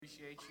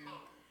appreciate you.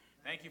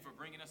 Thank you for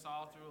bringing us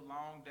all through a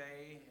long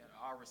day at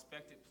our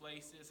respected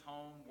places,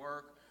 home,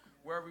 work,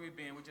 wherever we've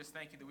been. We just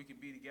thank you that we can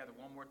be together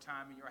one more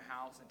time in your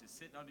house and to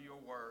sit under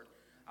your word.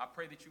 I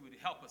pray that you would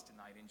help us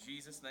tonight. In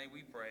Jesus' name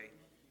we pray.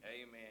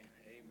 Amen.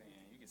 Amen.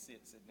 You can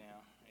sit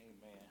down.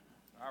 Amen.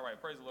 All right.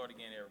 Praise the Lord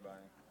again,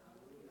 everybody.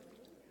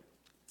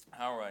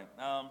 All right.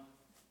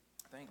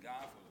 Thank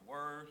God for the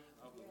word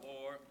of the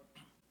Lord.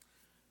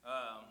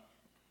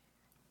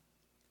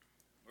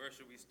 Where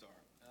should we start?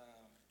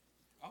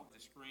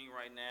 The screen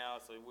right now,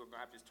 so we're going to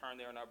have to just turn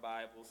there in our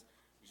Bibles.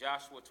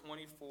 Joshua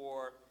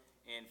 24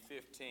 and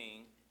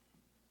 15.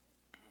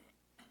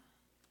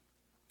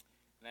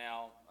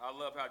 Now, I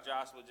love how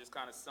Joshua just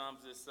kind of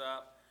sums this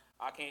up.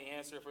 I can't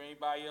answer for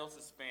anybody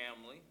else's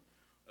family.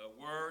 A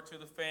word to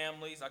the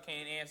families, I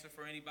can't answer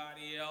for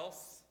anybody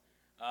else.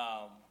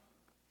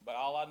 But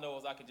all I know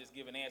is I can just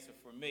give an answer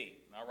for me,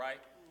 all right?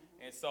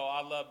 And so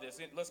I love this.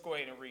 Let's go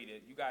ahead and read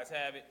it. You guys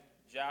have it,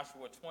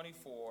 Joshua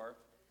 24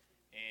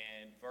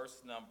 and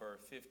verse number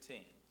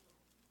 15,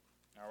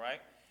 all right?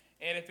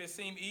 And if it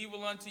seem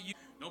evil unto you,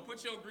 don't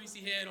put your greasy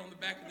head on the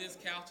back of this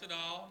couch at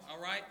all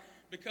right?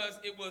 Because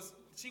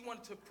she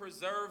wanted to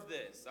preserve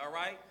this, all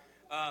right?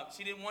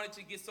 She didn't want it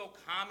to get so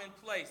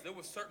commonplace. There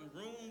were certain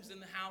rooms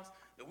in the house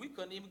that we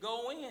couldn't even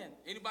go in.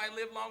 Anybody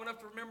live long enough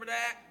to remember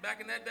that?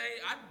 Back in that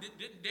day, I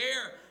didn't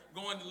dare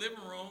go in the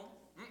living room.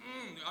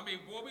 I mean,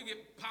 boy, we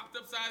get popped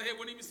upside the head.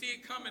 Wouldn't even see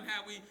it coming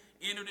how we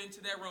entered into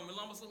that room. It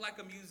almost looked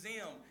like a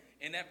museum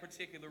in that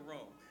particular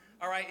room.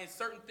 All right, and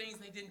certain things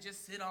they didn't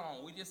just sit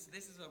on. This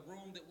is a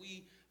room that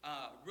we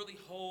really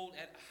hold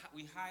at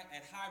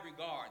high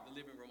regard, the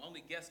living room.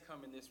 Only guests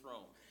come in this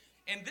room.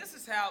 And this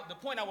is how, the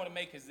point I want to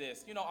make is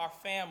this. You know, our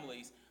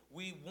families,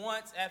 we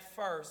once at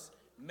first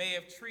may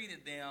have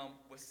treated them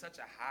with such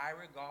a high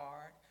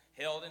regard,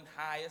 held in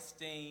high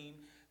esteem.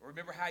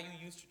 Remember how you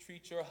used to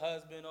treat your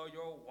husband or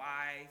your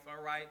wife,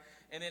 all right?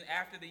 And then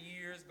after the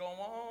years go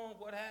on,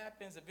 what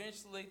happens?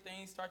 Eventually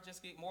things start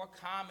just getting more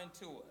common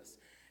to us.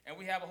 And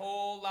we have a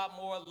whole lot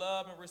more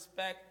love and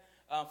respect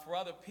for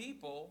other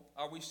people,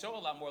 or we show a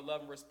lot more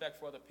love and respect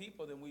for other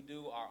people than we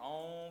do our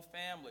own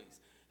families.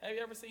 Have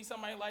you ever seen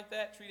somebody like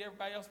that treat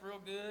everybody else real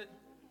good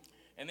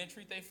and then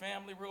treat their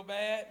family real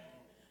bad?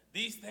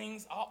 These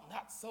things ought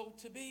not so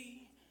to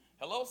be.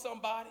 Hello,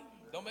 somebody.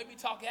 Don't make me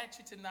talk at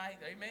you tonight.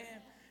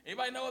 Amen.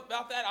 Anybody know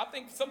about that? I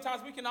think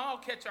sometimes we can all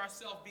catch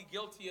ourselves be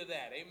guilty of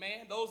that.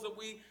 Amen. Those that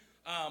we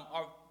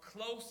are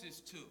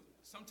closest to.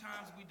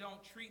 Sometimes we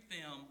don't treat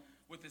them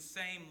with the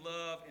same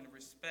love and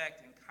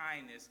respect and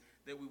kindness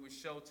that we would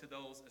show to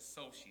those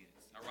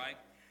associates. All right?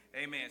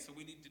 Amen. So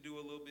we need to do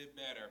a little bit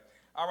better.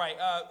 All right.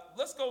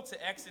 Let's go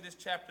to Exodus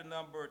chapter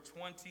number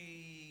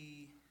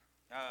 20.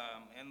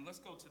 And let's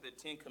go to the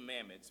Ten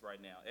Commandments right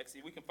now.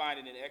 We can find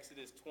it in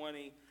Exodus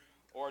 20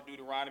 or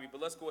Deuteronomy, but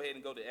let's go ahead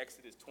and go to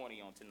Exodus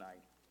 20 on tonight.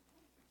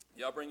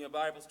 Y'all bring your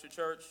Bibles to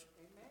church?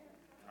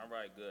 Amen. All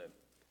right, good.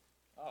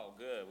 Oh,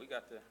 good. We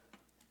got the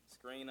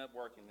screen up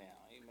working now.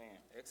 Amen.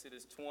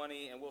 Exodus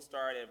 20, and we'll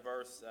start at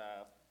verse,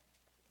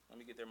 let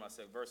me get there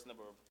myself, verse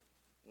number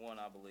 1,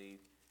 I believe.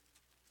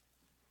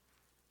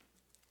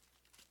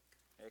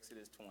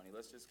 Exodus 20.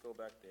 Let's just go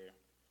back there.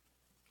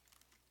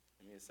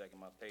 Give me a second.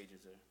 My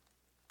pages are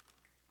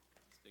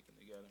sticking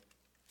together.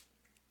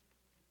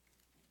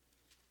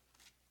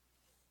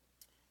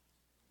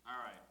 All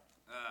right.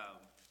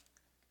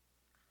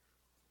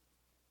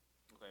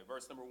 Okay,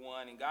 verse number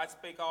 1. And God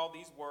spake all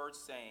these words,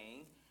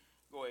 saying,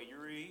 go ahead, you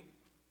read.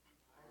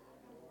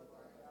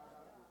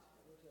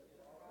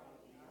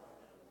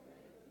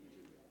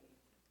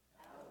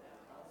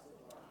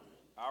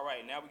 All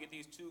right, now we get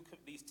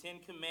these 10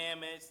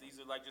 commandments. These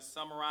are like just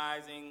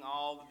summarizing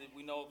all that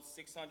we know,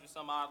 600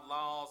 some odd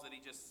laws that he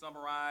just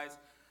summarized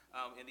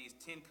in these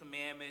 10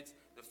 commandments.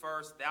 The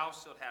first, thou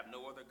shalt have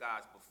no other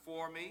gods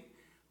before me.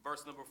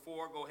 Verse number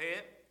 4, go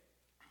ahead.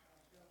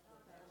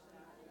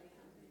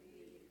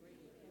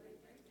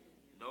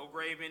 No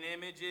graven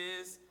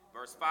images.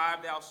 Verse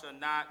 5, thou shalt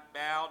not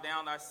bow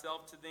down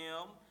thyself to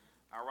them.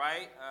 All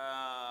right,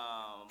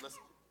 let's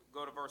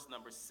go to verse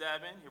number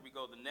 7. Here we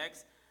go, the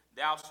next.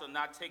 Thou shalt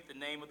not take the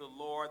name of the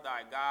Lord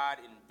thy God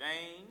in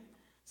vain.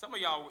 Some of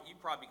y'all, you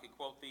probably could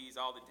quote these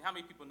all the time. How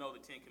many people know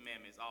the 10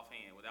 Commandments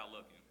offhand without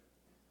looking?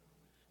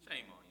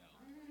 Shame on y'all.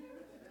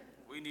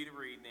 We need to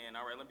read then.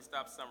 All right, let me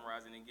stop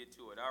summarizing and get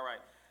to it. All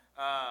right.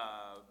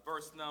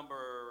 Verse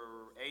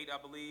number 8, I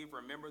believe.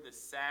 Remember the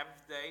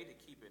Sabbath day to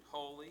keep it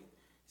holy.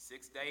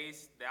 6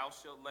 days thou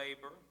shalt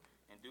labor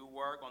and do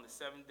work. On the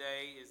 7th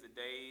day is the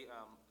day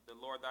the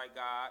Lord thy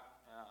God,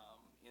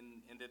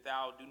 and that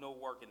thou do no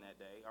work in that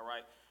day. All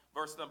right.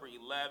 Verse number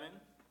 11.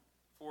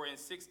 For in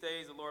 6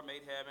 days the Lord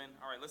made heaven.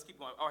 All right, let's keep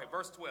going. All right,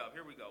 verse 12.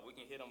 Here we go. We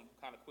can hit them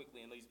kind of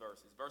quickly in these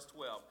verses. Verse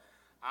 12.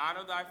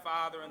 Honor thy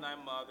father and thy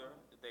mother,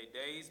 that thy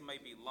days may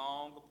be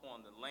long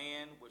upon the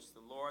land which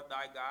the Lord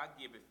thy God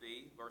giveth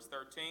thee. Verse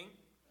 13.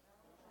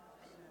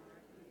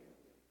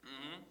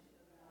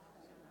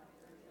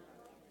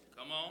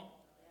 Come on.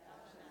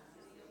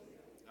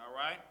 All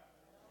right.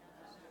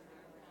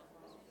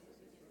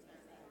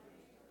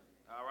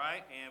 All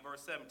right, and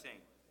verse 17.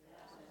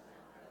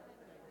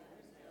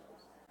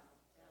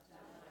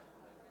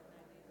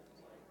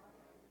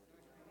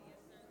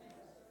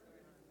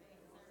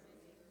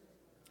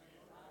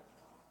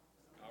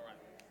 All right.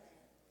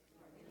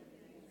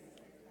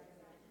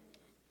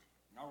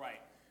 All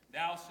right.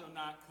 Thou shalt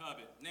not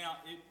covet. Now,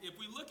 if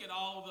we look at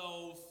all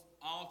those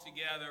all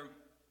together,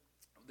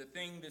 the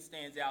thing that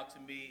stands out to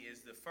me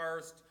is the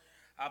first,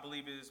 I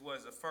believe it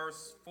was the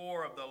first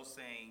four of those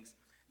things.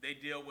 They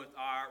deal with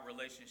our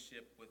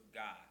relationship with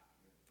God.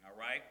 All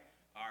right?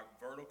 Our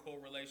vertical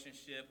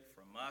relationship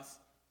from us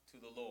to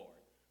the Lord.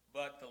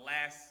 But the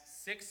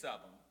last six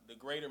of them, the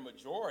greater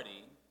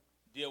majority,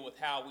 deal with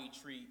how we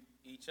treat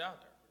each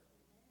other.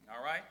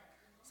 All right?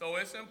 So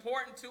it's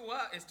important to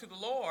us, it's to the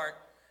Lord,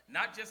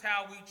 not just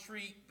how we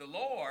treat the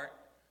Lord,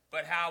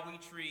 but how we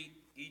treat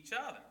each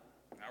other.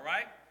 All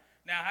right?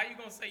 Now, how you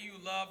going to say you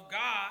love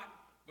God,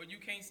 but you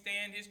can't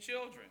stand his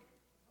children?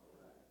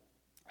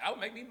 That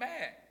would make me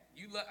mad.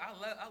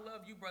 I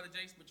love you, Brother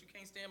Jason, but you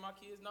can't stand my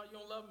kids? No, you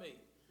don't love me.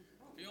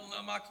 If you don't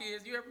love my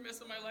kids, you ever met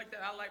somebody like that?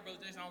 I like Brother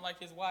Jason, I don't like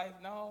his wife.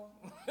 No.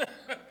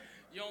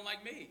 You don't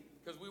like me,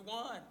 because we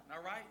won,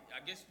 all right?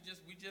 I guess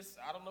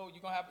I don't know, if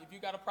you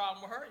got a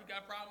problem with her, you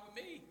got a problem with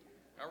me,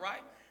 all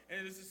right?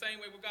 And it's the same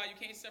way with God. You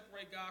can't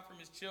separate God from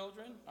his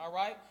children, all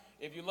right?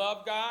 If you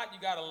love God, you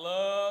got to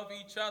love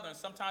each other. And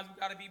sometimes we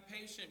got to be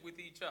patient with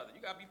each other. You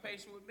got to be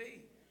patient with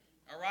me,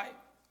 all right?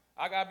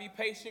 I got to be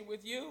patient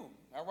with you,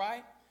 all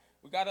right?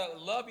 We got to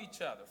love each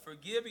other,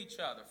 forgive each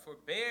other,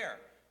 forbear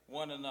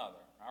one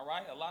another, all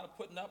right? A lot of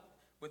putting up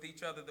with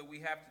each other that we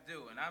have to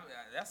do. And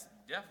that's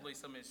definitely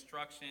some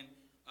instruction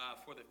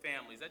for the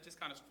families. That just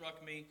kind of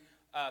struck me.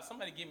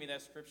 Somebody give me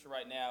that scripture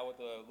right now with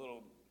a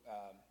little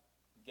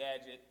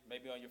gadget,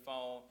 maybe on your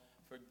phone.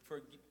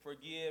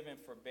 Forgive and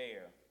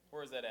forbear.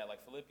 Where is that at?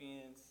 Like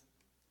Philippians?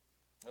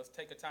 Let's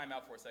take a time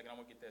out for a second. I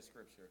want to get that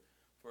scripture.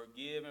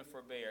 Forgive and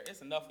forbear.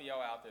 It's enough of y'all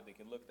out there that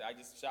can look. I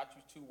just shot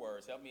you 2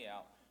 words. Help me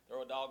out.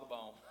 Throw a dog a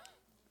bone.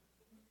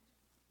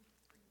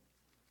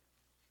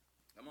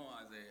 Come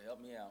on, Isaiah.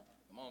 Help me out.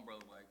 Come on,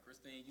 Brother White.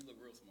 Christine, you look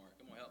real smart.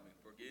 Come on, help me.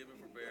 Forgive and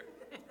forbear.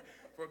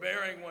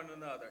 Forbearing one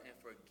another and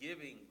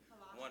forgiving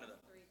one another.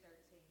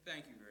 3:13.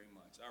 Thank you very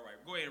much. All right,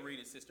 go ahead and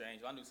read it, Sister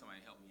Angel. I knew somebody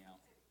helped me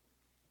out.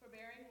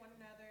 Forbearing one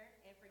another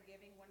and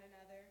forgiving one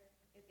another.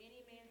 If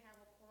any man have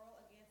a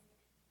quarrel against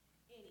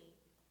any,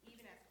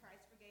 even as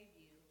Christ forgave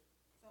you,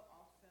 so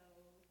also.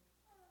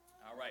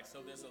 All right,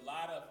 so there's a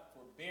lot of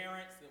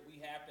forbearance that we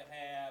have to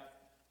have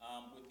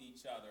with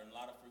each other, and a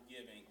lot of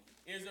forgiving.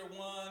 Is there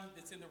one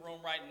that's in the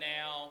room right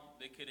now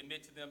that could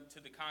admit to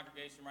the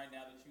congregation right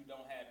now that you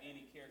don't have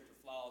any character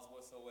flaws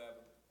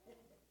whatsoever?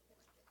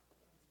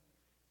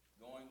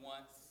 Going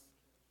once,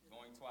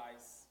 going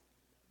twice.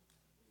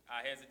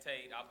 I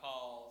hesitate, I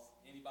pause.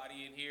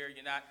 Anybody in here,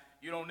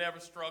 you don't never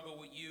struggle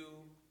with you?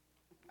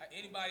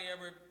 Anybody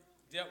ever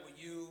dealt with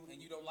you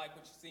and you don't like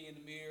what you see in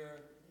the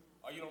mirror?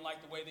 Or you don't like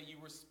the way that you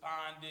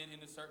responded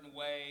in a certain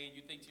way, and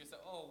you think to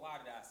yourself, oh,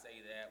 why did I say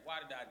that? Why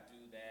did I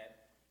do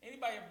that?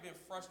 Anybody ever been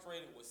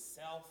frustrated with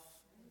self?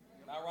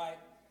 All right?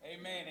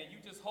 Amen. And you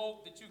just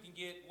hope that you can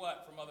get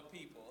what from other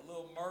people? A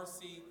little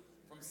mercy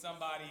from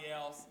somebody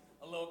else,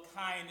 a little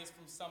kindness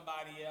from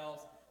somebody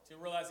else, to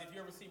realize if you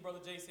ever see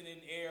Brother Jason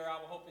in air,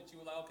 I would hope that you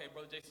were like, okay,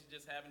 Brother Jason's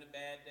just having a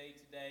bad day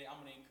today. I'm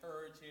going to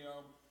encourage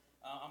him.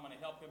 I'm going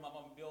to help him up.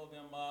 I'm going to build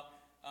him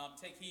up.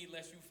 Take heed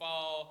lest you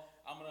fall.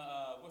 I'm going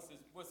to,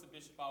 what's the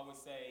bishop always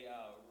say?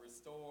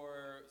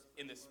 Restore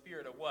in the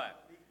spirit of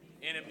what?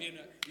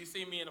 You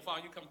see me in the fall,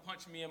 you come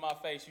punch me in my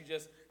face. You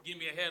just give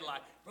me a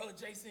headlight. Brother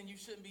Jason, you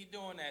shouldn't be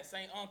doing that.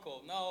 Saint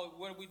Uncle. No,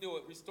 what do we do?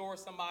 It restore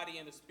somebody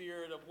in the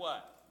spirit of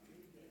what?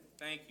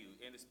 Thank you.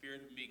 In the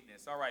spirit of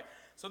meekness. All right.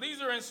 So these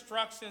are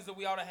instructions that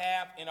we ought to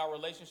have in our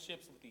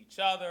relationships with each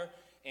other.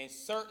 And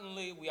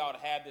certainly we ought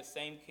to have the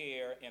same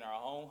care in our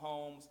own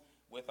homes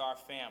with our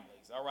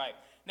families. All right.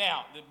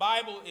 Now, the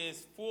Bible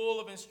is full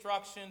of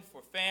instruction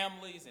for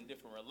families and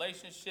different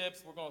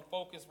relationships. We're going to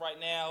focus right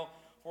now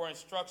for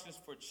instructions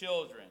for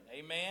children.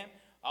 Amen.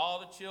 All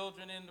the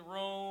children in the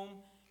room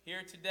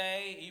here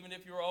today, even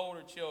if you're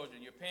older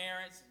children, your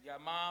parents, you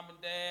got mom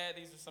and dad,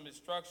 these are some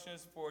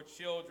instructions for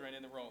children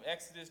in the room.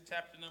 Exodus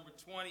chapter number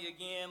 20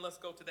 again. Let's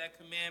go to that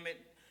commandment.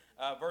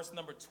 Verse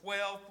number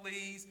 12,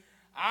 please.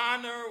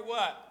 Honor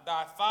what?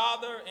 Thy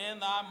father and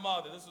thy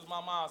mother. This was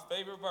my mom's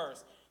favorite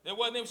verse. There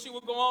wasn't if she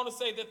would go on to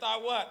say that thy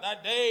what? Thy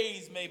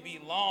days may be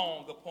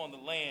long upon the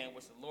land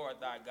which the Lord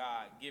thy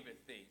God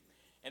giveth thee.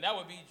 And that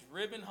would be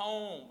driven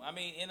home,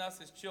 in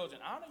us as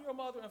children. Honor your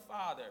mother and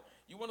father.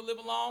 You want to live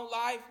a long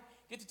life?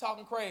 Get to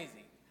talking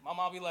crazy. My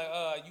mom be like,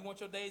 you want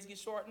your days to get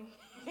shortened?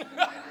 She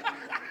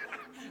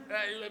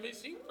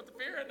put the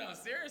fear in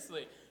us,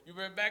 seriously. You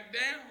better back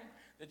down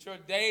that your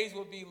days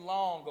will be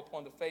long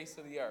upon the face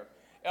of the earth.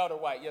 Elder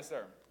White, yes,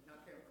 sir. I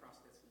came across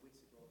that some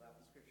weeks ago about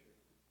the scripture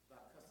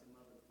about cussing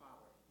mother and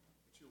father.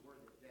 But you're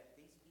worried that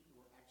these people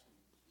were actually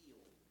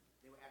killed.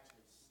 They were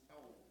actually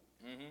stoned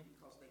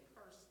because they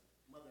cursed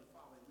mother and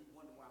father. And we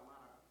wonder why a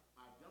lot of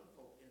our young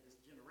folk in this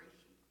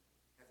generation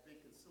has been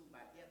consumed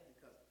by death,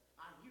 because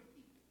I hear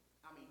people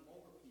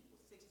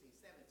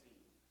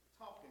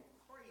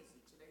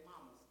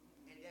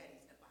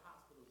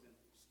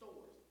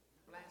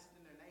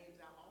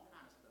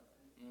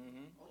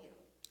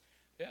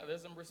Yeah,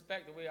 there's some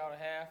respect that we ought to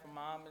have for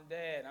mom and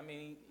dad. I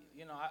mean,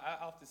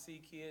 I often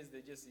see kids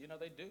that just,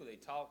 they do. They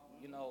talk,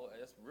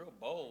 it's real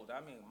bold.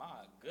 I mean,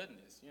 my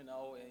goodness, and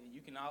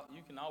you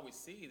can always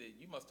see that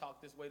you must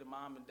talk this way to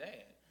mom and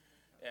dad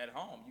at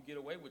home. You get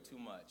away with too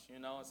much,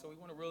 and so we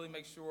want to really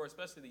make sure,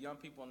 especially the young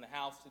people in the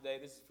house today,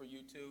 this is for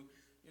you too,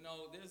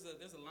 there's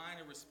a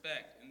line of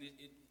respect, and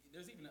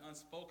there's even an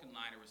unspoken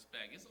line of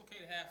respect. It's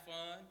okay to have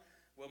fun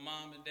with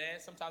mom and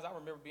dad. Sometimes I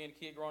remember being a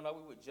kid growing up,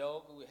 we would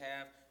joke,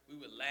 we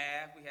would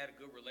laugh, we had a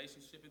good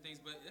relationship and things,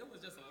 but it was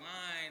just a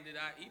line that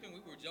even we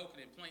were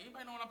joking and playing.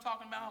 Anybody know what I'm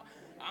talking about?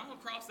 I'm gonna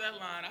cross that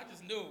line. I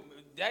just knew.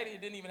 Daddy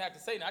didn't even have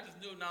to say that. I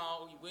just knew,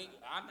 no, we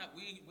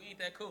ain't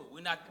that cool.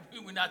 We're not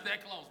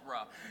that close,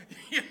 bro.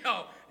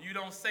 You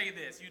don't say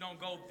this. You don't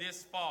go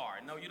this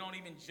far. No, you don't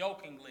even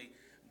jokingly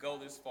go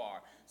this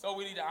far. So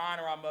we need to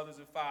honor our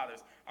mothers and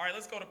fathers. All right,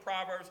 let's go to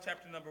Proverbs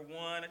chapter number 1.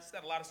 I just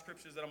got a lot of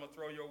scriptures that I'm gonna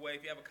throw your way.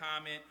 If you have a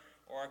comment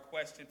or a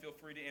question, feel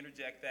free to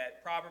interject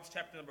that. Proverbs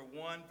chapter number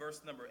 1,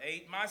 verse number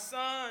 8. My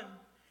son,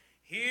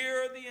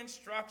 hear the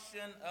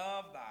instruction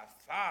of thy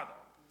father,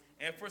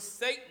 and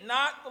forsake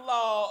not the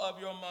law of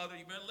your mother.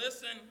 You better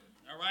listen.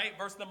 All right,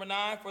 verse number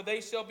 9. For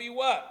they shall be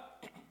what?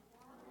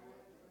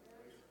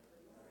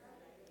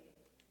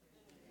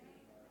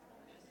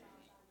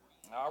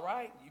 All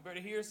right, you better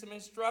hear some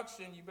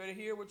instruction. You better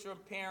hear what your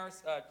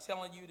parents are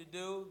telling you to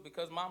do,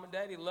 because mom and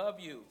daddy love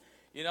you.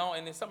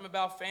 And there's something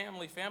about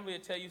family. Family will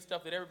tell you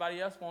stuff that everybody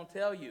else won't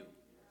tell you.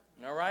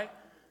 All right?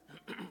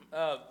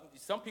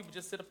 Some people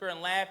just sit up here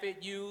and laugh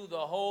at you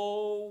your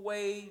whole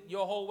way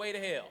to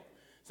hell.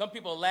 Some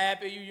people laugh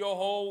at you your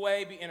whole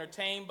way, be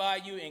entertained by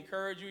you,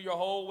 encourage you your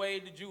whole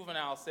way to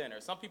juvenile center.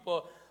 Some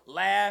people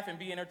laugh and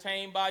be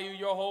entertained by you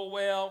your whole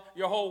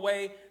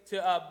way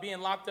to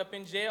being locked up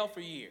in jail for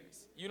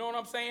years. You know what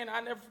I'm saying?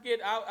 I never forget,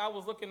 I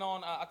was looking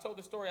on, I told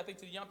the story, I think,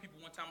 to the young people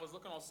one time. I was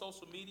looking on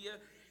social media,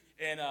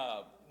 and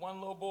one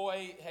little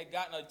boy had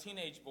gotten a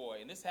teenage boy,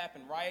 and this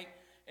happened right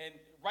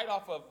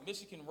off of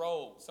Michigan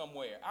Road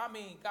somewhere. I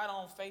mean, got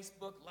on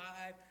Facebook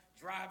Live,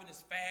 driving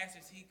as fast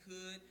as he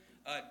could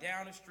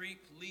down the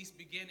street. Police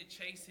began to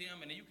chase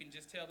him, and you can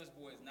just tell this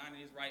boy is not in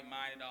his right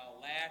mind at all,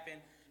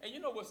 laughing. And you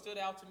know what stood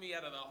out to me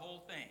out of the whole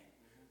thing?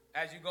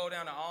 As you go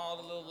down to all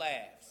the little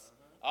laughs,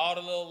 all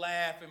the little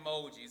laugh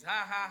emojis,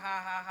 ha, ha,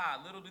 ha, ha,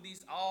 ha. Little do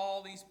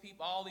all these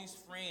people, all these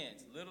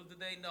friends, little did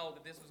they know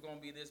that this was going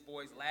to be this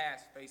boy's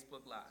last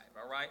Facebook Live,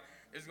 all right?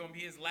 This is going to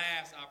be his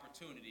last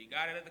opportunity. He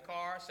got out of the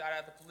car, shot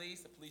at the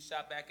police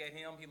shot back at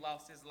him, he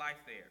lost his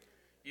life there.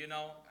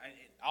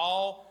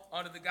 All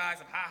under the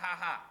guise of ha, ha,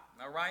 ha,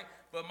 all right?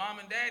 But mom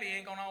and daddy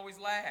ain't going to always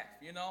laugh,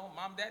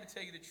 Mom and daddy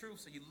tell you the truth,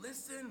 so you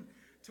listen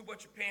to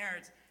what your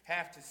parents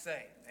have to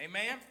say,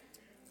 amen?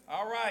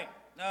 All right,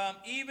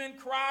 even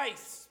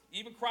Christ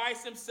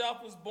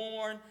himself was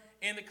born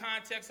in the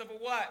context of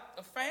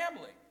a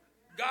family.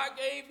 God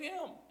gave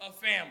him a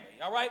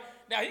family, all right?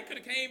 Now,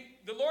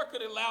 the Lord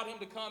could have allowed him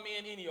to come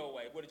in any old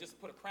way. Would have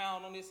just put a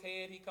crown on his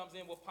head. He comes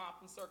in with pomp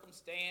and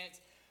circumstance,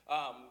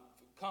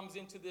 comes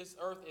into this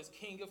earth as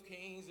King of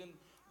Kings and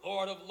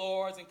Lord of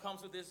Lords, and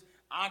comes with this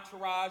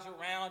entourage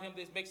around him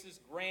that makes this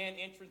grand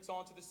entrance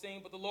onto the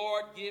scene. But the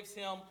Lord gives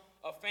him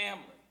a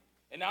family.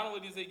 And not only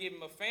does he give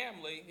him a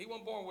family, he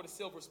wasn't born with a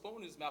silver spoon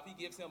in his mouth. He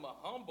gives him a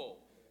humble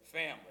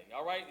family,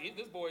 all right?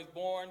 This boy is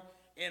born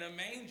in a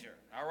manger,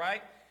 all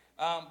right?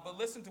 But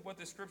listen to what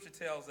the scripture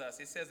tells us.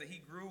 It says that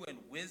he grew in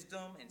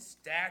wisdom and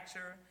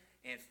stature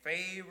and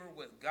favor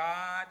with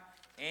God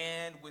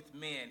and with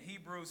men.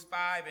 Hebrews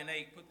 5 and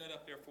 8, put that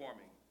up there for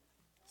me.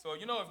 So,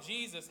 if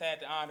Jesus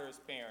had to honor his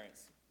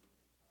parents,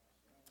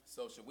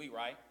 so should we,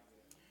 right?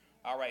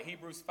 All right,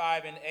 Hebrews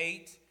 5 and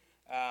 8.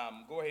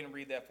 Go ahead and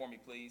read that for me,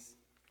 please.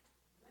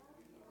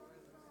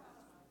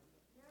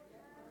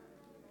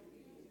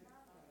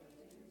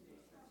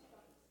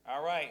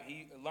 All right,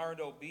 he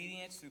learned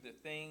obedience through the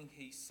thing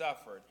he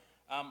suffered.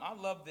 I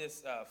love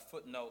this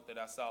footnote that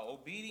I saw.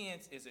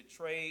 Obedience is a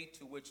trade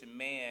to which a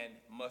man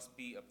must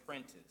be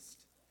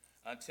apprenticed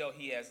until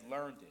he has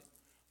learned it.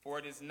 For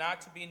it is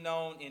not to be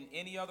known in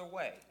any other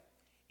way.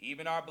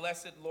 Even our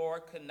blessed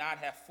Lord could not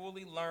have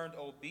fully learned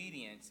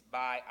obedience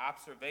by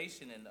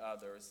observation in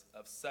others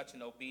of such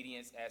an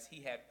obedience as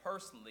he had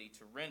personally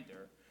to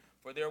render,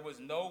 for there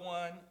was no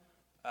one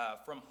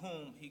from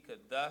whom he could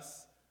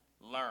thus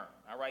learn.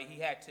 All right, he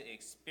had to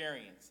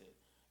experience it.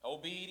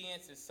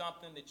 Obedience is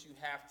something that you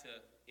have to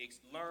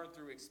learn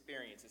through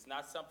experience. It's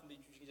not something that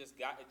you just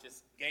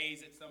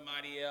gaze at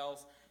somebody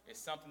else.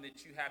 It's something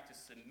that you have to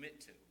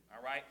submit to.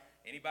 All right.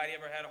 Anybody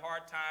ever had a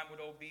hard time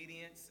with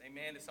obedience?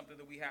 Amen. It's something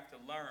that we have to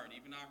learn.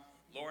 Even our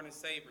Lord and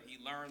Savior, he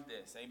learned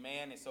this.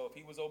 Amen. And so if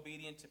he was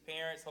obedient to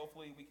parents,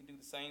 hopefully we can do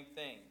the same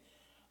thing.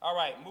 All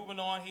right, moving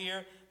on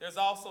here. There's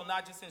also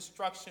not just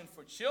instruction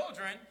for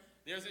children.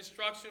 There's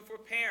instruction for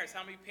parents.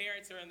 How many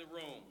parents are in the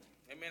room?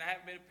 Amen. I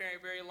haven't been a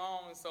parent very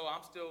long, and so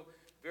I'm still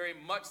very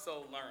much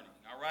so learning.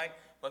 All right.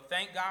 But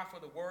thank God for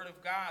the word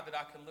of God that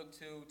I can look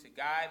to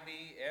guide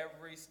me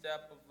every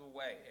step of the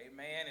way.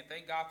 Amen. And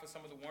thank God for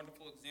some of the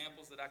wonderful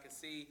examples that I can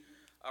see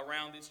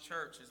around this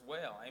church as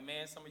well.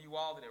 Amen. Some of you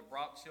all that have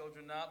brought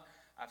children up,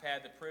 I've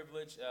had the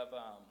privilege of,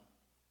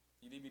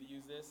 you need me to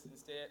use this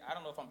instead? I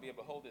don't know if I'm going to be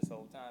able to hold this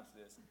whole time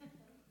to this.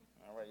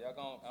 All right, y'all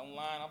going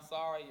online. I'm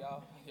sorry,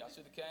 y'all. Y'all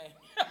should have came.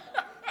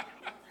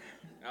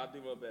 I'll do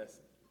my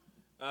best.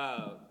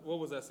 What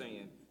was I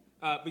saying?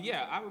 But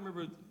yeah, I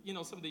remember,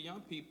 some of the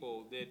young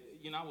people that,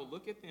 I would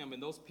look at them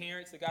and those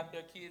parents that got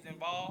their kids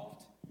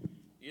involved,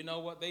 you know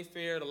what, they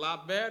fared a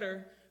lot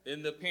better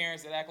than the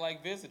parents that act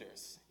like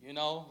visitors. You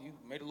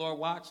made the Lord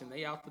watch and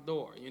they out the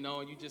door, and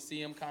you just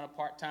see them kind of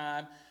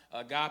part-time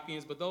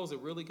Agapians. But those that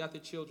really got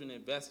their children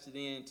invested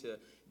into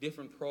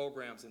different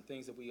programs and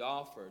things that we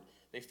offered,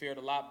 they fared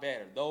a lot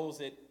better. Those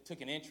that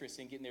took an interest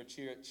in getting their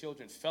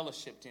children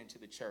fellowshipped into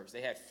the church,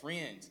 they had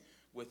friends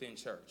within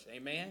church.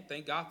 Amen.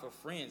 Thank God for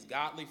friends,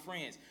 godly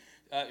friends.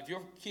 If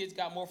your kids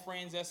got more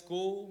friends at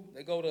school,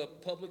 they go to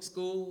public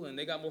school and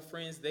they got more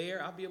friends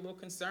there, I'd be a little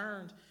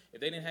concerned.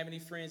 If they didn't have any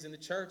friends in the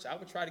church, I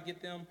would try to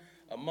get them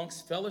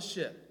amongst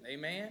fellowship.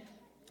 Amen.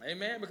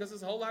 Amen. Because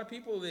there's a whole lot of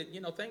people that,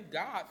 thank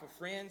God for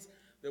friends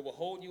that will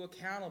hold you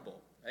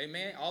accountable.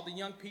 Amen. All the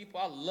young people,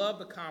 I love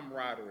the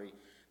camaraderie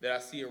that I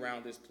see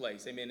around this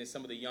place. Amen. And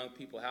some of the young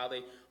people, how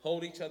they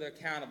hold each other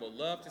accountable.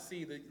 Love to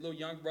see the little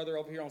young brother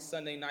over here on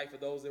Sunday night, for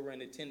those that were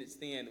in attendance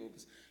then. It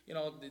was,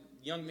 the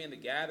young men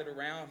that gathered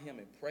around him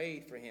and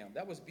prayed for him.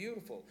 That was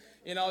beautiful.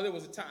 There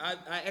was a time,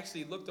 I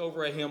actually looked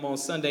over at him on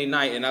Sunday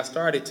night, and I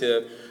started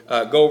to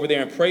go over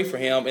there and pray for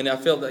him, and I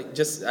felt like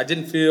I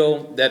didn't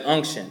feel that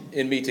unction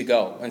in me to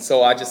go. And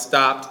so I just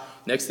stopped.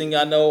 Next thing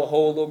I know, a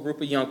whole little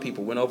group of young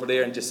people went over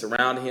there and just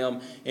surrounded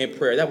him in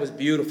prayer. That was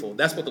beautiful.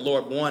 That's what the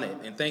Lord wanted.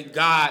 And thank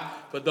God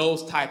for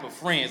those type of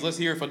friends. Let's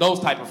hear it for those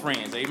type of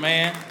friends.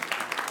 Amen.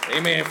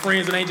 Amen.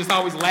 Friends that ain't just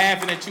always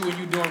laughing at you when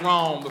you're doing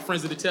wrong, but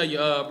friends that tell you,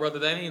 brother,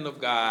 that ain't of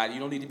God. You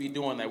don't need to be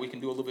doing that. We can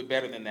do a little bit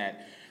better than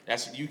that.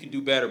 You can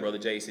do better, Brother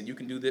Jason. You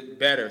can do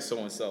better,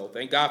 so-and-so.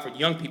 Thank God for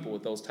young people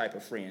with those type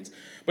of friends.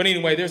 But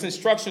anyway, there's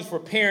instructions for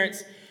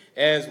parents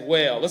as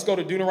well. Let's go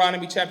to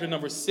Deuteronomy chapter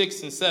number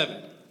 6 and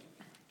 7.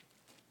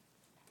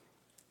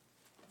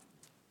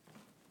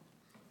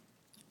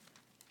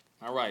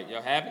 All right,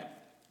 y'all have it?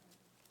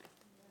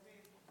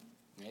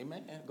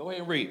 Amen. Go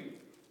ahead and read.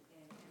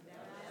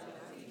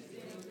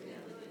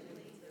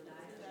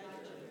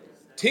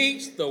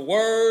 Teach the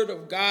word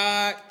of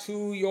God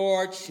to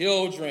your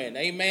children.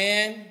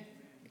 Amen.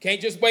 You can't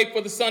just wait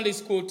for the Sunday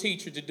school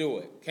teacher to do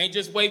it. Can't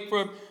just wait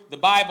for the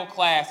Bible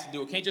class to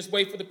do it. Can't just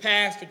wait for the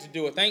pastor to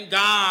do it. Thank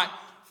God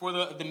for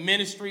the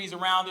ministries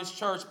around this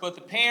church, but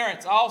the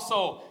parents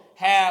also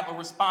have a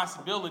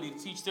responsibility to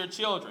teach their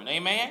children.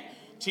 Amen.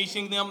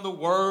 Teaching them the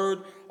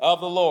word of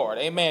the Lord.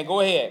 Amen.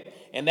 Go ahead.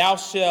 And thou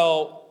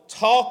shalt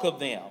talk of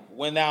them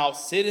when thou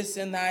sittest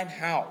in thine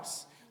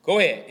house. Go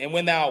ahead. And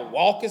when thou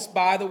walkest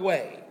by the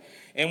way,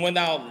 and when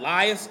thou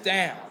liest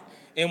down,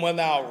 and when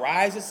thou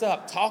risest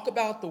up, talk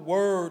about the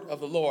word of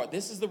the Lord.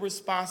 This is the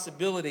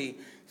responsibility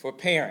for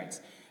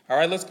parents. All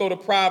right, let's go to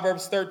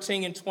Proverbs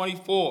 13 and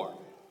 24.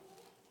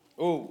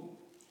 Ooh,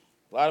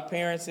 a lot of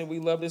parents, and we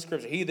love this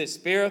scripture. He that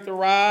spareth the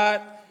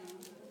rod,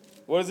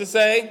 what does it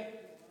say?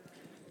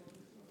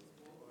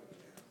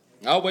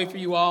 I'll wait for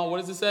you all. What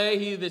does it say?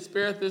 He that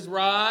spareth his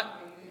rod,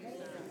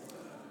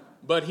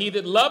 but he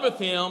that loveth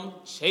him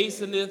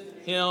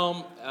chasteneth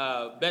him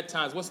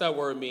betimes. What's that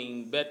word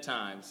mean?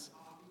 Betimes.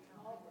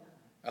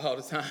 All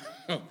the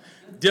time.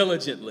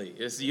 Diligently.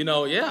 It's, you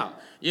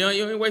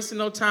ain't wasting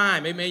no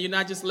time. Amen. You're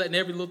not just letting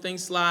every little thing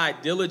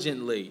slide.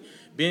 Diligently.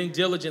 Being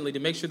diligently to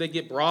make sure they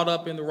get brought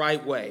up in the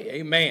right way.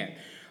 Amen.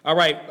 All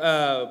right,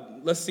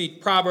 let's see,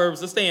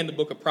 Proverbs. Let's stay in the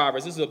book of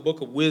Proverbs. This is a book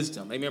of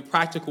wisdom, amen,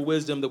 practical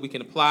wisdom that we can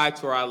apply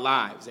to our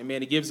lives.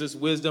 Amen, it gives us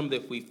wisdom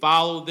that if we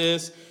follow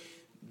this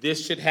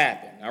should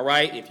happen, all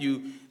right? If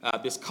you,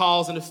 this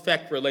cause and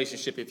effect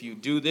relationship, if you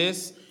do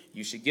this,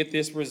 you should get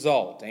this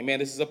result. Amen,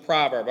 this is a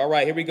proverb. All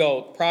right, here we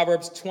go.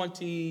 Proverbs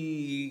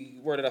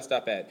 20, where did I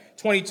stop at?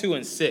 22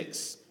 and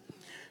 6.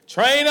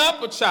 Train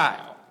up a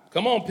child,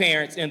 come on,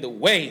 parents, in the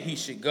way he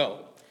should go.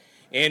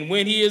 And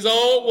when he is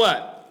old,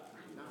 what?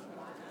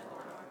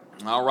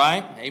 All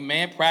right,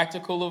 amen.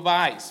 Practical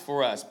advice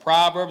for us.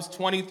 Proverbs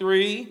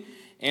 23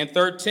 and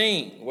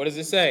 13. What does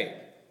it say?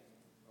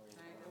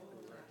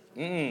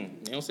 You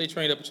don't say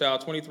train up a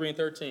child. 23 and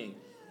 13.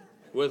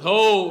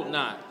 Withhold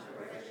not.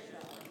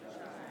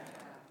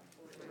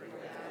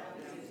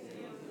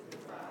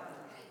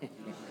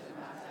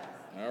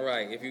 All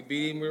right, if you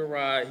beat him with a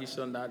rod, he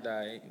shall not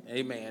die.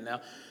 Amen. Now,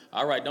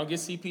 all right, don't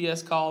get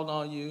CPS called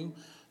on you.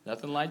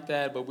 Nothing like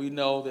that, but we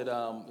know that,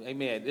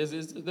 amen,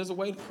 there's a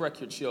way to correct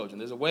your children.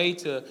 There's a way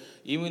to,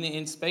 even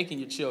in spanking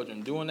your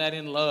children, doing that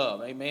in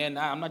love, amen.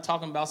 Now, I'm not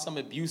talking about some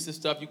abusive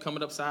stuff, you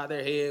coming upside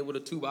their head with a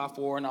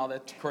 2x4 and all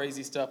that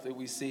crazy stuff that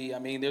we see. I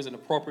mean, there's an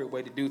appropriate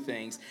way to do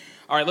things.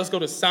 All right, let's go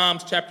to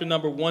Psalms chapter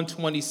number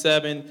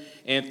 127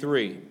 and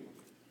 3.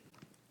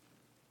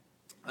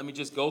 Let me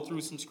just go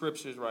through some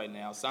scriptures right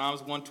now. Psalms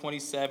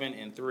 127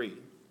 and 3.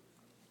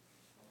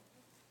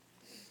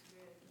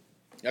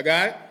 Y'all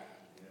got it?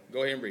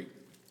 Go ahead and read.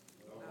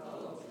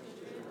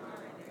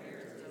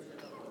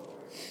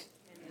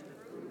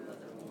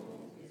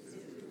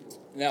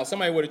 Now,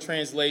 somebody with a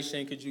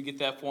translation, could you get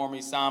that for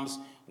me? Psalms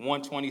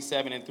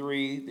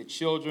 127:3. The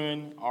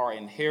children are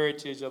an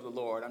heritage of the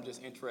Lord. I'm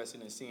just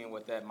interested in seeing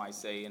what that might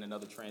say in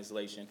another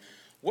translation.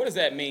 What does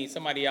that mean?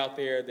 Somebody out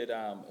there that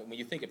when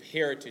you think of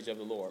heritage of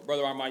the Lord.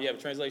 Brother Armand, you have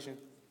a translation?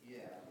 Yeah,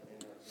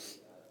 and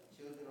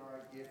children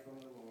are a gift from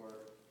the Lord.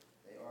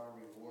 They are a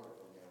reward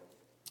from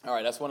Him. All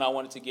right, that's what I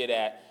wanted to get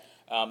at.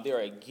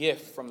 They're a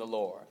gift from the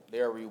Lord.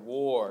 They're a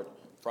reward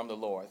from the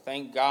Lord.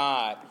 Thank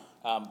God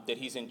that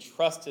He's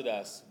entrusted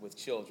us with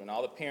children.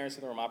 All the parents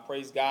in the room, I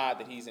praise God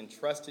that He's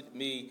entrusted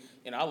me.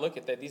 And I look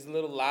at that, these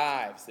little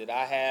lives that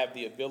I have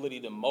the ability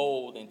to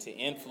mold and to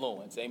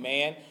influence.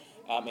 Amen.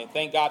 And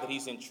thank God that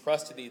He's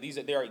entrusted these.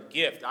 They're a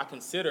gift. I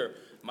consider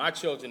my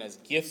children as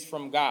gifts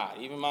from God.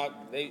 Even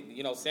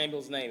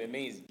Samuel's name, it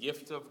means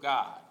gift of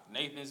God.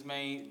 Nathan's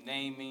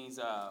name means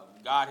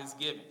God has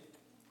given.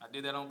 I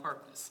did that on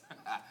purpose.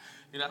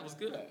 That was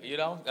good.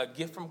 A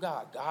gift from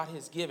God. God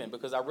has given,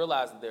 because I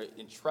realize that they're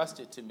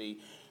entrusted to me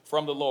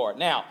from the Lord.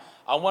 Now,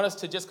 I want us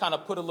to just kind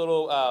of put a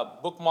little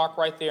bookmark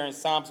right there in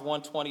Psalms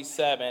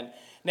 127.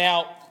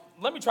 Now,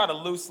 let me try to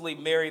loosely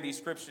marry these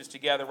scriptures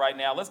together right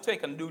now. Let's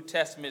take a New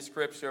Testament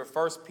scripture,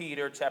 1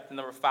 Peter chapter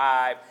number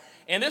 5.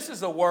 And this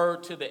is a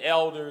word to the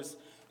elders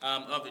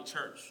of the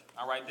church.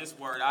 All right, this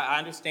word, I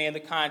understand the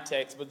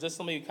context, but just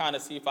let me kind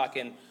of see if I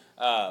can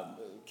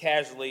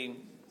casually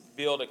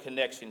build a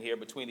connection here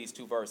between these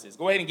two verses.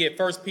 Go ahead and get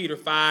 1 Peter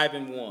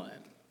 5:1.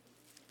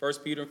 1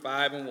 Peter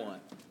 5:1.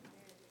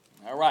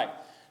 All right.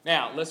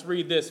 Now, let's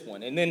read this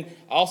one. And then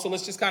also,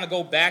 let's just kind of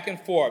go back and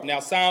forth. Now,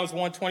 Psalms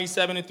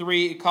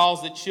 127:3, it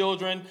calls the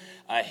children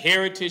a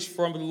heritage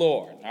from the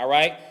Lord. All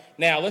right.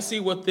 Now, let's see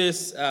what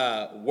this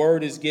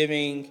word is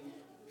giving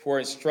for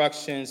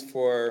instructions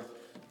for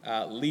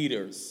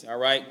leaders. All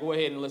right. Go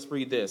ahead and let's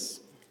read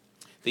this.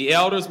 The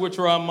elders which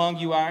are among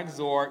you I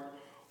exhort,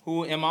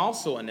 who am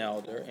also an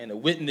elder and a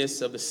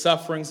witness of the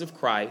sufferings of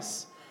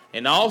Christ,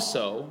 and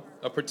also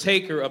a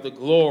partaker of the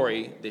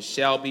glory that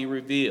shall be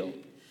revealed.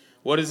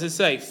 What does it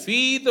say?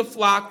 Feed the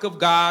flock of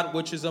God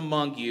which is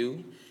among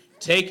you,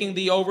 taking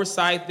the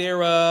oversight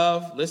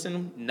thereof,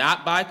 listen,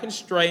 not by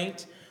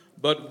constraint,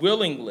 but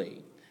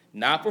willingly,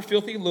 not for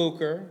filthy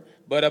lucre,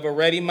 but of a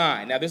ready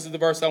mind. Now, this is the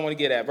verse I want to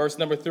get at. Verse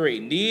number 3.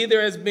 Neither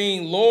as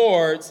being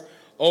lords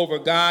over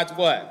God's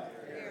what?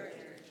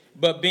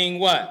 But being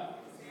what?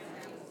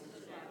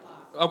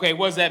 Okay,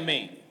 what does that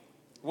mean?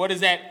 What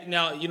is that?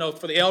 Now,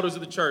 for the elders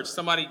of the church,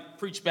 somebody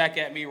preach back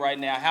at me right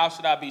now. How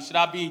should I be? Should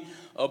I be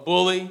a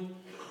bully?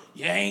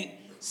 You ain't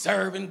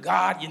serving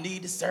God. You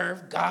need to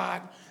serve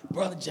God.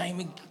 Brother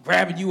Jamie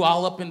grabbing you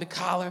all up in the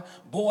collar.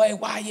 Boy,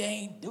 why you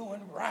ain't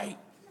doing right?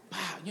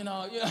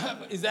 Wow,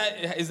 is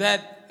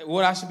that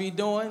what I should be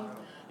doing?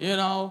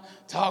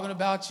 Talking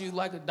about you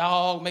like a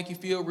dog, make you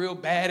feel real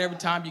bad every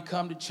time you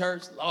come to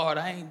church. Lord,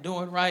 I ain't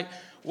doing right.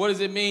 What does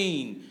it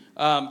mean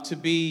to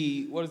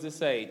be, what does it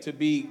say? To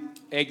be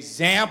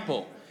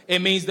example.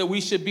 It means that we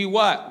should be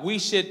what? We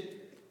should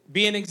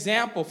be an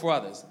example for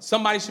others.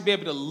 Somebody should be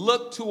able to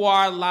look to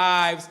our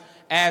lives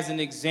as an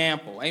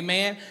example.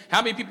 Amen?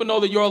 How many people know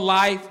that your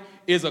life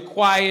is a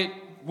quiet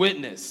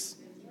witness?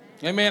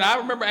 Amen. I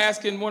remember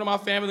asking one of my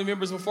family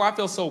members before. I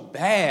felt so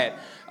bad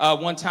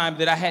one time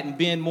that I hadn't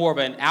been more of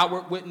an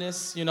outward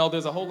witness.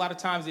 There's a whole lot of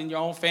times in your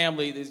own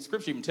family, the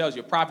scripture even tells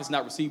you a prophet's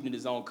not received in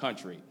his own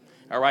country.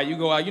 All right, you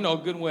go out,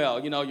 good and well.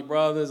 Your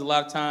brothers, a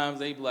lot of times,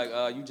 they be like,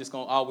 you just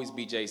going to always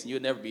be Jason.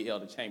 You'll never be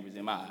Elder Chambers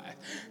in my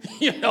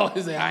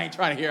eyes. I ain't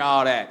trying to hear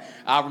all that.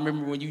 I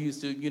remember when you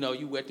used to,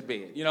 you wet the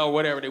bed,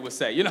 whatever they would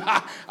say.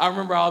 I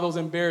remember all those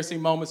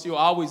embarrassing moments. You'll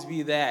always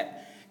be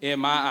that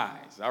in my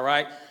eyes, all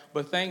right?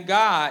 But thank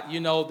God,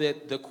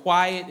 that the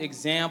quiet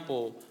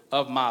example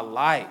of my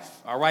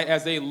life, all right,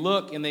 as they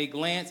look and they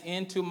glance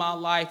into my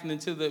life and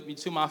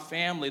into my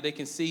family, they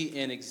can see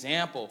an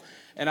example.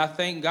 And I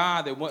thank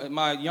God that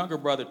my younger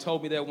brother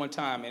told me that one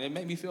time, and it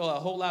made me feel a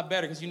whole lot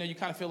better because, you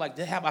kind of feel like,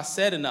 have I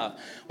said enough?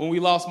 When we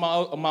lost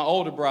my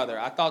older brother,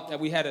 I thought that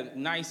we had a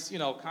nice,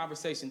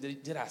 conversation.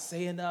 Did I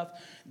say enough?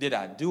 Did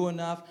I do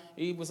enough?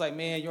 He was like,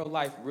 man, your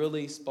life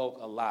really spoke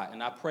a lot,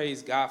 and I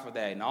praise God for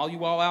that. And all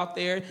you all out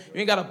there, you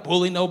ain't got to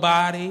bully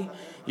nobody.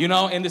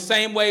 In the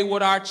same way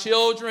with our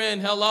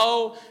children,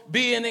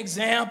 be an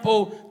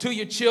example to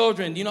your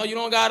children. You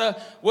don't got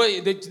to,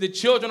 the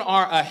children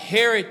are a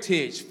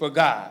heritage for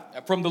God,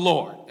 from the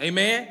Lord.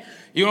 Amen?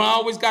 You don't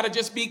always got to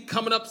just be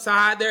coming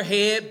upside their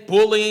head,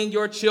 bullying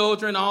your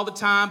children all the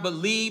time, but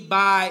lead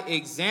by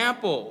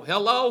example.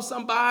 Hello,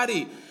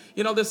 somebody.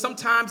 There's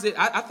sometimes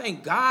I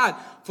thank God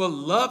for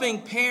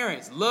loving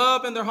parents,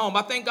 love in their home.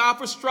 I thank God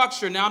for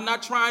structure. Now, I'm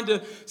not trying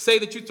to say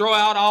that you throw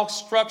out all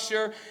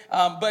structure,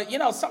 but,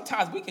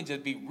 sometimes we can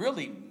just be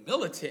really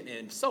militant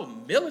and so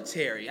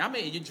military.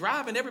 You're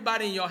driving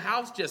everybody in your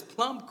house just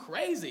plumb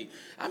crazy.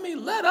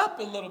 Let up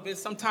a little bit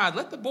sometimes.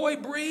 Let the boy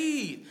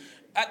breathe.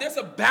 There's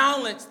a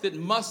balance that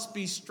must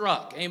be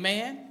struck.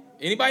 Amen?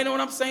 Anybody know what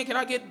I'm saying? Can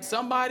I get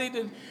somebody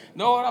to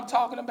know what I'm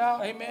talking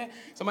about? Amen.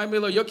 Somebody may be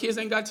like, your kids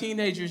ain't got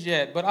teenagers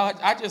yet. But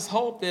I just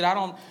hope that I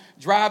don't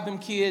drive them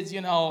kids,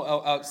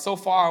 so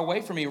far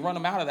away from me, run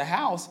them out of the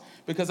house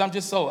because I'm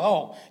just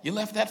you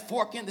left that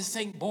fork in the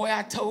sink. Boy,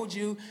 I told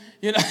you,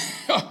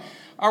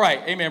 All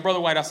right. Amen. Brother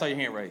White, I saw your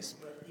hand raised.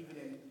 But even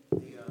in the,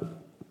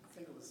 I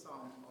think it was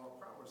Psalm or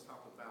Proverbs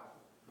talk about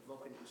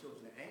provoking the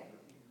children to anger.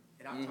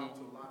 And I've talked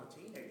to a lot of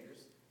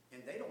teenagers,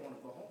 and they don't want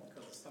to go home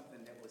because of something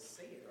that was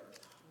said or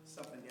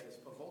something that is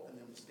provoking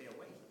them to stay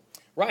away.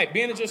 Right.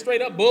 Being just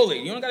straight up bully.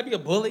 You don't got to be a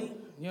bully,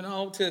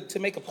 to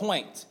make a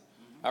point.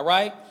 All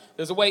right.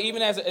 There's a way,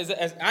 even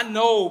as I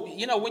know,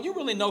 when you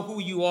really know who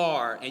you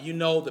are and you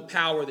know the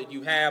power that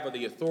you have or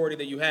the authority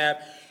that you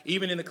have,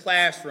 even in the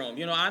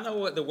classroom, I know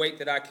what the weight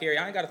that I carry.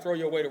 I ain't got to throw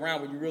your weight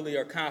around when you really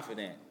are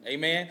confident.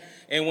 Amen.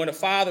 And when a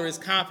father is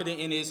confident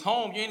in his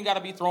home, you ain't got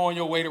to be throwing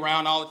your weight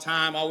around all the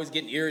time, always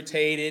getting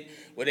irritated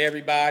with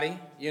everybody.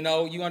 You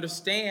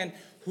understand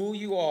who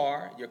you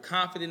are. You're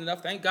confident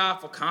enough. Thank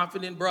God for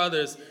confident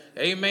brothers,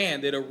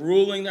 amen, that are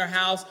ruling their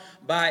house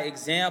by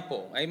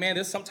example. Amen.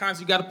 There's sometimes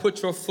you got to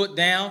put your foot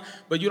down,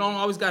 but you don't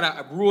always got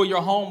to rule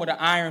your home with an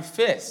iron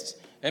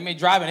fist. Amen.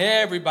 Driving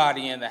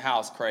everybody in the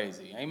house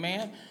crazy.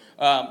 Amen.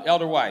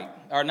 Elder White,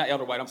 or not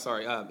Elder White, I'm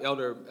sorry,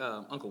 Elder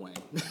Uncle Wayne.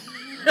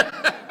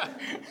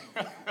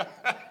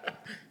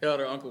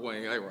 Elder Uncle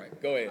Wayne, all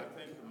right, go ahead. I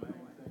think the main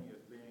thing is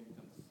being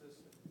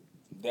consistent.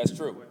 That's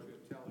true. What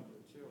you're telling your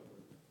children.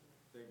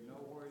 They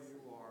know where you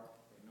are.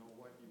 They know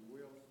what you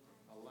will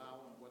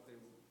allow and what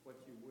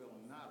you will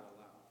not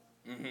allow.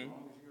 As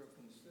long as you're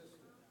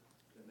consistent,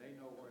 then they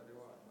know where they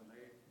are.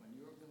 When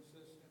you're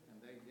consistent and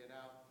they get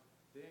out,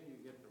 then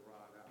you get the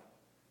rod out.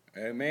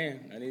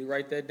 Amen. I need to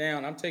write that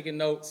down. I'm taking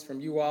notes from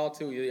you all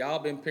too. Y'all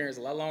been parents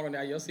a lot longer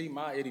now. You'll see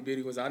my itty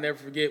bitty ones. I'll never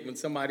forget when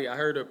I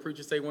heard a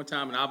preacher say one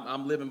time, and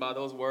I'm living by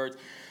those words.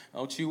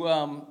 Don't you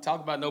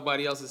talk about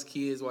nobody else's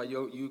kids while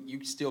you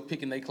still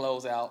picking their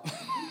clothes out.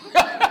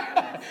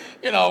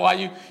 While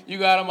you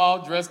got them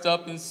all dressed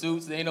up in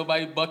suits, there ain't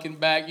nobody bucking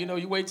back.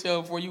 You wait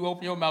till before you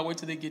open your mouth, wait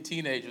till they get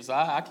teenagers.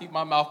 I keep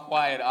my mouth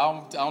quiet.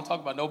 I don't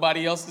talk about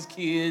nobody else's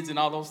kids and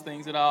all those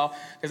things at all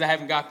because I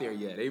haven't got there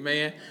yet.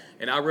 Amen.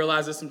 And I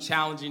realize there's some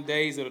challenging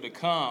days that are to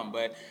come.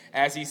 But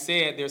as he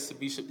said, there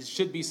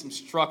should be some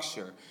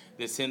structure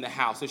that's in the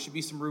house. There should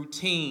be some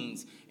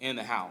routines in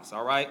the house.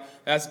 All right.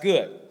 That's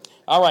good.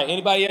 All right.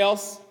 Anybody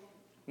else?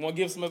 You want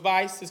to give some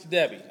advice? Sister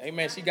Debbie.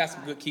 Amen. She got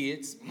some good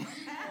kids.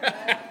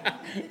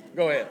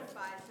 Go ahead.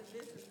 And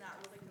this is not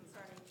really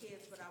concerning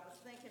kids, but I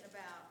was thinking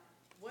about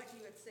what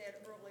you had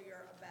said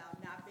earlier about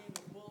not being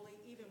a bully,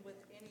 even with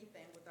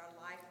anything, with our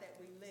life that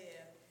we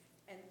live.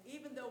 And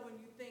even though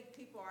when you think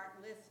people aren't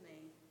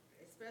listening,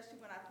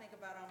 especially when I think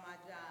about on my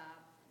job,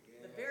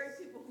 the very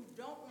people who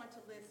don't want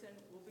to listen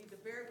will be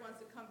the very ones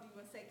that come to you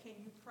and say, can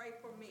you pray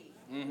for me?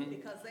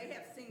 Because they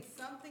have seen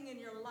something in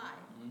your life.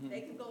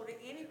 They can go to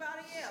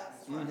anybody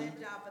else for that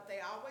job, but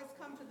they always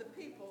come to the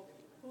people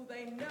who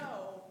they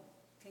know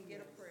can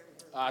get a prayer.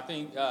 I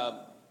think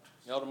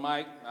Elder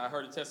Mike, I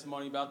heard a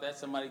testimony about that.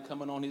 Somebody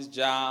coming on his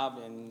job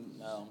and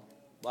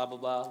blah, blah,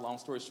 blah. Long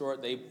story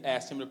short, they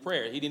asked him to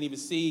pray. He didn't even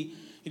he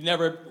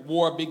never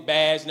wore a big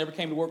badge, never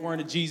came to work wearing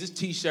a Jesus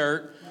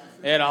T-shirt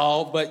at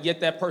all, but yet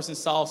that person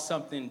saw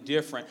something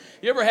different.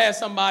 You ever had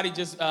somebody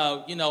just,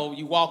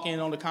 you walk in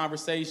on the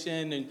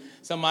conversation and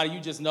somebody you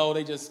just know,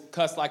 they just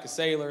cuss like a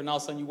sailor, and all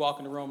of a sudden you walk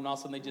in the room and all of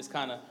a sudden they just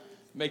kind of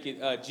make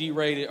it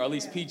G-rated, or at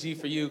least PG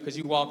for you because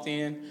you walked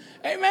in.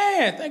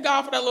 Amen. Thank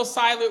God for that little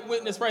silent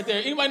witness right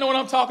there. Anybody know what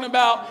I'm talking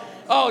about?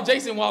 Oh,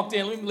 Jason walked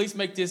in. Let me at least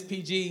make this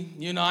PG.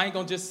 I ain't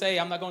going to just say,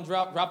 I'm not going to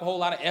drop a whole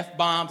lot of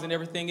F-bombs and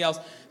everything else.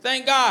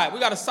 Thank God. We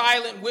got a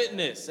silent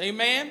witness.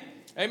 Amen.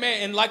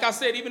 Amen. And like I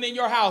said, even in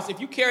your house,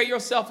 if you carry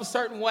yourself a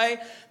certain way,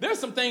 there's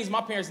some things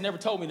my parents never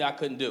told me that I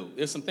couldn't do.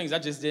 There's some things I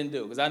just didn't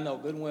do because I know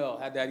good and well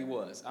how daddy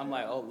was. I'm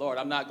like, oh, Lord,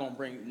 I'm not going to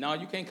bring, no,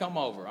 you can't come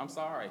over. I'm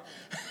sorry.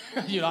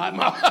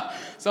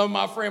 Some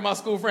of my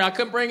school friends, I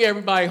couldn't bring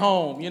everybody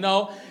home,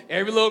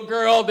 Every little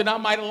girl that I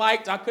might have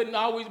liked, I couldn't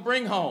always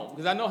bring home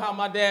because I know how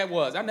my dad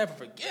was. I never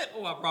forget,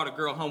 I brought a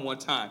girl home one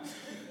time.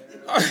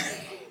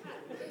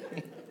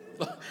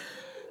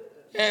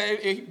 And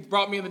he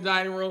brought me in the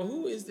dining room.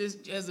 Who is this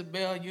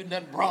Jezebel you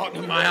done brought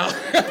in my house?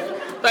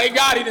 Thank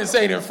God he didn't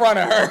say it in front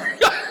of her.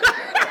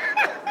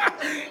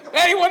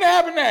 Hey, what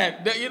happened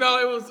that? It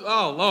was,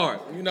 oh, Lord,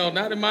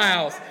 not in my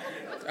house.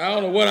 I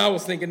don't know what I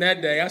was thinking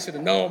that day. I should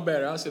have known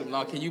better. I should have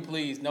known, can you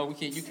please? No, we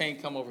can't. You can't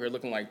come over here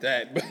looking like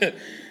that. But,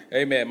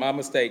 amen, my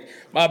mistake.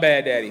 My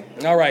bad, Daddy.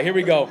 All right, here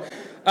we go.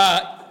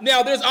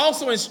 Now, there's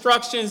also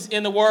instructions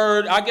in the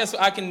Word. I guess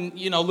I can,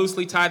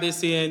 loosely tie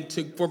this in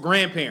for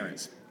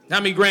grandparents. How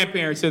many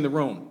grandparents in the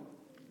room?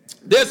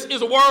 This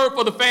is a word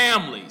for the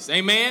families.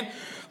 Amen.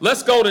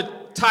 Let's go to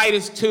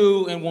Titus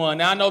 2:1.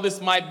 Now, I know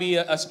this might be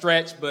a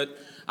stretch, but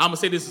I'm going to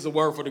say this is a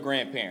word for the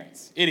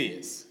grandparents. It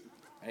is.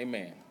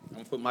 Amen. I'm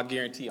going to put my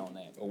guarantee on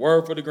that. A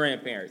word for the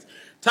grandparents.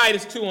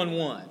 Titus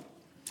 2:1.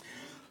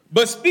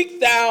 But speak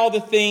thou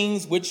the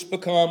things which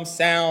become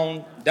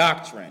sound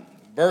doctrine.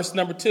 Verse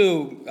number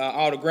 2,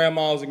 all the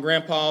grandmas and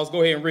grandpas,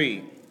 go ahead and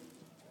read.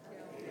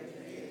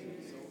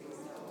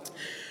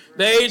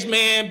 The aged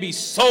man be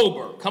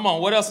sober. Come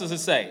on, what else does it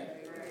say?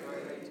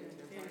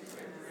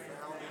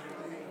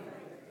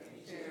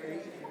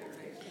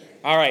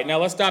 All right, now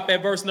let's stop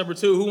at verse number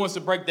 2. Who wants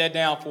to break that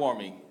down for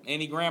me?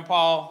 Any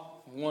grandpa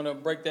want to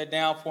break that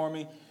down for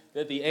me?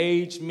 That the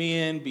aged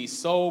men be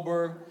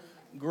sober,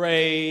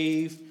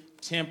 grave,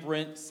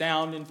 temperate,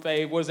 sound, and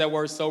faith. What does that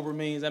word sober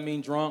mean? Does that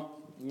mean drunk?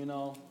 You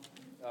know,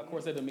 of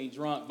course that doesn't mean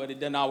drunk, but it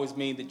doesn't always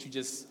mean that you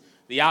just,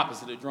 the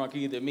opposite of drunk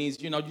either. It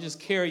means, you just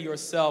carry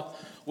yourself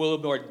with a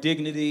little more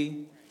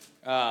dignity.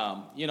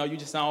 You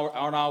just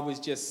aren't always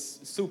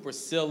just super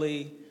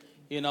silly,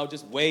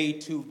 just way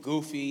too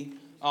goofy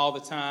all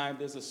the time.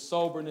 There's a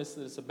soberness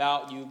that's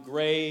about you,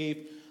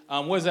 grave.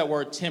 What does that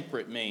word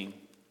temperate mean?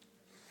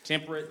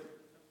 Temperate?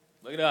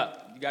 Look it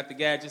up. You got the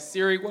gadget.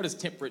 Siri, what does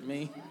temperate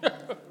mean?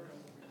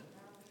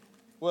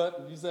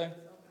 What did you say?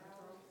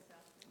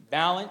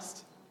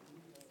 Balanced?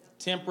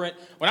 Temperate?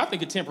 When I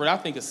think of temperate, I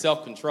think of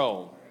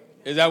self-control.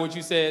 Is that what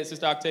you said,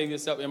 Sister Octavia?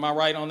 Am I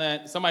right on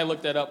that? Somebody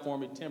look that up for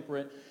me.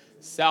 Temperate.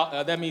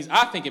 That means,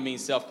 I think it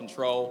means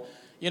self-control.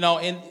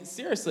 And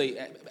seriously,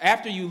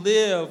 after you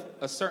live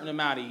a certain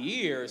amount of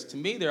years, to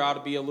me, there ought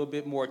to be a little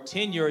bit more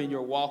tenure in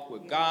your walk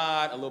with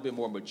God, a little bit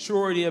more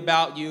maturity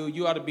about you.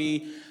 You ought to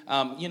be,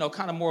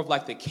 kind of more of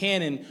like the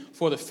canon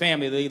for the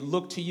family. They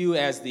look to you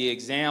as the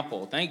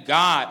example. Thank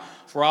God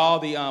for all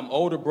the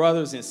older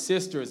brothers and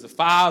sisters, the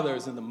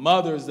fathers and the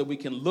mothers that we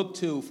can look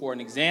to for an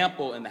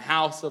example in the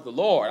house of the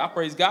Lord. I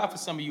praise God for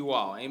some of you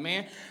all.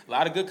 Amen. A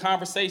lot of good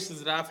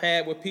conversations that I've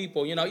had with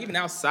people, even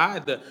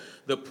outside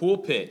the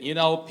pulpit,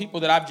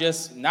 people that I've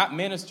just, not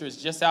ministers,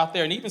 just out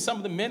there, and even some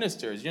of the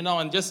ministers,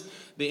 and just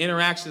the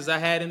interactions I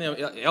had in there.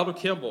 Elder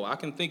Kimball, I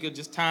can think of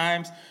just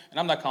times, and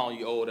I'm not calling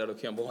you old, Elder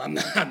Kimball, I'm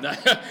not.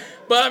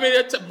 But I mean,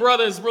 that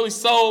brother has really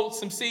sowed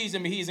some seeds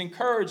in me. He's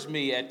encouraged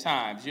me at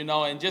times,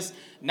 and just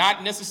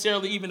not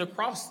necessarily even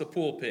across the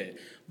pulpit,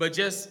 but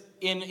just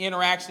in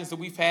interactions that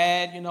we've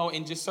had,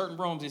 in just certain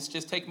rooms. It's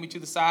just taken me to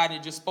the side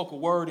and just spoke a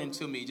word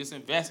into me, just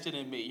invested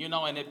in me,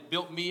 and it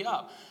built me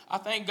up. I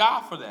thank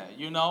God for that,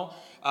 and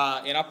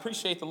I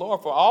appreciate the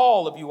Lord for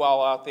all of you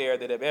all out there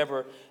that have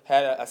ever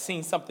had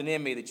seen something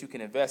in me that you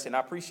can invest in. I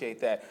appreciate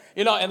that.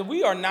 And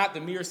we are not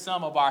the mere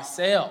sum of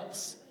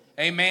ourselves.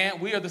 Amen.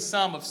 We are the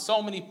sum of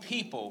so many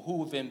people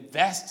who have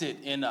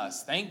invested in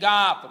us. Thank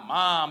God for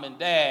mom and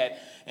dad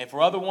and for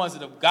other ones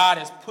that God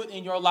has put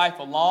in your life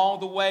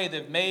along the way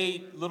that have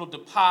made little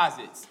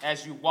deposits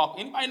as you walk.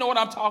 Anybody know what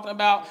I'm talking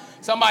about?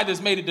 Somebody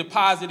that's made a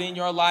deposit in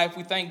your life.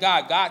 We thank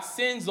God. God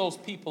sends those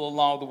people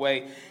along the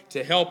way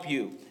to help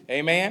you.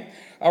 Amen.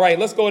 All right,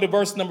 let's go to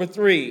verse number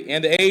 3.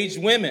 And the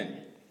aged women.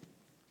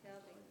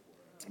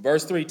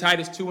 Verse 3,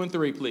 Titus 2 and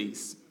 3,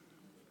 please.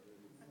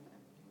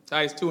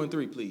 Titus 2 and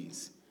 3,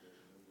 please.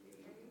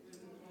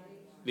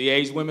 The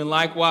aged women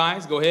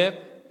likewise. Go ahead.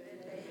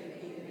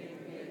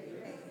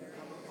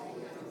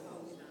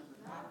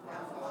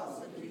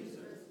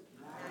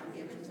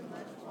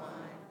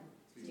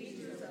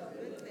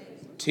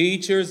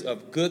 Teachers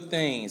of good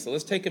things. So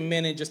let's take a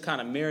minute, just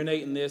kind of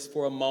marinate in this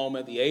for a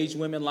moment. The aged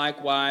women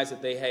likewise,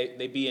 that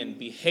they be in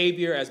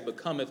behavior as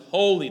becometh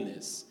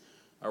holiness.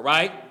 All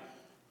right?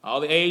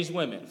 All the aged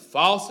women.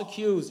 False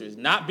accusers,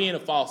 not being a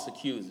false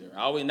accuser.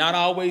 Not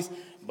always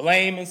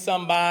blaming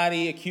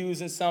somebody,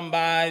 accusing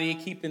somebody,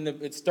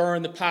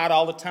 stirring the pot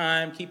all the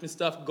time, keeping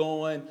stuff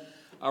going.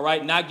 All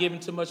right? Not giving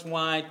too much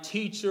wine.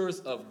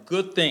 Teachers of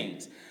good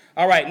things.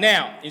 All right,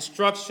 now,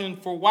 instruction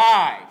for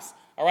wives.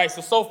 All right,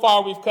 so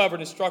far we've covered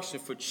instruction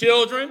for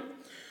children.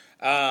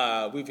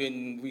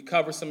 We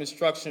covered some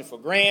instruction for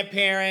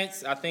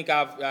grandparents. I think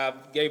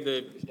I've gave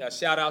the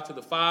shout out to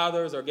the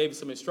fathers, or gave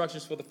some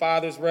instructions for the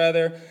fathers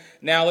rather.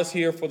 Now let's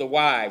hear for the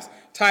wives.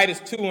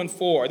 Titus 2 and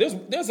 4.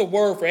 There's a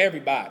word for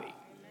everybody.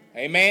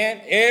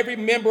 Amen. Every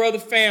member of the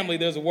family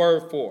there's a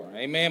word for.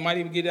 Amen. Might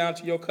even get down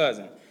to your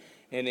cousin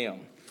and them.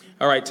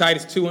 All right,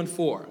 Titus 2 and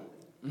 4.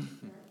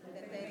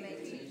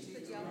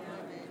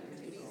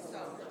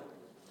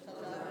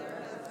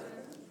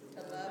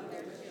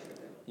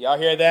 Y'all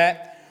hear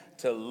that?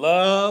 To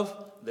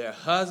love their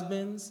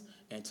husbands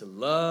and to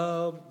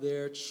love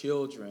their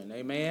children.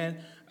 Amen.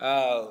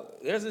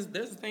 There's a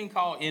thing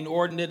called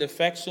inordinate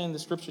affection the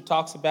scripture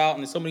talks about,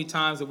 and so many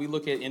times that we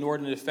look at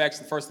inordinate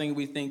affection, the first thing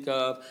we think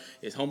of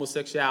is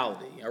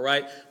homosexuality, all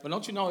right? But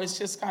don't you know, it's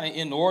just kind of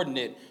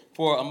inordinate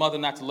for a mother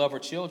not to love her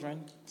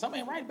children.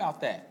 Something ain't right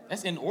about that.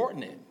 That's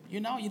inordinate.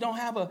 You don't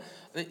have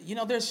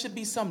there should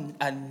be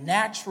a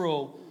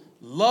natural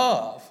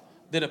love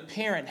that a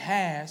parent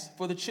has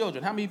for the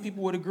children. How many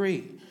people would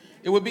agree?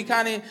 It would be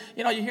kind of,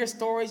 you hear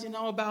stories,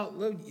 about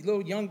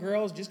little young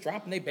girls just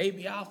dropping their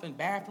baby off in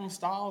bathroom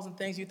stalls and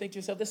things. You think to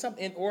yourself, there's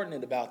something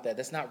inordinate about that.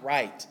 That's not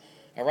right.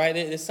 All right?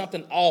 There's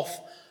something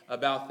off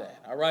about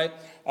that. All right?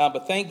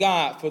 But thank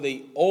God for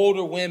the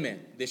older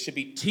women that should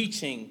be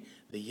teaching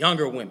the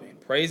younger women.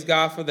 Praise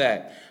God for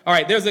that. All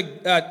right, there's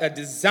a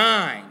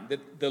design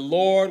that the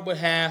Lord would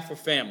have for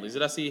families.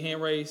 Did I see your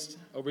hand raised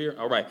over here?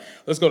 All right,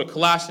 let's go to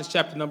Colossians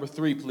chapter number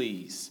 3,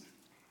 please.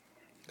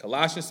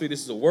 Colossians 3,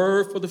 this is a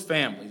word for the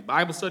families.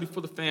 Bible study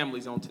for the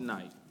families on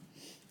tonight.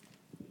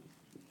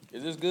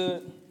 Is this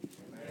good?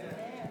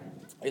 Amen.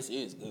 This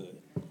is good.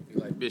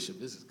 You're like, Bishop,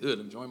 this is good.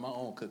 I'm enjoying my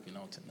own cooking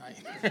on tonight.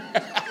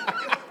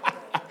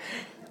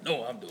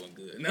 No, I'm doing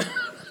good.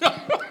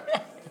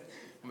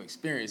 I'm an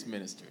experienced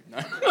minister.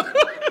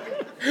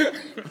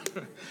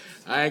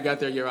 I ain't got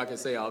there yet. I can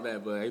say all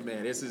that, but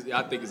amen.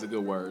 I think it's a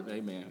good word.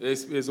 Amen.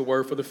 It's a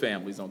word for the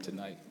families on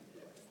tonight.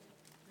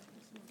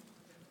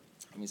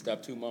 Let me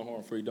stop tooting my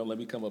horn for you. Don't let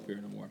me come up here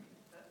no more.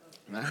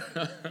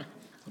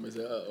 Somebody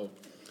say, uh-oh.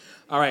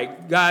 All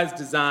right, God's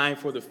design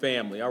for the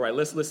family. All right,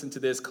 let's listen to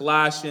this.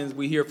 Colossians,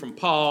 we hear from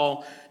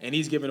Paul, and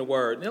he's giving a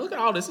word. Now, look at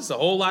all this. It's a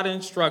whole lot of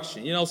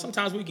instruction. You know,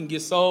 sometimes we can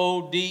get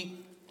so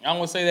deep. I don't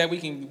want to say that we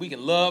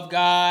can love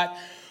God,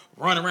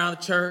 run around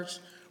the church.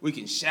 We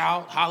can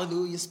shout,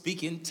 hallelujah,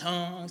 speak in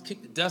tongues,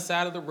 kick the dust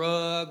out of the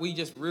rug. We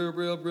just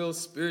real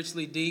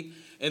spiritually deep.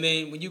 And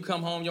then when you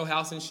come home, your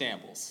house in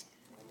shambles.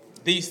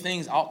 These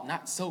things ought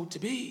not so to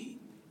be.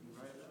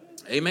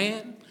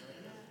 Amen.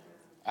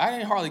 I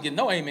didn't hardly get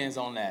no amens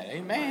on that.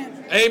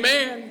 Amen.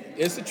 Amen.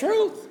 It's the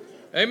truth.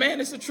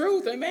 Amen. It's the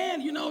truth. Amen.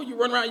 You know, you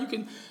run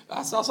around.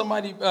 I saw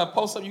somebody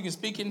post something. You can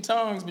speak in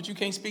tongues, but you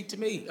can't speak to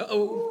me.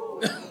 Uh-oh.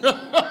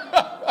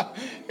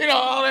 You know,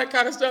 all that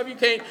kind of stuff. You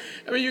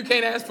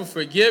can't ask for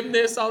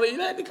forgiveness. All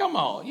that. Come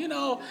on. You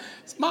know,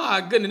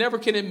 my goodness, never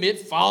can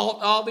admit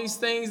fault. All these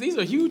things. These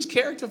are huge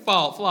character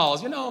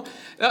flaws. You know,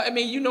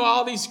 you know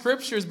all these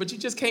scriptures, but you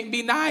just can't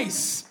be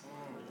nice.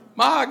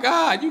 My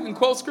God, you can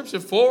quote scripture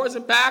forwards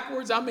and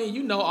backwards.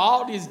 You know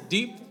all these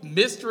deep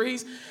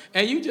mysteries,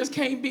 and you just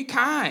can't be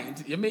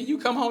kind. You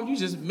come home, you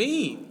just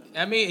mean.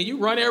 And you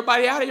run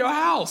everybody out of your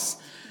house.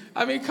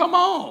 Come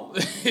on.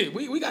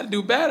 we got to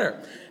do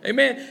better.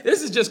 Amen.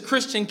 This is just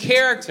Christian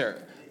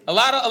character. A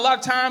lot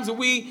of times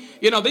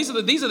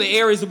these are the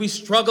areas that we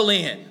struggle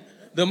in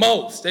the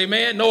most.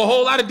 Amen. Know a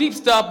whole lot of deep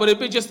stuff, but it'd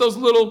be just these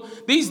little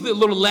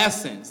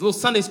lessons, little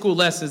Sunday school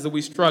lessons that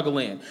we struggle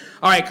in.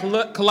 All right,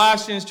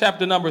 Colossians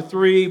chapter number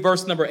 3,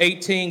 verse number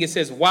 18, it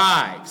says,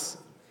 wives,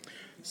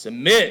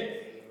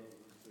 submit.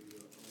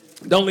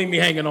 Don't leave me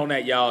hanging on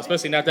that, y'all,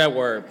 especially not that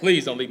word.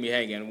 Please don't leave me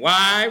hanging.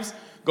 Wives,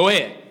 go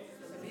ahead.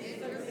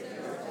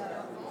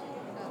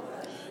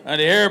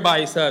 Unto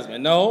everybody's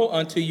husband. No,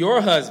 unto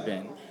your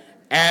husband,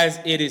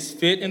 as it is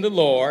fit in the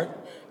Lord.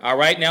 All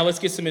right, now let's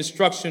get some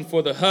instruction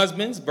for the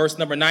husbands. Verse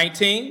number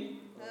 19.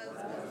 Husbands,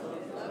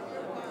 love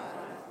your wives,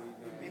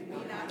 and be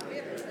not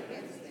bitter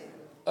against them.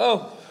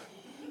 Oh,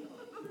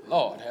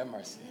 Lord, have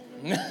mercy.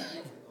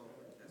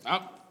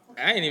 I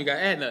ain't even got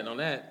to add nothing on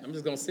that. I'm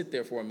just going to sit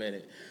there for a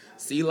minute.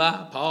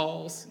 Selah,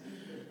 pause.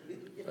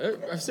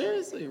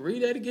 Seriously,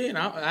 read that again.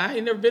 I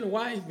ain't never been a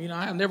wife.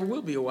 I never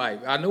will be a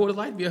wife. I know what it's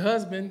like to be a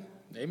husband.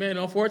 Amen.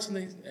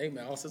 Unfortunately,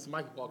 amen. All Sister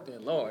Michael walked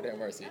in. Lord, have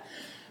mercy.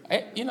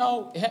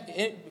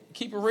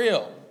 Keep it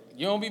real.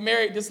 You don't be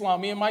married this long.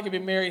 Me and Mike have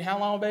been married how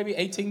long, baby?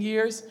 18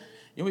 years?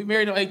 You'll be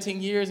married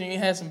 18 years and you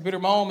had some bitter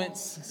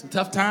moments, some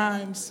tough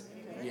times.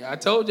 Yeah, I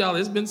told y'all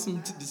there's been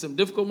some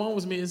difficult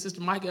moments me and Sister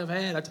Mike have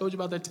had. I told you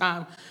about that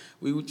time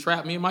me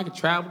and Mike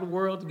traveled the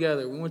world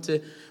together. When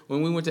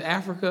we went to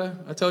Africa,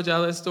 I told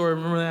y'all that story.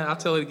 Remember that? I'll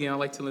tell it again. I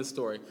like telling this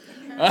story.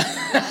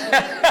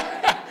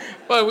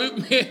 But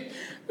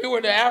we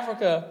went to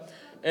Africa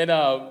and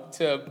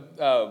to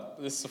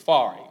the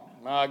safari.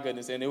 My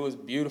goodness, and it was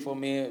beautiful,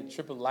 man.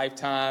 Trip of a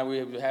lifetime.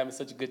 We were having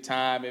such a good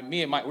time, and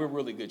me and Mike, we're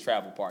really good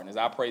travel partners.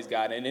 I praise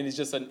God, and it's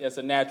just it's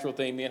a natural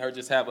thing. Me and her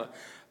just have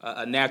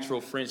a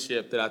natural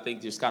friendship that I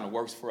think just kind of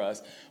works for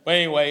us. But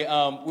anyway,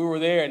 we were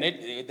there,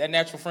 and that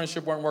natural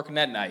friendship wasn't working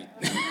that night.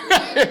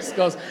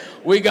 Because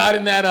we got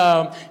in that,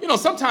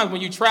 sometimes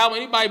when you travel,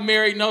 anybody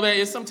married know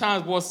that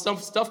sometimes, some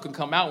stuff can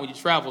come out when you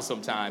travel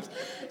sometimes.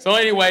 So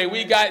anyway,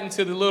 we got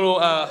into the little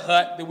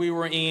hut that we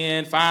were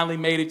in, finally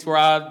made it to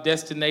our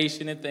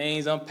destination and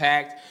things,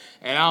 unpacked.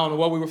 And I don't know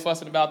what we were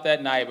fussing about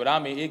that night, but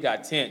it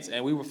got tense.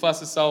 And we were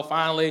fussing, so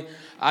finally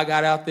I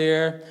got out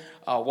there,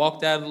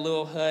 walked out of the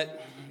little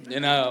hut,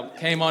 and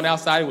came on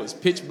outside. It was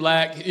pitch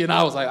black.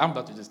 I was like, I'm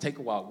about to just take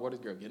a walk. What is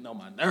girl getting on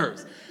my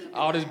nerves?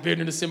 All this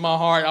bitterness in my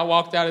heart. I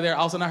walked out of there.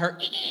 All of a sudden I heard,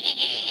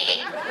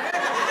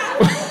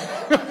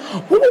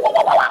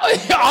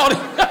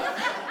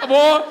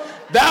 boy,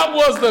 that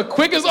was the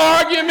quickest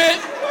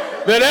argument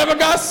that ever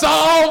got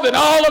solved in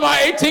all of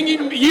my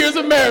 18 years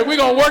of marriage. We're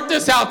going to work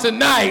this out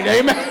tonight.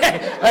 Amen.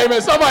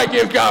 Amen. Somebody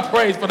give God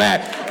praise for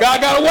that.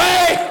 God got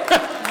away.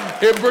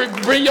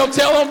 Bring your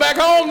tail on back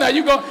home. Now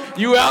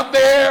you out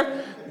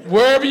there,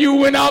 wherever you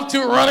went off to,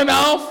 running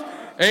off.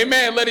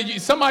 Amen.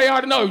 Somebody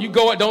ought to know.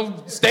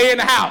 Don't stay in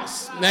the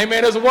house.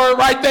 Amen. There's a word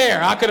right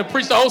there. I could have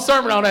preached the whole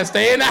sermon on that.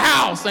 Stay in the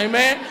house.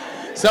 Amen.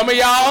 Some of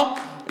y'all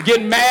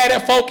getting mad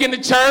at folk in the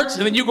church,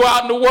 and then you go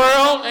out in the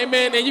world.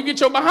 Amen. And you get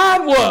your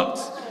behind whooped.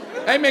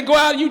 Amen. Go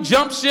out and you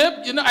jump ship.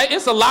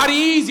 It's a lot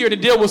easier to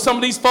deal with some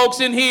of these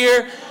folks in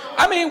here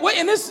I mean,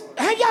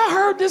 have y'all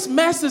heard this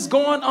mess that's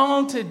going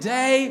on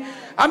today?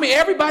 I mean,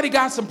 everybody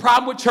got some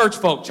problem with church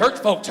folk.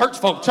 Everybody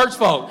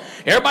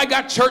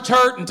got church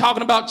hurt and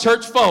talking about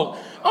church folk.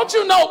 Don't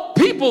you know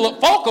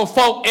folk are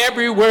folk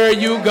everywhere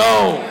you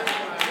go?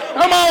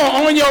 Come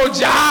on your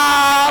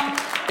job,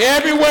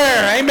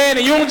 everywhere, amen.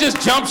 And you don't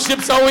just jump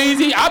ship so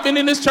easy. I've been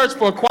in this church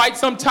for quite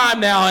some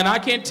time now, and I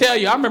can't tell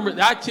you.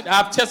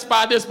 I've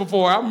testified this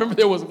before. I remember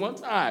there was one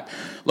time,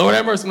 Lord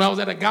have mercy, when I was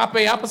at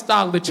Agape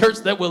Apostolic, the church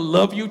that will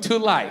love you to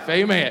life,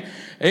 amen.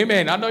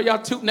 Amen. I know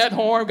y'all tooting that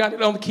horn, got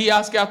it on the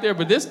kiosk out there,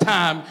 but this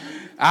time,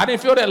 I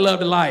didn't feel that love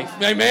to life,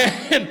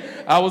 amen.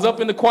 I was up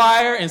in the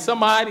choir, and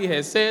somebody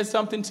had said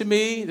something to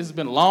me. This has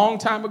been a long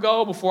time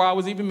ago, before I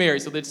was even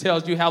married, so that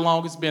tells you how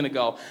long it's been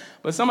ago.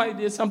 But somebody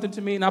did something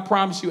to me, and I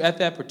promise you, at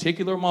that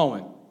particular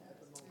moment,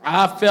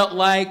 I felt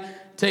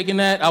like taking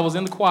that. I was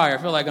in the choir.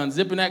 I felt like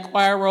unzipping that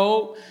choir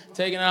robe,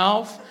 taking it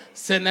off,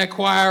 setting that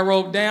choir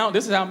robe down.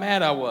 This is how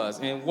mad I was,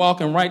 and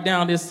walking right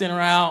down this center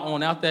aisle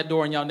on out that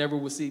door, and y'all never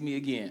would see me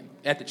again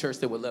at the church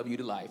that would love you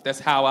to life. That's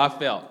how I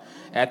felt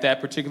at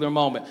that particular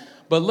moment.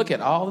 But look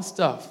at all the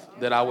stuff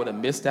that I would have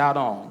missed out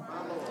on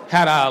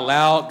had I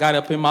got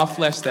up in my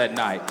flesh that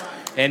night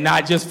and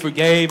not just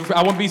forgave.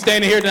 I wouldn't be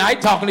standing here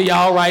tonight talking to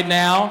y'all right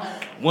now.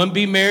 Wouldn't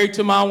be married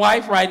to my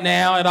wife right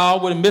now at all.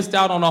 Would have missed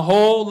out on a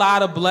whole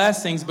lot of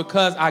blessings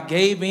because I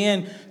gave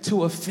in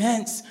to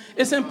offense.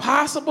 It's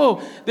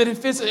impossible that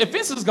offense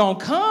is going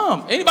to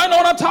come. Anybody know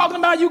what I'm talking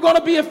about? You're going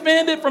to be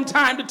offended from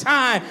time to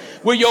time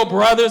with your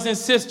brothers and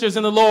sisters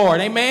in the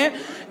Lord. Amen?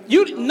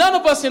 None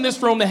of us in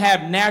this room that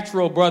have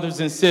natural brothers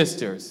and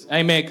sisters,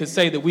 amen, could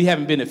say that we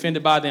haven't been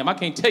offended by them. I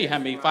can't tell you how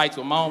many fights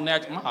with my own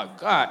natural. My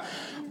God.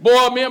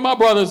 Boy, me and my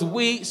brothers,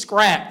 we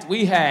scrapped.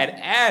 We had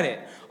at it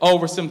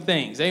over some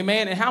things,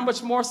 amen. And how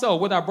much more so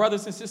with our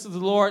brothers and sisters of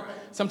the Lord?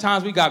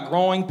 Sometimes we got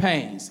growing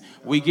pains.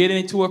 We get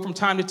into it from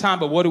time to time,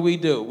 but what do? We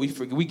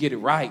get it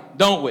right,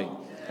 don't we?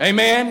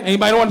 Amen.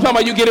 Anybody know what I'm talking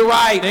about? You get it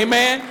right,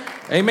 amen.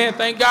 Amen.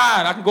 Thank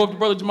God. I can go up to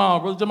Brother Jamal.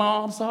 Brother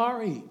Jamal, I'm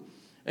sorry.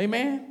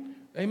 Amen.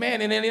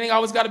 Amen. And anything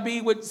always got to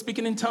be with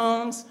speaking in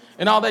tongues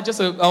and all that. Just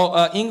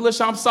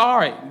English, I'm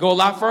sorry. Go a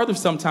lot further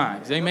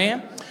sometimes.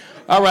 Amen.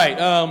 All right.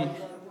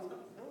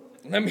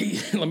 Let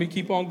me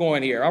keep on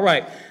going here. All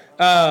right.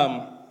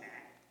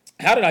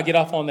 How did I get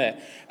off on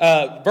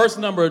that? Verse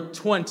number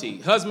 20.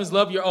 Husbands,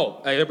 love your...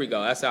 there we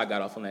go. That's how I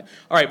got off on that.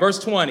 All right, verse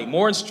 20.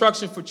 More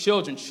instruction for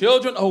children.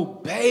 Children,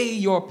 obey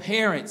your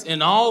parents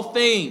in all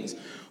things,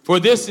 for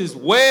this is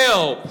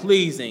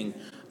well-pleasing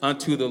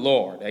unto the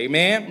Lord.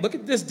 Amen. Look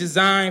at this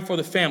design for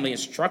the family,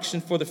 instruction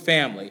for the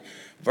family.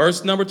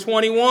 Verse number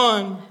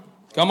 21.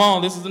 Come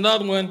on, this is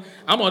another one.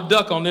 I'm going to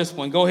duck on this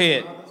one. Go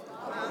ahead.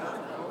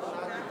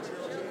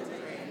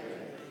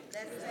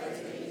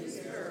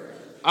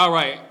 All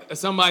right.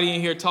 Somebody in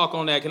here talk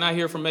on that. Can I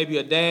hear from maybe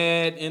a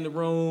dad in the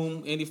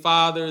room? Any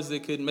fathers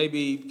that could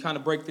maybe kind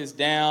of break this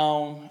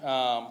down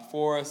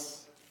for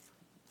us?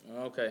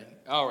 Okay.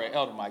 All right.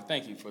 Elder Mike,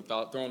 thank you for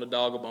throwing the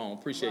dog a bone.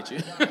 Appreciate you.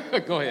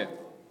 Go ahead.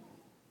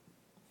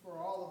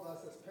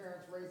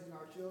 Raising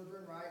our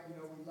children, right? You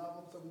know, we love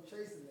them, so we're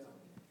chasing them.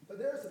 But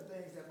there are some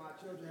things that my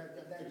children have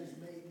done that just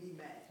made me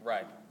mad.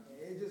 Right.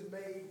 It just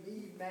made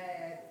me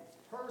mad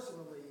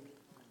personally.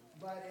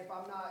 But if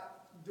I'm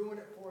not doing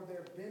it for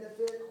their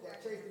benefit,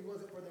 that chastening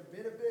wasn't for their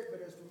benefit, but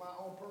it's for my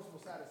own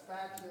personal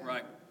satisfaction.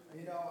 Right.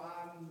 You know,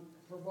 I'm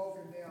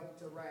provoking them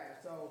to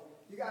wrath. So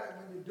you got to,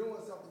 when you're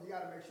doing something, you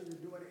got to make sure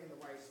you're doing it in the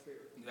right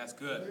spirit. That's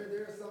good.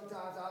 There are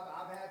sometimes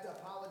I've had to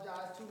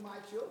apologize to my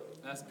children.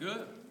 That's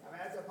good. I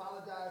had to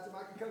apologize to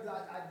my, because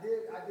I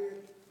did,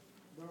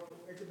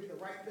 it could be the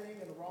right thing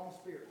in the wrong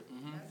spirit.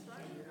 Mm-hmm. That's right.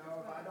 You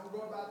know, if I don't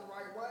go about the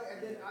right way,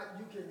 and then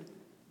you can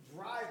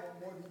drive them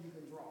more than you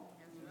can draw.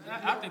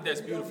 I think that's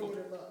beautiful.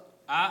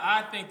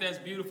 I think that's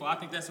beautiful. I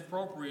think that's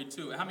appropriate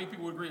too. How many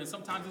people would agree? And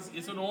sometimes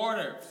it's an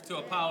order to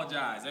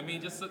apologize. I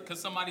mean, just because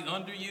somebody's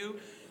under you,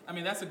 I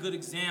mean, that's a good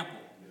example.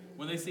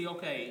 When they say,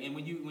 okay, and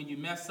when you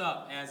mess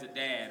up as a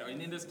dad,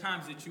 and then there's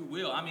times that you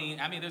will. I mean,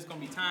 there's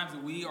going to be times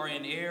that we are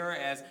in error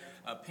as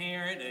a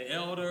parent, an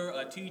elder,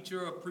 a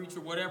teacher, a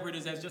preacher, whatever it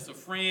is, as just a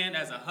friend,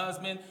 as a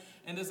husband.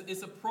 And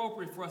it's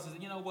appropriate for us to say,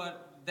 you know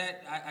what,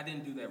 I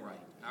didn't do that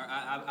right.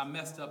 I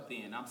messed up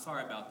then. I'm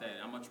sorry about that.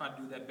 I'm going to try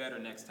to do that better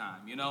next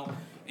time, you know.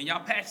 And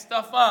y'all patch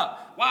stuff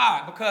up.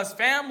 Why? Because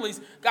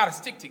families got to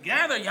stick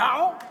together,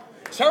 y'all.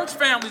 Church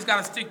families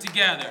got to stick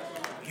together.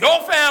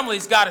 Your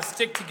family's got to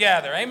stick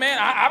together. Amen.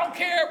 I don't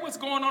care what's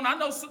going on. I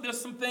know there's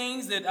some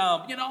things that,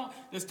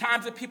 there's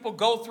times that people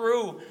go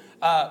through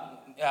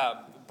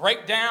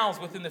breakdowns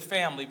within the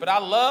family. But I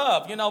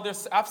love,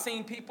 I've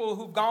seen people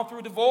who've gone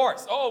through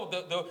divorce.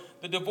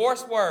 The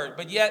divorce word.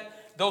 But yet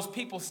those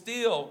people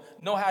still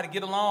know how to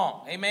get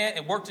along. Amen.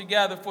 And work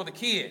together for the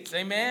kids.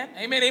 Amen.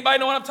 Amen. Anybody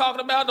know what I'm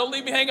talking about? Don't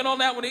leave me hanging on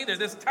that one either.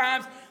 There's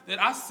times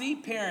that I see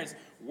parents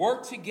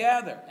work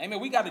together. Amen.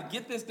 We got to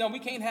get this done. We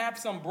can't have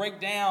some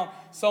breakdown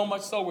so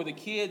much so where the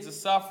kids are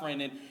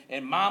suffering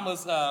and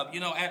mama's,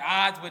 at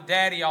odds with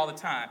daddy all the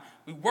time.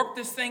 We work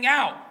this thing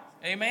out.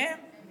 Amen.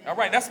 All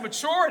right. That's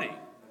maturity.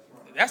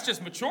 That's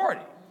just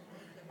maturity.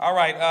 All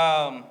right,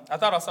 I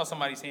thought I saw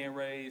somebody's hand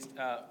raised.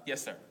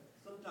 Yes, sir.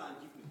 Sometimes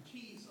you can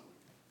tease them.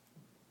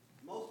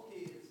 Most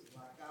kids,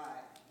 like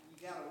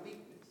you got a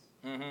weakness.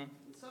 Mm-hmm.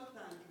 And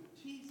sometimes you can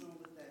tease them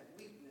with that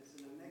weakness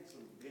and it makes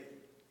them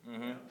bitter.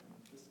 Mm-hmm.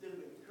 Instead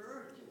of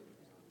encouraging them.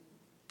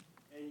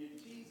 And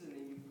you're teasing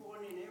and you're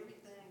pointing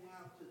everything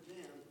out to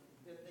them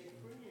that their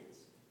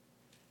friends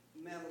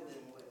meddle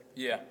in with.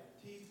 Yeah.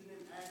 Teasing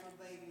them,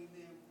 aggravating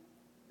them.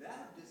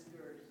 That'll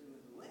discourage them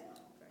as well.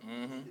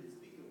 Mm-hmm. Instead of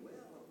speaking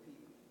well of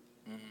people.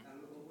 And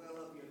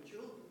well of your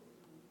children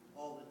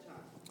all the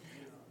time.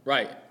 You know.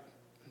 Right.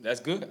 That's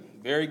good.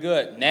 Very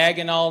good.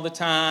 Nagging all the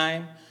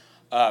time,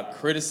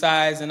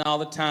 criticizing all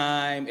the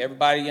time.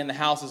 Everybody in the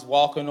house is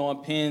walking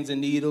on pins and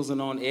needles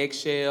and on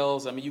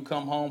eggshells. I mean, you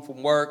come home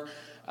from work.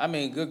 I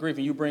mean, good grief,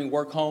 and you bring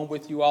work home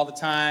with you all the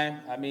time.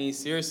 I mean,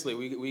 seriously,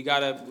 we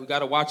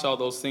gotta watch all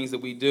those things that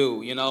we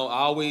do. You know,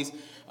 always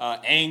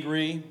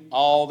angry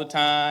all the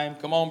time.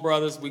 Come on,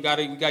 brothers, we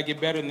gotta get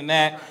better than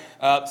that.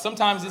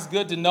 Sometimes it's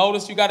good to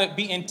notice. You gotta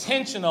be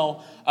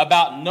intentional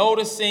about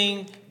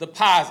noticing the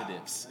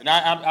positives. And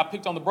I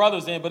picked on the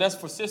brothers in, but that's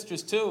for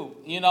sisters too.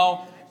 You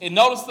know, and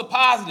notice the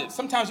positives.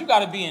 Sometimes you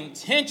gotta be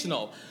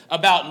intentional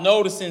about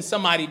noticing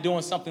somebody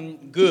doing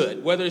something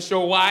good, whether it's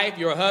your wife,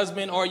 your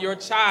husband, or your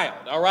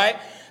child. All right.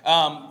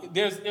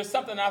 There's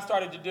something I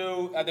started to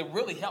do that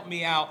really helped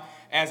me out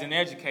as an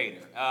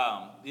educator.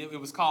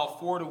 It was called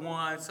 4 to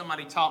 1.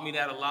 Somebody taught me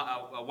that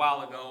a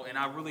while ago, and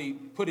I really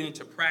put it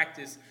into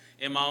practice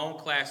in my own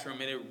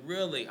classroom, and it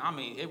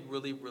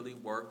really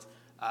worked.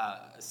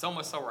 So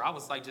much so where I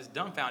was like just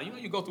dumbfounded. You know,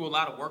 you go through a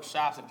lot of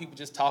workshops and people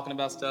just talking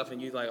about stuff,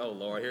 and you're like, oh,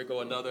 Lord, here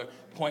go another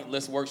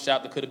pointless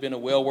workshop that could have been a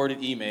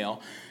well-worded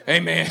email.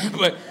 Amen.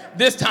 But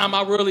this time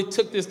I really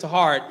took this to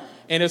heart,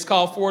 and it's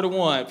called 4 to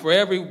 1. For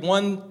every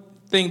one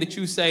thing that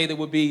you say that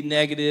would be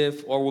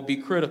negative or would be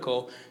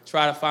critical,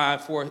 try to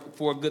find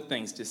four good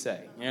things to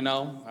say, you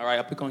know? All right,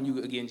 I'll pick on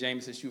you again,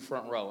 Jamie, since you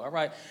front row. All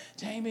right,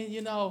 Jamie,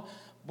 you know,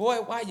 boy,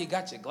 why you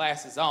got your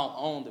glasses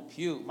on the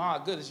pew? My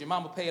goodness, your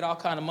mama paid all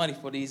kind of money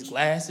for these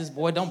glasses.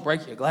 Boy, don't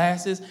break your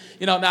glasses.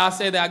 You know, now I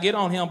say that, I get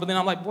on him, but then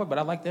I'm like, boy, but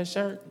I like that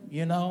shirt,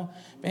 you know?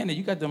 Man,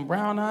 you got them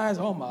brown eyes.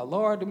 Oh, my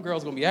Lord, them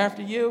girls going to be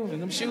after you.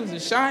 And them shoes are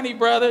shiny,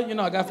 brother. You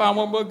know, I got to find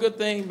one more good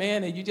thing,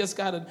 man. And you just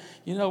got to,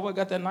 you know what,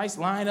 got that nice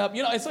line up.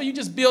 You know, and so you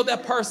just build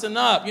that person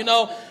up, you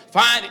know.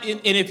 And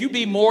if you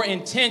be more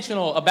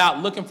intentional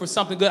about looking for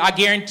something good, I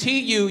guarantee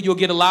you'll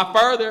get a lot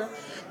further.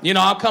 You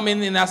know, I'll come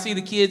in and I see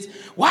the kids,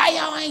 why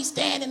y'all ain't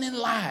standing in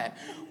line?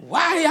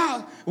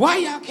 Why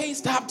y'all can't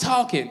stop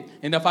talking?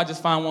 And if I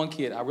just find one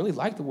kid, I really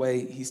like the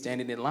way he's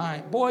standing in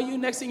line. Boy, you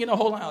next thing you know,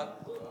 hold on.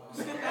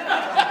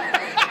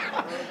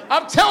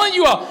 I'm telling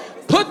you all,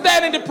 put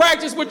that into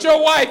practice with your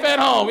wife at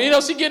home. You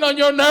know, she getting on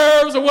your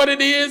nerves or what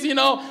it is, you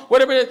know,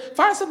 whatever it is.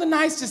 Find something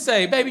nice to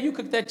say. Baby, you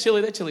cooked that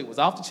chili. That chili was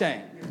off the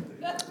chain.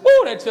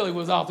 Ooh, that chili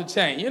was off the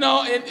chain. You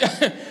know, and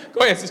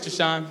go ahead, Sister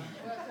Sean.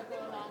 Well, to go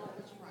along with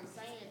what you were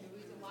saying, the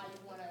reason why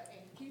you want to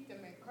keep them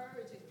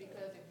encouraged is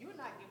because if you're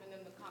not giving them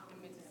the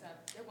compliments and stuff,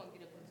 they're going to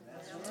get up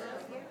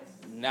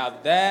into the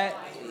Now that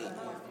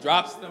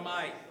drops the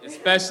mic,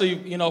 especially,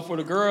 you know, for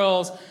the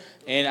girls.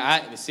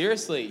 And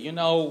seriously, you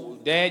know,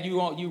 Dad,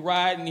 you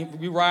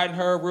riding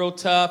her real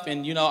tough,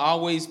 and you know,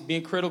 always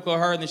being critical of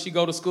her. And then she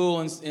go to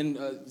school,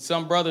 and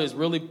some brother is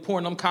really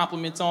pouring them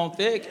compliments on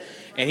thick,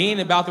 and he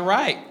ain't about the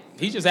right.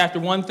 He's just after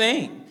one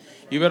thing.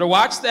 You better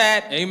watch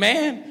that.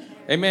 Amen.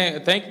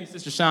 Amen. Thank you,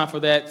 Sister Sean,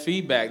 for that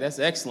feedback. That's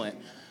excellent.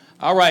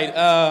 All right,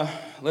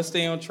 let's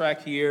stay on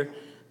track here.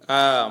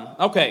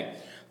 Okay.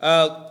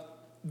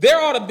 There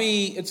ought to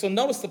be, so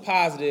notice the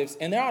positives,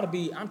 and there ought to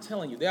be, I'm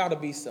telling you, there ought to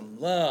be some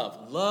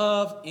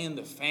love in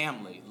the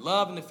family,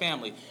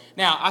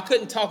 Now, I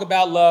couldn't talk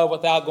about love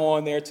without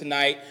going there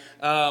tonight.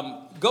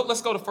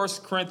 Let's go to 1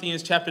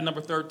 Corinthians chapter number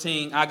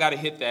 13. I got to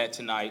hit that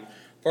tonight.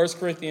 1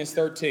 Corinthians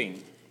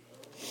 13.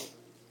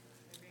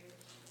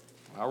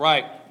 All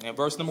right, and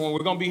verse number 1, we're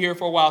going to be here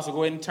for a while, so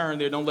go ahead and turn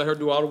there. Don't let her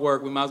do all the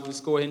work. We might as well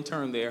just go ahead and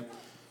turn there.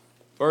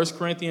 1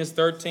 Corinthians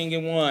 13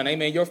 and 1.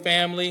 Amen. Your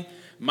family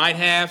might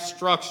have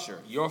structure.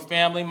 Your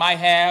family might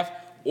have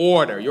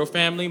order. Your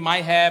family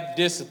might have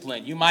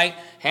discipline. You might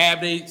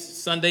have the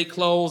Sunday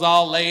clothes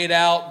all laid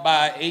out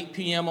by 8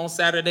 p.m. on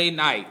Saturday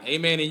night.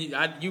 Amen.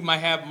 And you might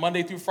have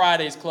Monday through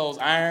Friday's clothes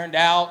ironed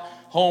out,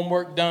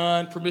 homework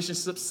done, permission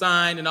slips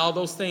signed, and all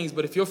those things.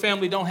 But if your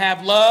family don't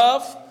have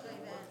love,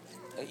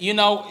 you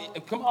know,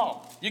 come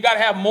on. You got to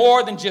have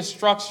more than just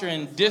structure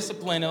and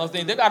discipline and those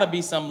things. There got to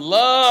be some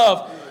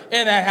love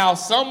in that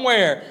house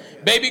somewhere.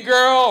 Baby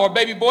girl or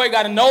baby boy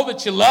got to know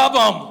that you love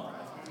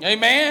them.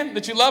 Amen?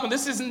 That you love them.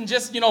 This isn't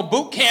just, you know,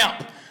 boot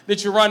camp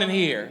that you're running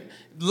here.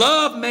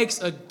 Love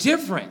makes a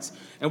difference.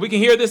 And we can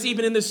hear this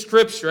even in the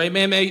scripture.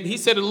 Amen? He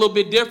said it a little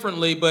bit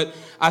differently, but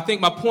I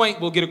think my point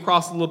will get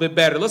across a little bit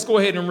better. Let's go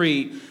ahead and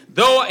read.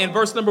 Though, in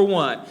verse number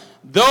 1,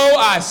 though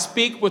I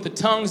speak with the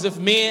tongues of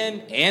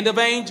men and of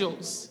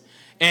angels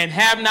and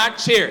have not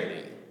charity,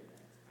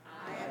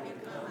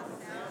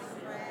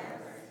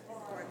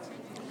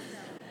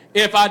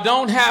 If I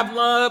don't have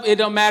love, it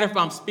don't matter if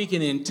I'm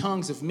speaking in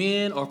tongues of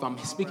men or if I'm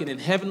speaking in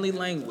heavenly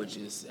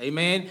languages.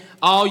 Amen.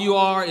 All you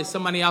are is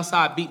somebody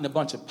outside beating a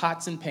bunch of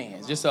pots and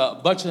pans. Just a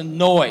bunch of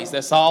noise.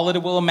 That's all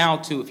it will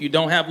amount to if you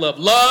don't have love.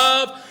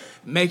 Love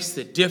makes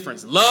the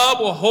difference. Love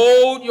will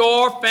hold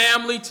your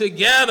family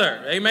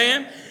together.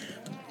 Amen.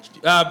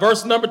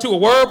 Verse number 2. A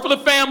word for the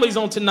families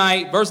on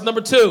tonight. Verse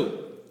number 2.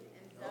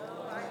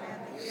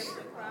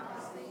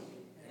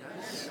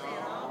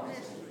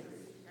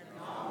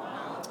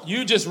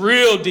 You just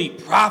real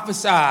deep.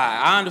 Prophesy.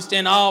 I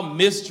understand all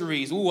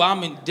mysteries. Ooh,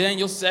 I'm in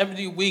Daniel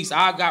 70 weeks.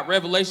 I got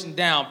Revelation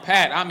down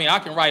pat. I mean, I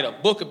can write a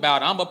book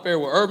about it. I'm up there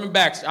with Urban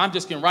Baxter. I'm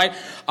just can write.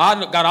 I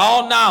got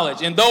all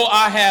knowledge. And though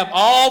I have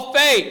all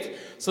faith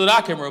so that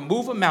I can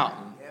remove a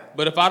mountain.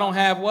 But if I don't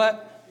have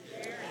what?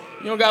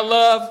 You don't got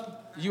love,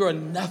 you are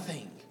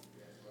nothing.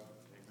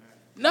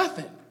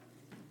 Nothing.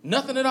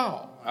 Nothing at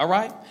all. All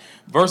right?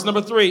 Verse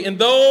number 3. And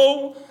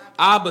though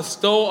I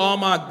bestow all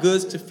my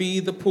goods to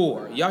feed the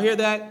poor. Y'all hear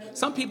that?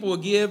 Some people will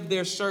give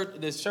their shirt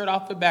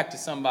off the back to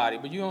somebody,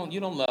 but you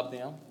don't love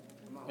them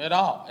at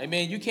all.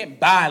 Amen. You can't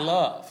buy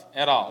love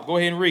at all. Go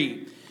ahead and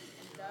read.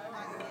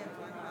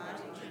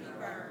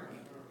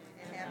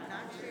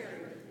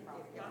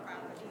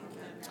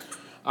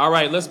 All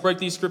right, let's break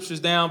these scriptures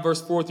down. Verse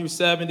 4 through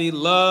 70.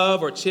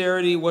 Love or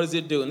charity, what does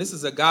it do? And this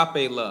is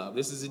agape love.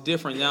 This is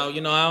different. Now, I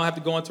don't have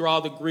to go into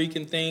all the Greek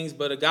and things,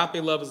 but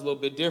agape love is a little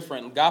bit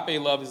different.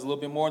 Agape love is a little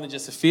bit more than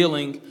just a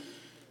feeling.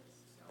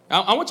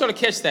 I want y'all to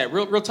catch that.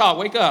 Real talk.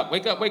 Wake up.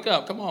 Wake up. Wake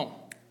up. Come on.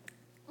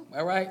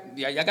 All right?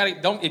 Yeah, y'all got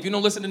to, if you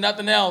don't listen to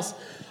nothing else,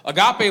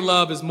 agape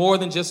love is more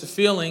than just a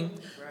feeling.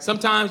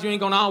 Sometimes you ain't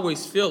going to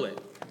always feel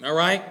it. All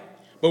right?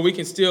 But we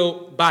can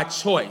still, by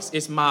choice,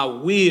 it's my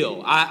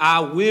will. I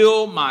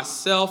will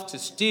myself to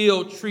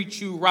still treat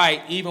you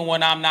right, even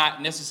when I'm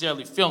not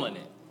necessarily feeling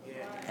it.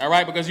 Yeah. All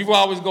right? Because you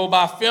always go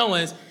by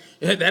feelings,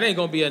 that ain't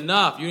going to be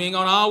enough. You ain't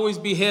going to always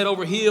be head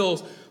over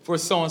heels for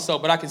so-and-so,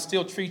 but I can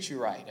still treat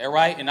you right, all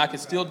right? And I can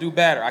still do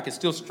better. I can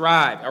still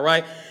strive, all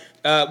right?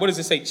 What does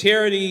it say?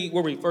 Charity,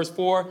 where we verse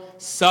 4,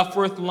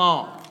 suffereth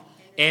long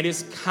and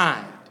is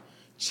kind.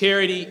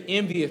 Charity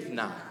envieth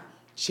not.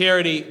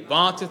 Charity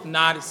vaunteth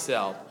not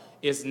itself.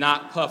 Is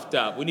not puffed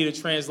up. We need a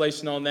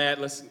translation on that.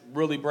 Let's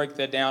really break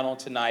that down on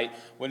tonight.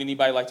 Would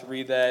anybody like to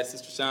read that?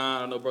 Sister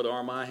Sean, I know Brother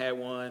Armand had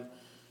one.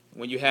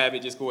 When you have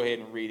it, just go ahead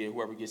and read it.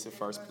 Whoever gets it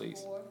first,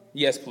 please.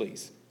 Yes,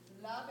 please.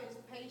 Love is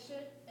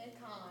patient and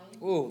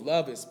kind. Ooh,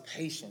 love is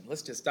patient.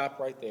 Let's just stop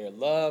right there.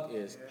 Love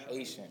is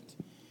patient.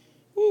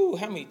 Ooh,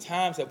 how many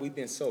times have we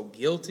been so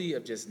guilty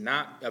of just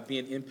of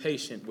being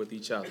impatient with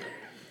each other?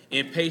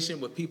 Impatient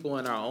with people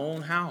in our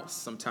own house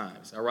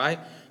sometimes, all right?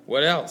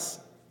 What else?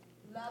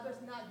 Love is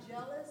not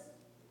jealous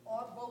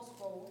or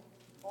boastful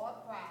or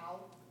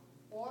proud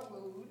or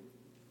rude.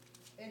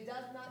 It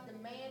does not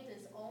demand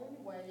its own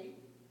way.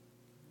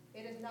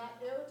 It is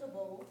not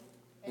irritable,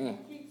 and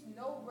it keeps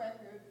no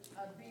record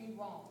of being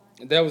wrong.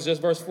 That was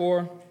just verse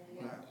 4?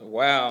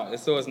 Wow.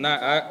 So it's not...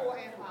 4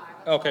 and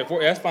 5. Okay,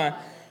 4, that's fine.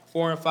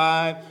 4 and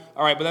 5.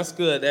 All right, but that's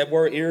good. That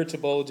word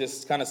irritable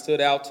just kind of stood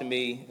out to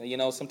me.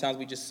 Sometimes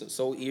we just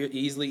so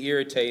easily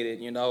irritated,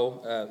 I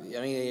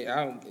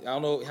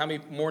don't know how many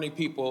morning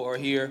people are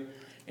here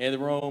in the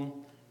room.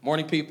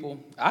 Morning people.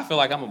 I feel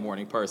like I'm a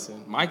morning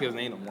person. Mike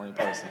ain't a morning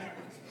person.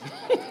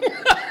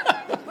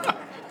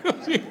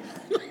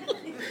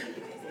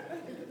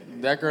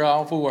 That girl, I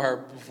don't fool with her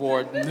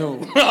before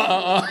noon.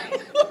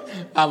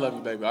 I love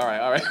you, baby. All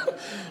right.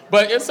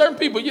 But it's certain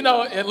people,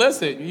 and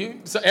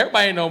listen, so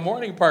everybody ain't no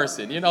morning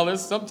person.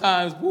 There's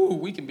sometimes,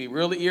 we can be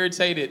really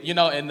irritated,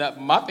 and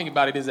my thing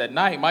about it is at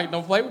night. Mike,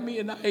 don't play with me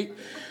at night.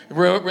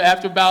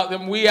 After about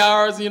them wee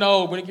hours,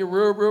 when it get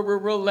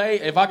real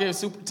late, if I get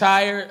super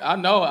tired, I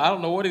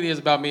don't know what it is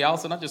about me. All of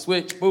a sudden, I just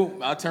switch,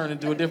 boom, I turn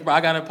into a different,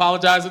 I got to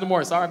apologize in the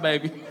morning. Sorry,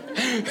 baby.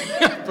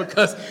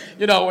 Because,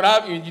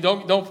 when you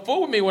don't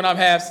fool with me when I'm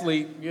half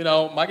asleep.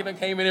 Mike done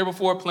came in there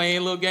before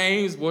playing little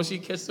games. Boy, she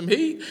catch some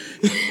heat.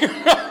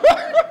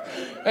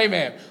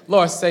 Amen.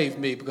 Lord, save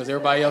me because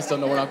everybody else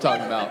don't know what I'm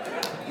talking about.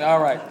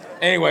 All right.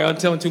 Anyway, I'm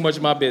telling too much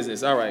of my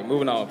business. All right,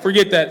 moving on.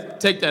 Forget that.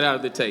 Take that out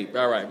of the tape.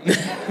 All right.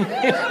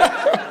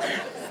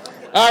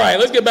 All right,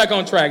 let's get back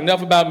on track.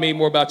 Enough about me,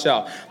 more about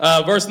y'all.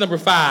 Verse number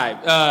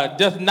 5.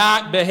 Doth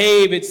not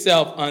behave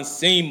itself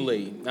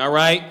unseemly. All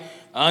right?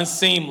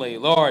 Unseemly.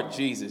 Lord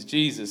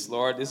Jesus,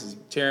 Lord, this is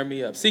tearing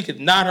me up. Seeketh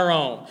not her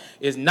own,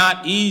 is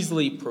not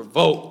easily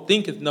provoked,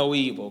 thinketh no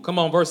evil. Come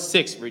on, verse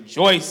 6.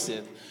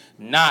 Rejoiceth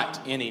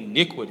not in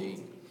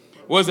iniquity.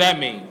 What does that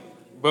mean?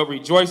 But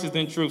rejoiceth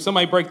in truth.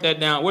 Somebody break that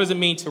down. What does it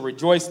mean to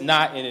rejoice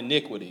not in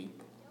iniquity?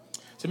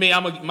 To me,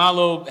 my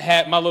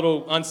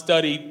little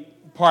unstudied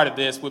part of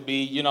this would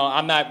be,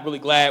 I'm not really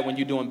glad when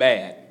you're doing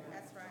bad.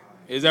 That's right.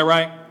 Is that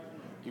right?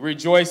 You're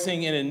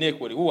rejoicing in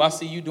iniquity. Oh, I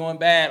see you doing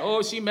bad.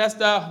 Oh, she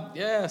messed up.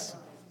 Yes.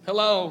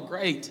 Hello.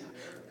 Great.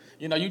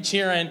 You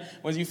cheering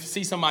when you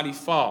see somebody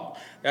fall.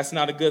 That's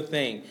not a good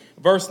thing.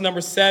 Verse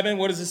number 7,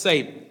 what does it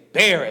say?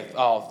 Beareth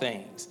all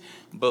things,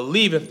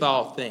 believeth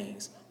all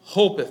things,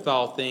 hopeth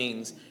all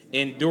things,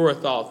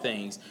 endureth all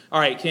things. All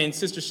right, can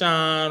Sister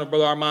Sean or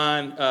Brother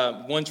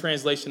Armand, one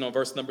translation on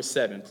verse number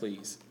 7,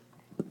 please?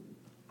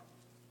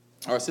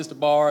 Or Sister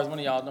Bars, one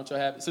of y'all, don't y'all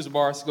have it? Sister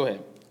Bars, go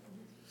ahead.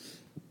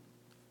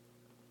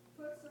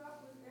 Puts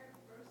up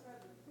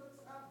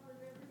with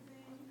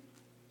everything,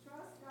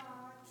 trust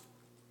God,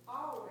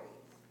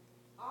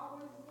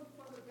 always look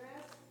for the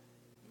best,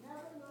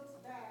 never looks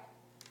back,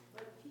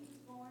 but keeps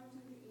going to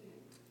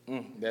the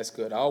end. That's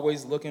good.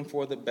 Always looking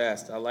for the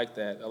best. I like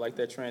that. I like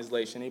that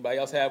translation. Anybody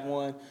else have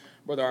one?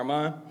 Brother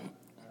Armand?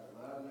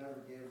 Love never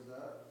gives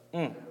up,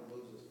 never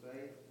loses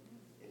faith,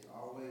 is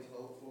always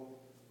hopeful,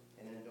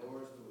 and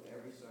endures through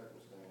every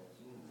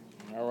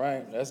circumstance. All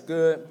right, that's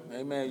good.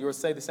 Amen. You were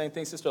say the same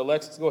thing, Sister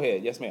Alexis? Go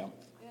ahead. Yes, ma'am.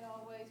 It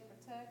always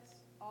protects,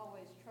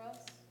 always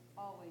trusts,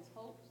 always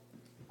hopes,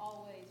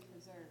 always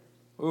preserves.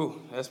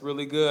 Ooh, that's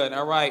really good.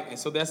 All right, and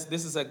so this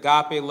is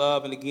agape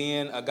love, and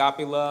again,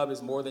 agape love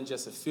is more than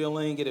just a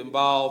feeling. It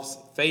involves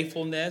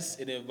faithfulness.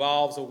 It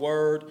involves a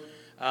word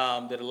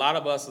that a lot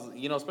of us,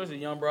 especially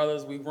young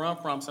brothers, we run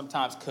from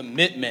sometimes.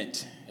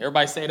 Commitment.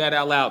 Everybody say that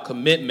out loud.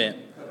 Commitment.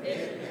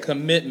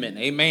 Commitment.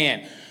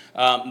 Amen.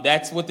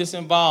 That's what this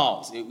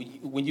involves.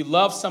 When you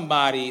love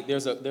somebody,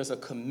 there's a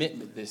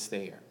commitment that's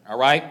there. All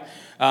right.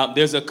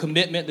 There's a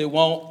commitment that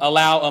won't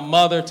allow a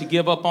mother to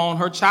give up on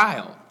her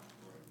child.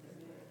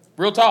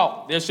 Real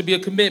talk. There should be a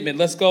commitment.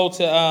 Let's go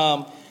to,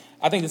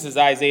 I think this is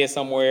Isaiah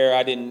somewhere.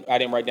 I didn't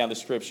write down the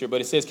scripture,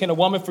 but it says, can a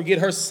woman forget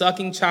her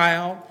sucking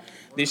child,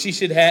 that she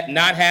should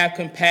not have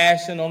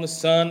compassion on the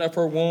son of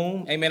her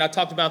womb? Amen. I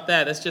talked about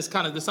that. That's just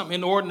there's something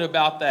inordinate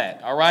about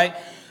that. All right.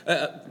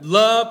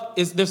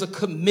 There's a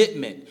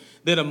commitment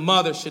that a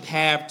mother should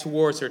have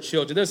towards her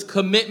children. There's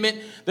commitment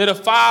that a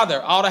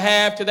father ought to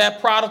have to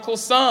that prodigal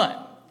son.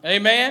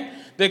 Amen.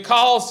 That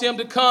caused him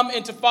to come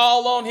and to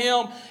fall on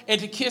him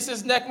and to kiss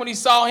his neck when he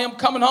saw him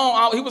coming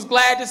home. He was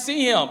glad to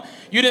see him.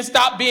 You didn't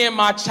stop being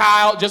my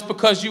child just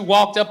because you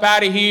walked up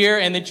out of here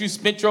and that you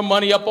spent your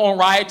money up on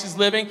riotous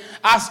living.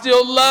 I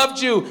still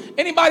loved you.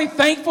 Anybody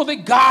thankful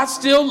that God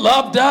still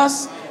loved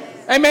us?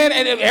 Amen.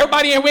 And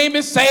everybody in ain't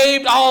been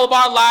saved all of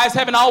our lives,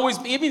 haven't always,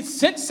 even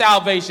since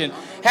salvation,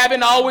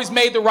 haven't always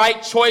made the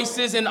right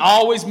choices and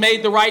always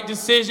made the right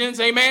decisions.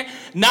 Amen.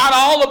 Not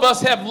all of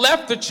us have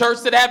left the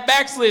church that have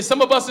backslid.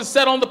 Some of us have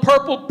sat on the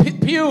purple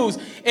pews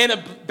in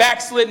a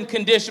backslidden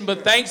condition.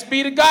 But thanks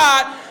be to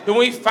God that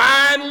we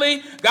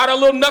finally got a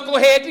little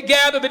knucklehead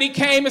together, that he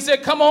came and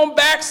said, come on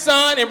back,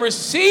 son, and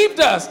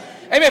received us.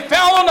 Amen.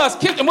 Fell on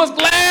us, and was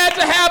glad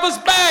to have us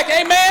back.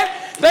 Amen.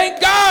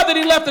 Thank God that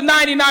he left the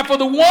 99 for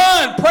the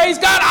one. Praise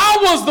God, I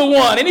was the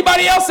one.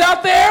 Anybody else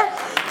out there?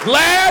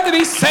 Glad that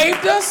he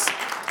saved us?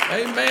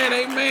 Amen,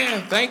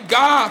 amen. Thank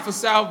God for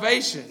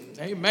salvation.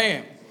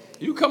 Amen.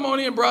 You come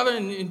on in, brother,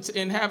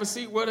 and have a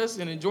seat with us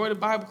and enjoy the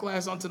Bible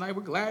class on tonight.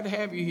 We're glad to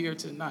have you here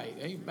tonight.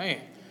 Amen.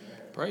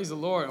 Praise the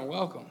Lord and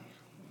welcome.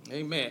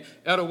 Amen.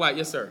 Elder White,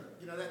 yes, sir.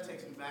 That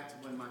takes me back to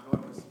when my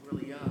daughter was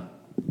really young.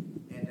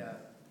 And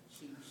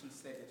she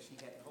said that she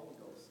had the Holy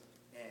Ghost.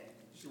 And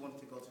she wanted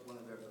to go to one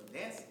of their little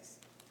dances.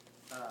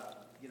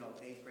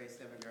 8th grade,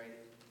 7th grade.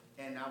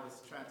 And I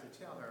was trying to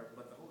tell her,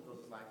 but the Holy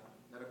Ghost was like,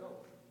 let her go.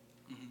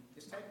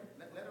 Just take her,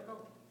 let her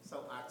go.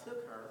 So I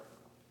took her,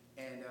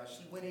 and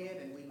she went in,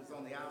 and we was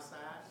on the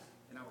outside,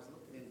 and I was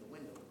looking in the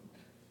window.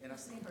 And I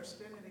seen her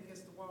standing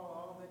against the wall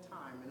all the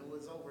time, and it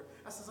was over.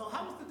 I said, so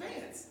how was the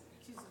dance?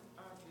 She said,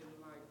 I didn't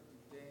like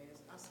the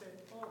dance. I said,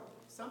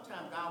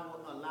 sometimes God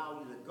will allow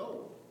you to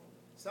go.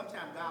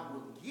 Sometimes God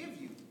will give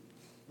you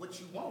what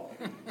you want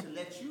to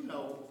let you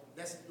know.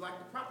 That's like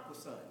the prodigal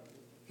son.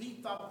 He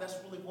thought that's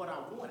really what I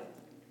wanted.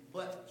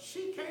 But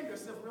she came to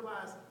herself and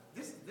realized,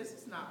 this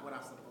is not what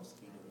I'm supposed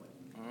to be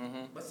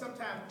doing. But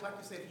sometimes, like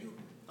you said, if you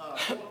go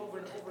over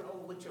and over and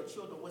over with your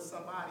children, with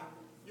somebody,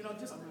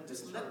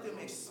 just let them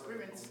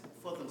experience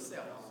for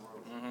themselves.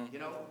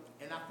 And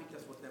I think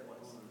that's what that was.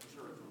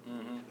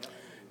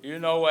 You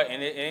know what?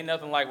 And it ain't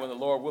nothing like when the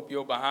Lord whoop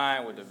your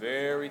behind with the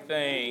very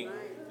thing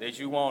that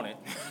you wanted.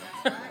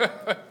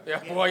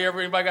 Boy,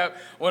 everybody got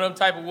one of them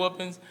type of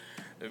whoopings.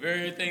 The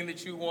very thing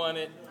that you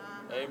wanted.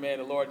 Amen.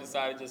 The Lord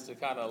decided just to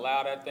kind of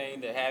allow that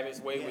thing to have its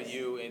way with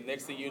you. And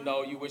next thing you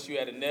know, you wish you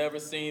had never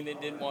seen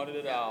it, didn't want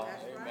it at all.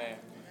 Amen.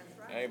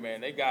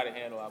 Amen. They got it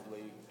handled, I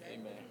believe.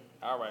 Amen.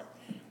 All right.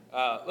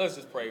 Let's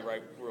just pray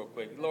real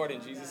quick. Lord,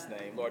 in Jesus'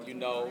 name, Lord,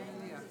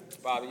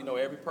 Father,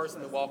 every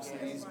person that walks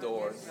through these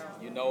doors.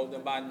 You know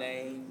them by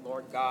name,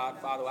 Lord God.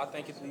 Father, I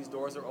thank you that these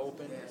doors are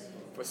open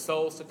for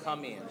souls to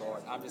come in,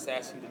 Lord. I'm just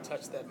asking you to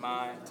touch that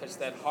mind, touch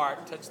that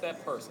heart, touch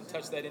that person,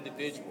 touch that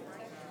individual.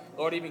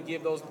 Lord, even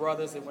give those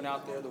brothers that went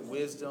out there the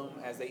wisdom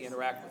as they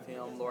interact with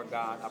him, Lord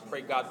God. I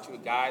pray, God, that you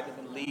would guide them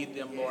and lead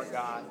them, Lord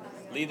God.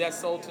 Lead that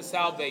soul to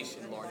salvation,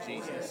 Lord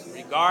Jesus.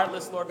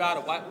 Regardless, Lord God,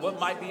 of what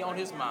might be on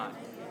his mind.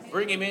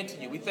 Bring him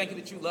into you. We thank you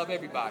that you love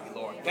everybody,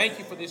 Lord. Thank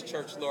you for this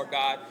church, Lord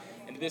God.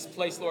 And this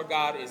place, Lord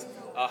God, is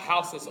a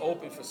house that's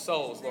open for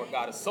souls, Lord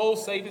God. A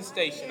soul-saving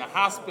station, a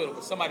hospital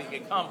where somebody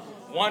can come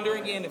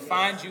wandering in and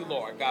find you,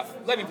 Lord God.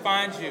 Let him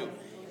find you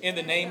in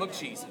the name of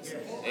Jesus.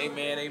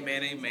 Amen,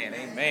 amen, amen,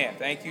 amen.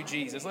 Thank you,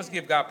 Jesus. Let's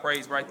give God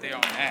praise right there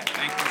on that.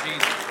 Thank you,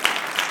 Jesus.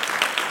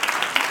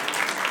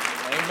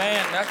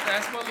 Amen.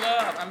 That's what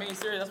love, I mean,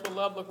 seriously, that's what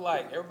love look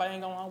like. Everybody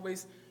ain't going to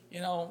always,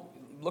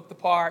 look the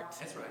part.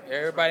 That's right.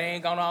 Everybody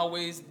ain't going to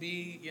always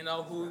be,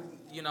 who,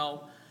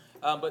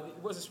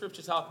 but what does the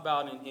scripture talk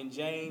about in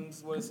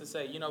James? What does it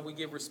say? We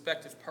give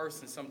respect to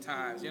persons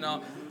sometimes.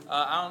 I'm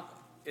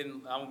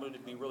going to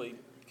be really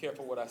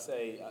careful what I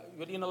say.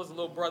 But there's a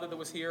little brother that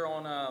was here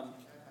on,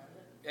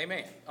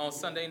 on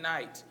Sunday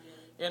night.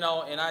 And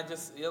the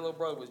little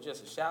brother was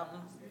just shouting,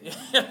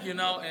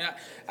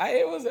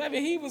 and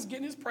he was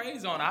getting his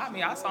praise on.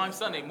 I saw him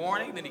Sunday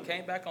morning, then he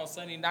came back on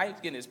Sunday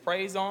night getting his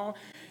praise on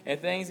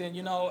and things. And,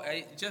 then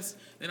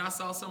I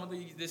saw some of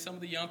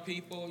the young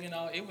people,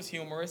 it was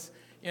humorous.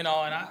 And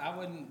I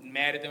wasn't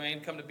mad at them. I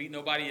ain't come to beat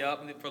nobody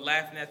up for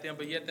laughing at them,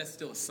 but yet that's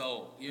still a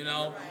soul,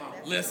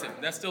 Listen,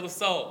 that's still a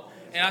soul.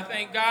 And I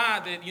thank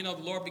God that, the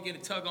Lord began to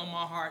tug on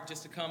my heart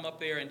just to come up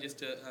there and just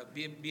to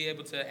be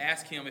able to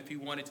ask him if he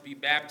wanted to be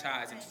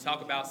baptized and to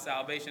talk about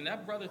salvation.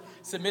 That brother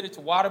submitted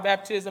to water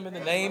baptism in the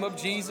name of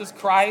Jesus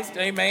Christ.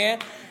 Amen.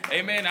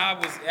 Amen. I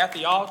was at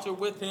the altar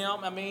with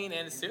him.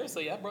 And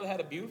seriously, that brother had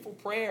a beautiful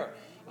prayer.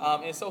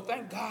 And so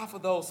thank God for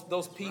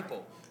those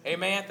people.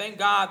 Amen. Thank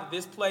God that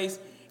this place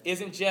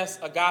isn't just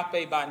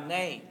agape by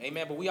name,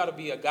 amen, but we ought to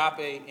be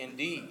agape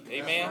indeed,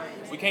 amen.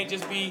 We can't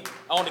just be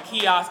on the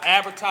kiosk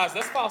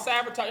advertising. That's false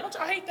advertising. Don't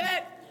y'all hate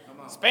that?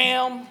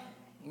 Spam,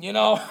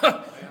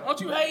 don't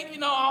you hate,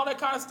 all that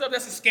kind of stuff?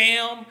 That's a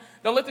scam.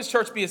 Don't let this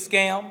church be a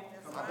scam.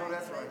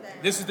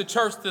 This is the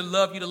church that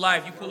love you to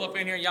life. You pull up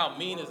in here, y'all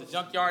mean as a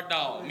junkyard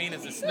dog, mean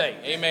as a snake,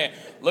 amen.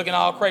 Looking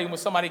all crazy when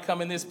somebody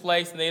come in this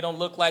place and they don't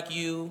look like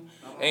you,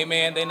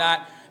 amen. They're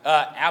not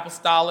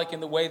apostolic in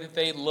the way that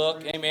they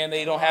look, amen.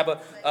 They don't have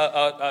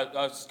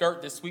a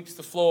skirt that sweeps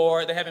the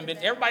floor.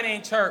 Everybody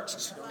ain't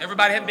churched.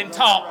 Everybody haven't been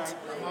taught,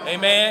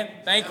 amen.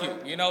 Thank you.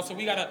 So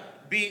we got to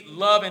be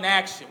love in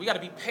action. We got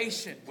to be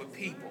patient with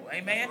people,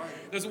 amen.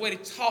 There's a way to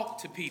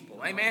talk to people,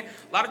 amen.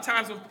 A lot of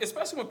times,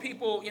 especially when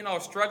people,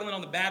 are struggling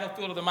on the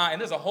battlefield of the mind, and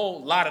there's a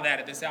whole lot of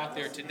that that's out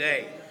there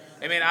today.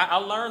 Amen. I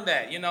learned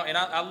that, and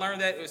I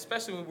learned that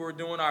especially when we were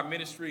doing our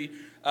ministry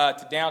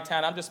to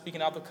downtown. I'm just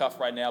speaking off the cuff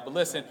right now, but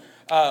listen,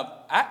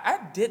 I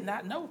did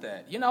not know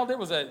that. There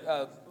was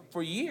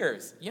for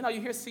years,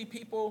 you see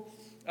people,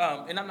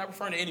 and I'm not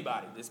referring to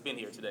anybody that's been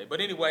here today,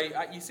 but anyway,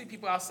 you see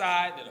people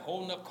outside that are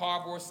holding up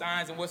cardboard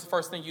signs, and what's the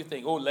first thing you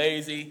think? Oh,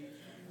 lazy.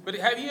 But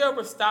have you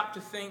ever stopped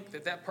to think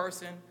that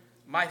person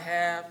might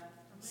have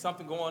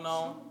something going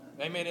on,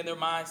 amen, in their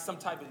mind, some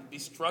type of be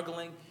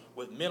struggling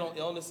with mental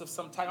illness of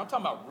some type? I'm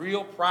talking about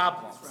real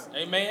problems,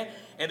 amen?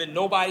 And then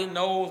nobody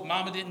knows.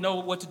 Mama didn't know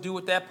what to do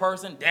with that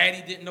person.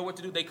 Daddy didn't know what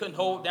to do. They couldn't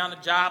hold down a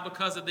job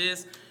because of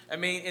this.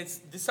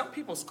 Some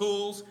people's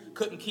schools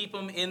couldn't keep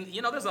them in.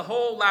 There's a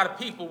whole lot of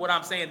people, what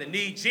I'm saying, that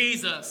need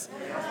Jesus.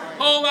 A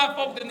whole lot of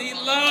folks that need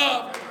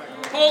love.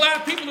 A whole lot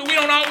of people that we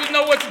don't always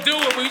know what to do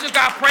with. We just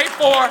got to pray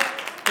for.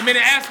 And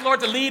ask the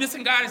Lord to lead us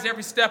and guide us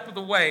every step of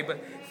the way.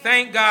 But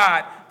thank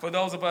God for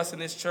those of us in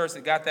this church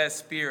that got that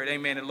spirit,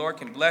 amen. And the Lord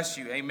can bless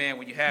you, amen,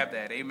 when you have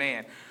that,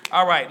 amen.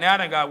 All right, now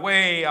I got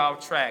way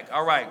off track.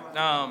 All right,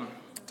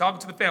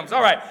 talking to the families.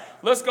 All right,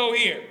 let's go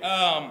here. So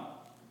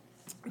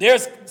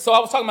I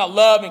was talking about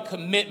love and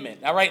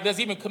commitment, all right?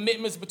 There's even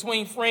commitments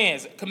between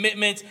friends,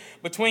 commitments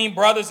between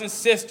brothers and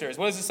sisters.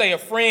 What does it say? A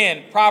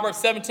friend, Proverbs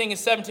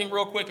 17:17,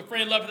 real quick. A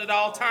friend loveth at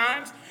all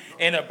times,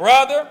 and a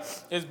brother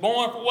is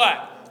born for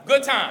what?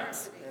 Good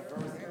times.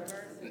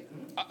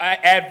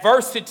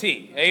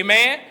 Adversity.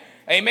 Amen.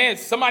 Amen.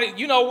 Somebody,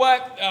 you know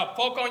what?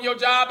 Folk on your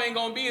job ain't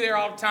going to be there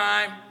all the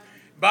time.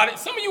 But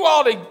some of you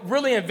all that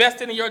really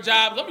invested in your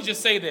job, let me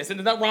just say this, and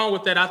there's nothing wrong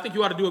with that. I think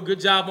you ought to do a good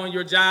job on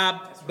your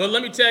job. But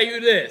let me tell you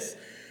this.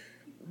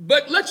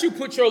 But let you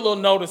put your little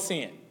notice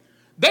in.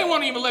 They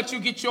won't even let you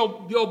get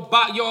your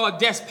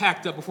desk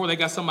packed up before they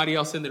got somebody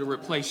else in there to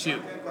replace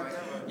you.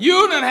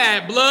 You done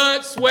had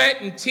blood, sweat,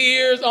 and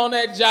tears on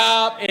that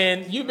job,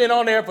 and you've been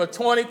on there for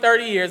 20,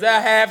 30 years. I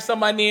have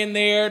somebody in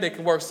there that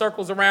can work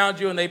circles around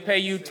you, and they pay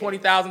you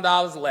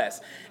 $20,000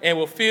 less and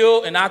will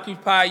fill and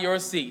occupy your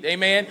seat.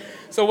 Amen?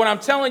 So what I'm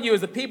telling you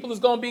is the people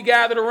that's going to be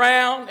gathered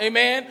around,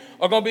 amen,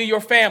 are going to be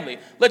your family.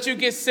 Let you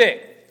get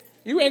sick.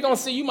 You ain't going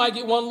to see, you might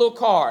get one little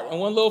card and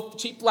one little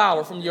cheap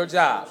flower from your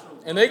job,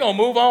 and they're going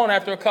to move on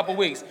after a couple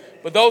weeks.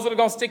 But those that are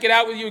going to stick it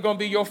out with you are going to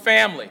be your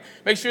family.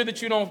 Make sure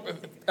that you don't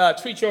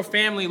treat your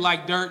family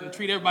like dirt and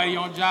treat everybody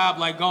on your job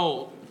like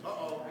gold.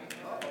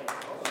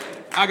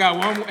 I got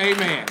one.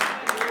 Amen.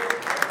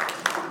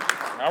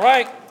 All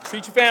right.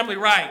 Treat your family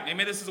right.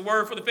 Amen. This is a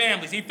word for the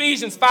families.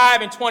 Ephesians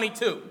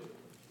 5:22.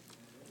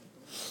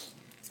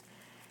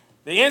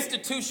 The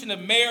institution of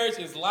marriage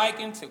is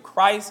likened to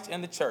Christ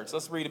and the church.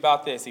 Let's read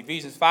about this.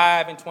 Ephesians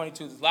 5:22.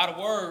 There's a lot of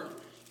word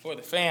for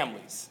the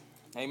families.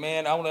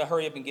 Amen. I want to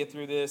hurry up and get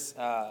through this.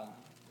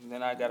 And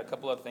then I got a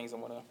couple other things I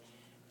want to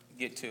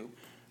get to.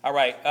 All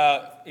right.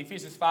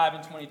 Ephesians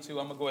 5:22. I'm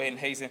going to go ahead and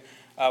hasten.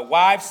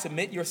 Wives,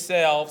 submit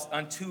yourselves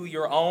unto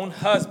your own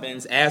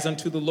husbands as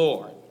unto the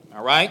Lord.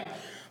 All right.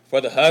 For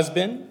the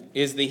husband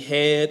is the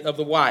head of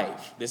the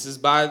wife. This is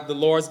by the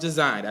Lord's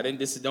design.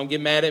 Don't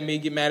get mad at me,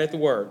 get mad at the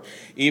word.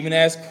 Even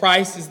as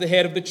Christ is the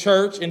head of the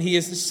church, and he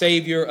is the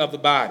Savior of the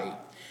body.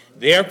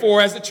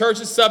 Therefore, as the church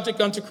is subject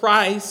unto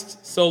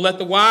Christ, so let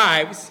the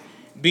wives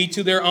be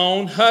to their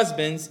own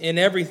husbands in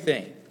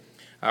everything.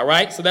 All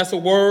right, so that's a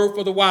word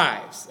for the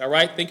wives. All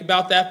right, think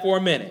about that for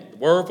a minute.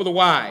 Word for the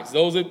wives,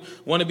 those that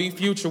want to be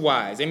future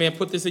wives. Amen.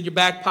 Put this in your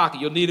back pocket.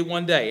 You'll need it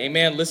one day.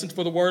 Amen. Listen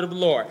for the word of the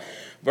Lord.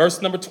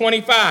 Verse number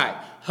 25.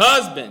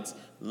 Husbands,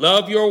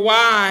 love your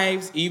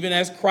wives, even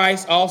as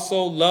Christ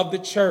also loved the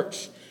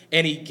church,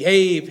 and he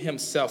gave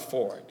himself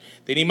for it,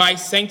 that he might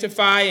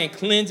sanctify and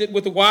cleanse it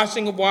with the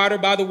washing of water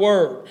by the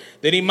word,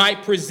 that he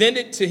might present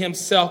it to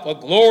himself a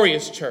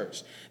glorious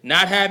church,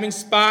 not having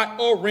spot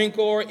or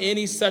wrinkle or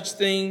any such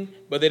thing,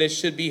 but that it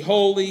should be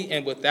holy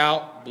and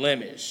without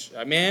blemish.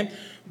 Amen.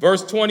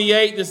 Verse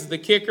 28, this is the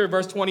kicker.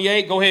 Verse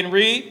 28, go ahead and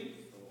read.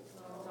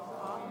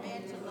 All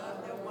men to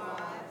love their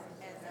wives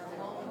as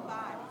their own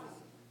bodies.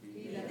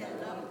 He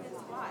that loveth his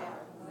wife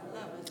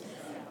loveth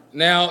himself.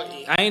 Now,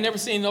 I ain't never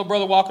seen no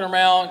brother walking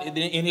around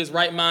in his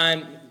right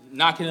mind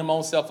knocking his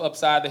own self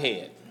upside the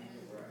head.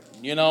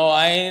 You know,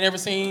 I ain't never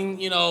seen,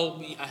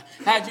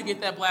 how'd you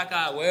get that black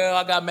eye? Well,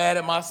 I got mad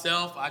at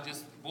myself. I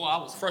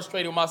was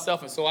frustrated with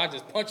myself, and so I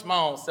just punched my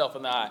own self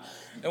in the eye.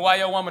 And why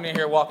your woman in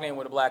here walking in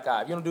with a black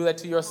eye? If you don't do that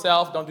to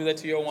yourself, don't do that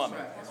to your woman.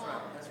 That's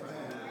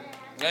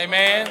right.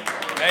 Amen.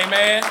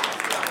 Amen.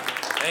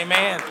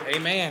 Amen.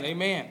 Amen.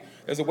 Amen.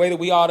 There's a way that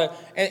we ought to,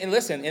 and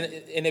listen,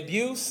 in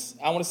abuse,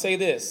 I want to say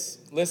this.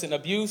 Listen,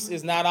 abuse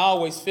is not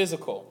always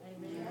physical.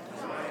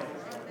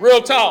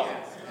 Real talk.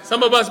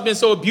 Some of us have been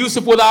so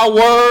abusive with our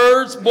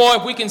words. Boy,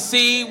 if we can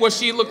see what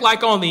she looked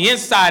like on the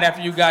inside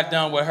after you got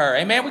done with her.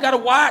 Amen. We got to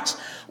watch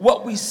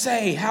what we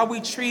say, how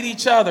we treat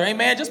each other.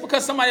 Amen. Just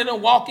because somebody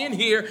don't walk in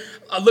here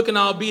looking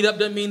all beat up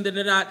doesn't mean that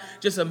they're not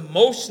just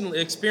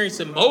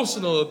experiencing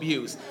emotional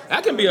abuse.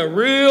 That can be a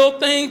real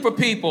thing for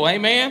people.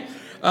 Amen.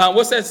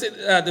 What's that?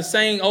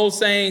 The old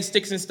saying,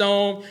 sticks and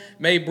stone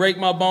may break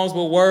my bones,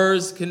 but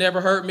words can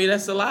never hurt me.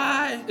 That's a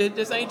lie. It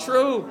just ain't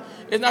true.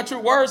 It's not true.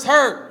 Words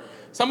hurt.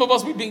 Some of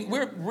us,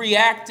 we're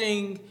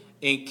reacting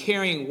and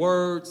carrying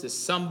words to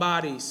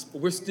somebody.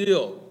 We're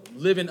still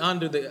living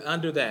under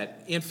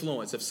that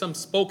influence of some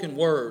spoken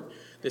word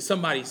that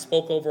somebody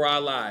spoke over our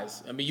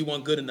lives. I mean, you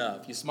weren't good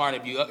enough. You're smart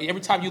enough.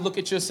 Every time you look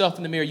at yourself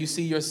in the mirror, you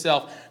see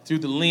yourself through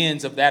the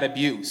lens of that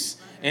abuse.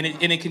 And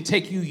it can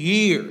take you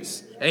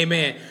years,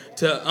 amen,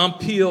 to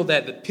peel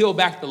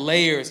back the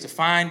layers, to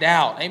find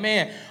out,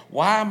 amen,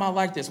 why am I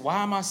like this?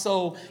 Why am I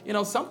so,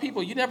 some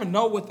people, you never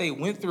know what they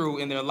went through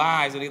in their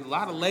lives. There's a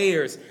lot of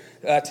layers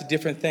to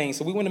different things.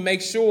 So we want to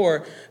make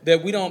sure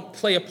that we don't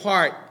play a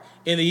part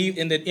in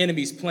the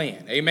enemy's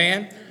plan.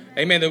 Amen?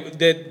 Amen.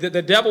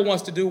 The devil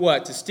wants to do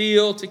what? To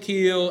steal, to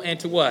kill, and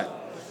to what?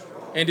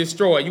 And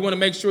destroy. You want to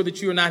make sure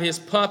that you are not his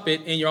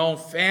puppet in your own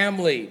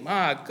family.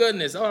 My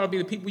goodness, that ought to be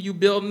the people you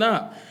building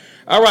up.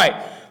 All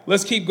right.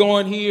 Let's keep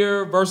going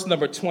here. Verse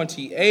number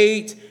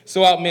 28.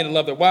 So ought men to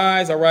love their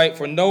wives. All right.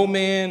 For no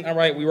man. All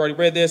right. We already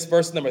read this.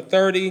 Verse number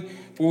 30.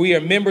 For we are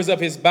members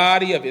of his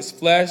body, of his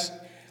flesh,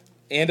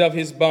 and of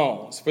his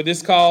bones. For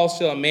this cause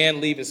shall a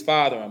man leave his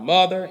father and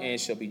mother, and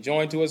shall be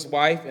joined to his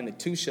wife, and the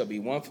two shall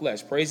be one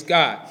flesh. Praise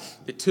God.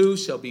 The two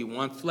shall be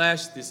one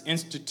flesh. This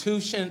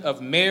institution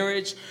of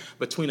marriage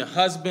between a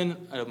husband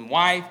and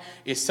wife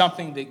is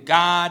something that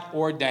God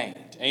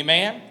ordained.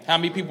 Amen? How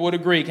many people would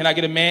agree? Can I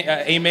get an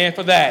amen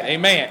for that?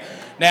 Amen.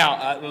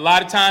 Now, a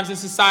lot of times in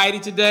society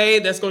today,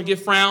 that's going to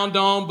get frowned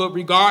on, but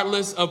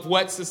regardless of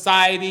what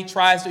society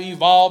tries to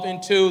evolve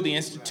into, the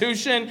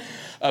institution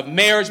of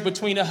marriage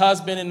between a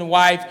husband and a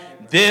wife,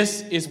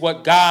 this is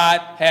what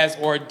God has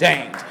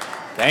ordained.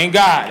 Thank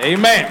God.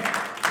 Amen.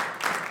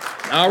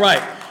 All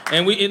right.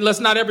 And let's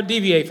not ever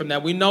deviate from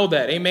that. We know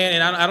that. Amen.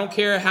 And I don't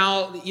care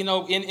how,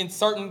 in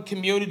certain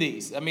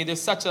communities, I mean,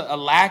 there's such a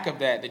lack of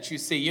that you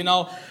see,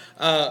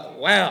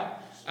 wow.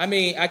 I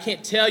mean, I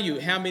can't tell you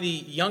how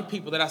many young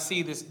people that I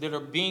see that are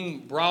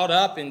being brought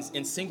up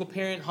in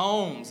single-parent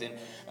homes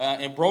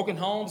and broken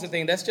homes and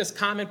things. That's just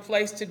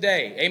commonplace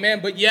today. Amen.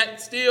 But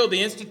yet still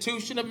the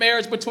institution of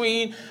marriage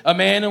between a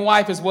man and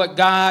wife is what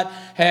God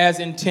has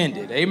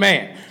intended.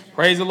 Amen.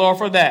 Praise the Lord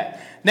for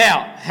that.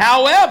 Now,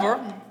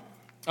 however,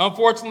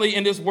 unfortunately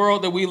in this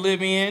world that we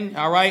live in,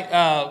 all right,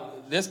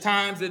 there's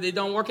times that it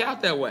don't work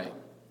out that way.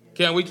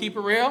 Can we keep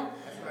it real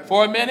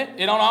for a minute?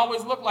 It don't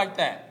always look like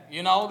that.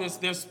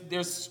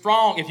 There's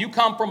strong, if you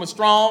come from a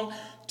strong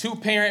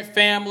two-parent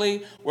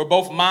family where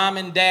both mom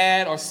and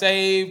dad are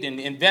saved and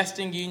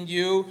investing in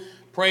you,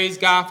 praise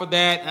God for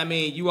that. I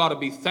mean, you ought to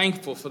be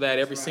thankful for that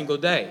every single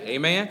day.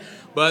 Amen.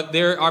 But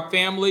there are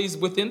families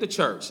within the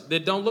church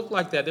that don't look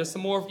like that. There's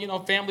some more,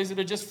 families that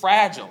are just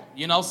fragile.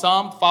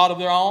 Some fault of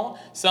their own,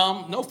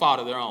 some no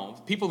fault of their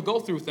own. People go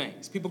through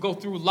things. People go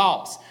through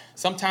loss.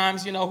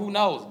 Sometimes, who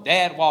knows?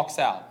 Dad walks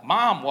out.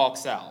 Mom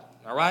walks out.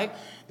 All right?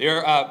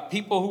 There are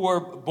people who are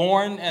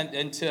born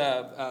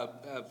to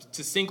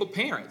single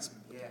parents.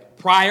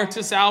 prior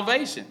to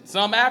salvation,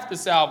 some after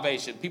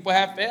salvation. People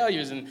have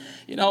failures and,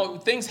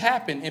 things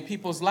happen in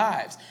people's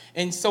lives.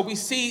 And so we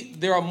see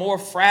there are more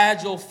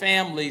fragile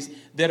families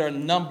that are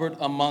numbered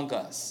among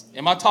us.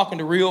 Am I talking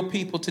to real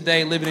people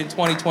today living in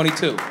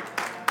 2022?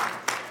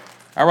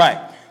 All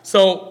right.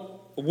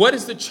 So what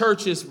is the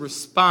church's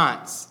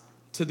response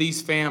to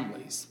these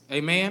families?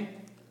 Amen?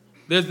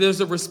 There's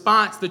a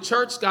response. The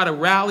church got to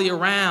rally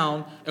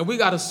around, and we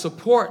got to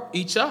support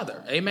each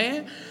other.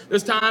 Amen?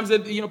 There's times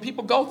that,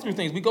 people go through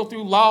things. We go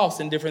through loss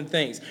and different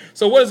things.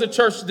 So what does the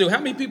church do? How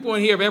many people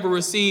in here have ever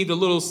received a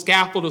little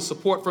scaffold of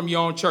support from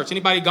your own church?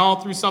 Anybody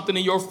gone through something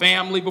in your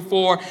family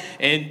before,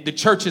 and the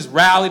church has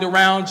rallied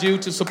around you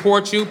to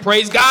support you?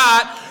 Praise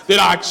God that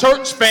our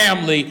church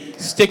family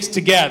sticks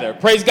together.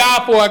 Praise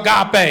God for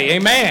agape.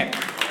 Amen.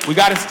 We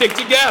got to stick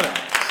together.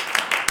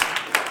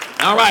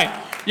 All right.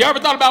 You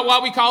ever thought about why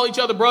we call each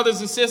other brothers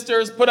and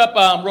sisters? Put up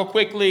real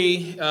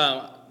quickly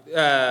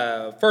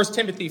 1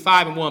 Timothy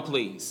 5:1,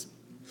 please.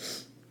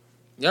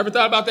 You ever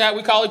thought about that?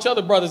 We call each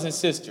other brothers and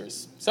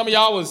sisters. Some of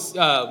y'all was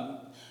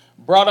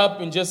brought up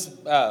in just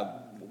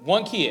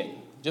one kid,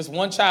 just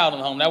one child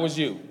in the home. That was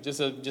you. Just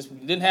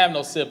didn't have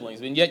no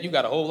siblings, and yet you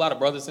got a whole lot of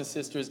brothers and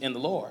sisters in the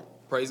Lord.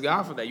 Praise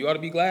God for that. You ought to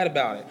be glad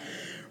about it.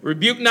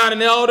 Rebuke not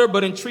an elder,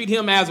 but entreat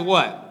him as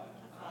what?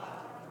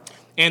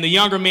 And the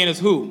younger men as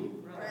who?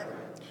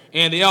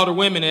 And the elder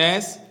women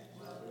as?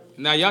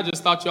 Now, y'all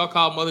just thought y'all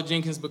called Mother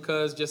Jenkins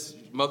because just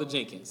Mother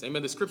Jenkins.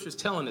 Amen. The scripture's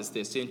telling us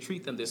this, to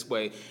entreat them this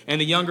way. And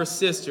the younger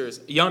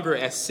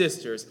as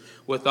sisters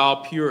with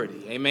all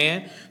purity.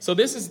 Amen. So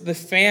this is the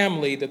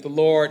family that the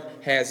Lord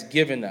has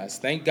given us.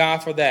 Thank God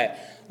for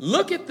that.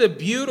 Look at the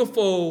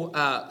beautiful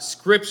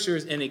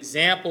scriptures and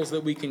examples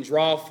that we can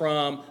draw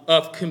from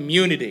of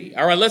community.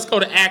 All right, let's go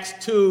to Acts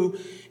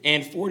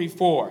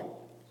 2:44.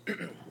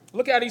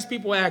 Look how these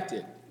people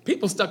acted.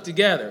 People stuck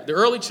together. The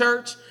early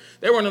church,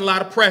 they were under a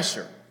lot of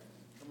pressure.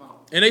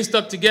 And they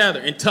stuck together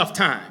in tough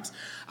times.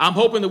 I'm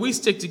hoping that we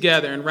stick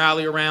together and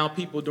rally around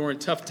people during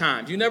tough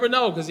times. You never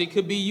know, because it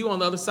could be you on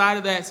the other side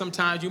of that.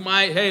 Sometimes you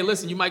might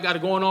got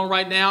it going on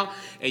right now,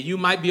 and you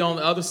might be on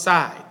the other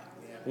side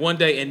one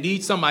day and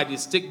need somebody to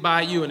stick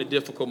by you in a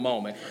difficult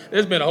moment.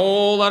 There's been a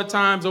whole lot of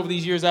times over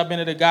these years I've been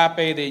at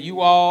Agape that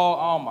you all,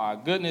 oh my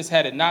goodness,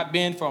 had it not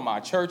been for my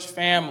church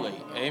family.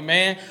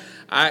 Amen.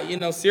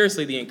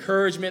 Seriously, the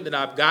encouragement that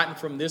I've gotten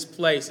from this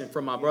place and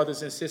from my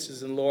brothers and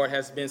sisters in the Lord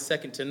has been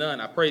second to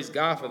none. I praise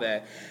God for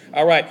that.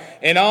 All right.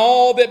 And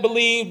all that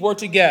believed were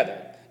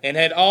together and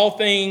had all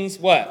things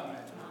what?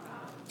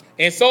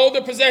 And sold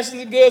their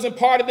possessions and goods and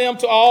parted them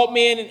to all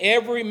men, and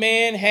every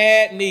man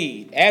had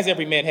need, as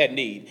every man had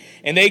need.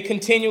 And they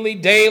continually,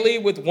 daily,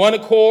 with one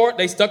accord,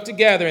 they stuck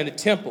together in the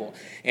temple,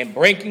 and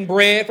breaking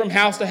bread from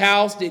house to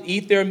house, did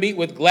eat their meat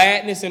with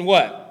gladness and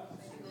what?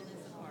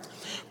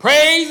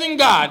 Praising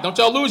God. Don't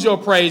y'all lose your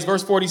praise.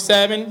 Verse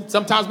 47.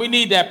 Sometimes we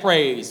need that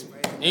praise.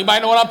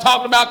 Anybody know what I'm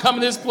talking about?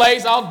 Coming to this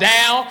place all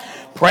down,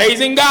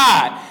 praising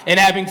God and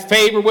having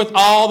favor with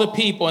all the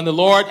people. And the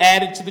Lord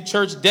added to the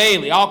church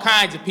daily all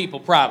kinds of people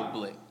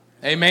probably.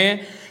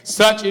 Amen.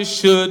 Such as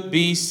should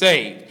be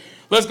saved.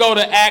 Let's go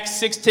to Acts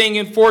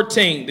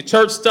 16:14. The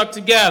church stuck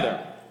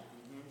together.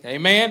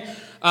 Amen.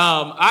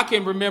 I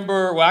can't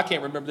remember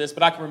this,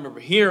 but I can remember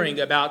hearing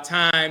about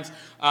times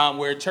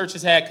where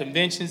churches had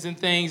conventions and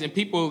things, and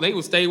people, they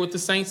would stay with the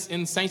saints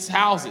in saints'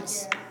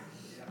 houses.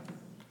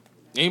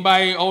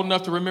 Anybody old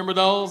enough to remember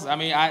those? I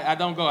mean, I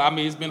don't go. I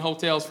mean, it's been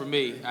hotels for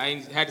me. I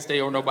ain't had to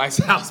stay over nobody's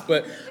house,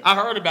 but I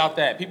heard about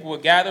that. People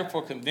would gather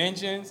for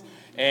conventions,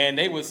 and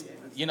they would,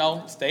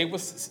 stay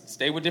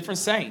with different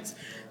saints.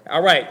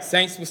 All right,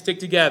 saints would stick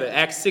together.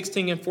 Acts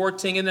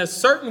 16:14, and a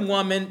certain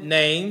woman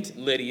named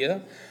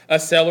Lydia, a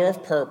seller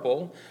of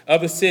purple,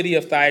 of the city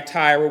of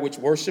Thyatira, which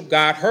worshiped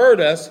God, heard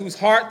us, whose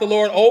heart the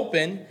Lord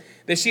opened,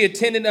 that she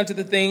attended unto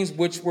the things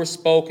which were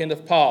spoken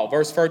of Paul.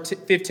 Verse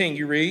 15,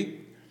 you read.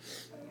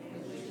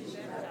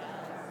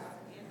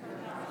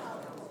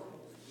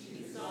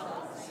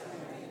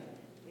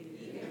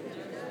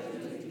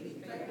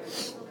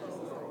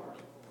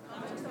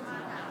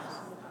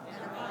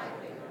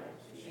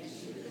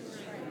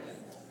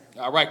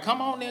 All right,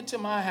 come on into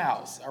my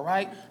house, all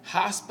right?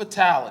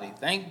 Hospitality.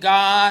 Thank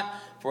God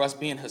for us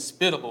being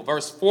hospitable.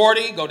 Verse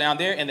 40, go down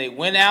there. And they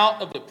went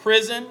out of the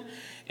prison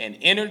and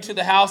entered to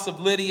the house of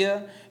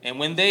Lydia. And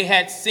when they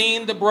had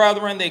seen the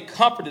brethren, they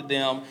comforted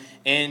them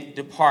and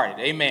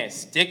departed. Amen.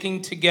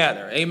 Sticking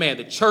together. Amen.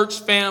 The church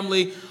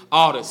family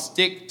ought to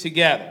stick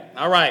together.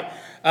 All right.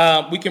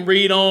 We can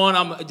read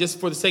on, just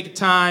for the sake of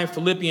time,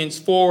 Philippians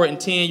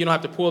 4:10. You don't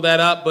have to pull that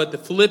up. But the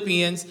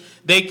Philippians,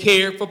 they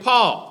cared for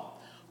Paul.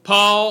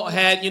 Paul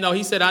had,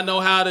 he said,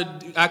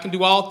 I can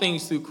do all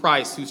things through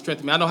Christ who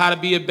strengthens me. I know how to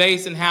be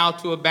abased and how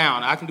to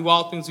abound. I can do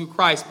all things through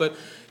Christ. But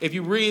if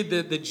you read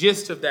the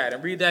gist of that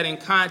and read that in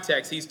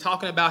context, he's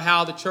talking about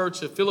how the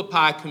church of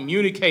Philippi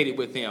communicated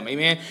with him.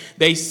 Amen.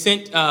 They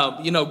sent,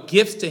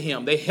 gifts to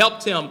him. They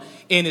helped him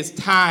in its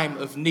time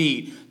of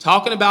need.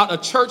 Talking about a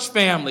church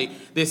family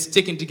that's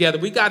sticking together.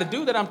 We got to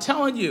do that, I'm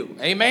telling you.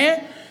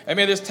 Amen?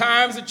 Amen. There's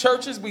times in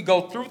churches we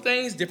go through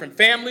things, different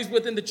families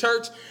within the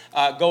church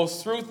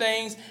goes through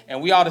things,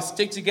 and we ought to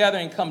stick together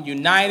and come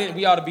united.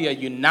 We ought to be a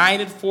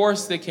united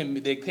force that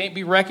can't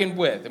be reckoned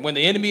with. And when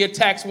the enemy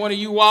attacks one of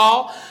you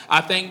all,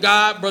 I thank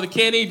God, Brother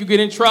Kenny, if you get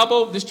in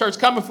trouble, this church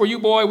coming for you,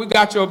 boy. We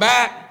got your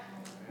back.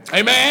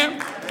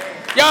 Amen.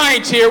 Y'all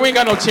ain't cheer. We ain't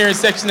got no cheering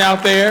section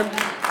out there.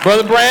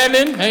 Brother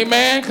Brandon,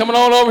 amen, coming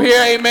on over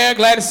here, amen.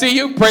 Glad to see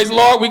you. Praise the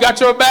Lord. We got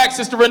your back.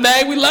 Sister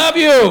Renee, we love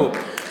you.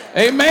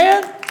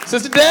 Amen.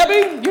 Sister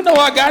Debbie, you know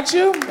I got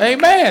you.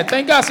 Amen.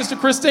 Thank God, Sister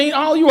Christine,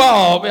 all you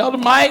all. Elder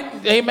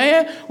Mike,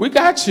 amen. We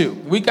got you.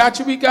 We got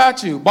you. We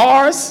got you.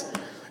 Bars,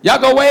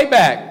 y'all go way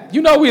back.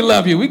 You know we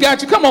love you. We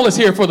got you. Come on, let's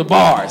hear it for the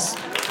Bars.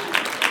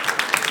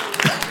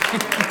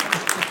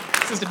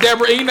 Sister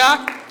Deborah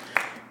Enoch,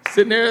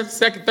 sitting there,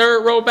 second,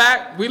 third row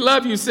back. We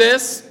love you,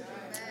 sis.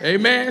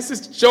 Amen.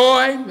 Sister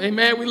Joy,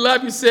 amen. We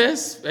love you,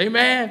 sis.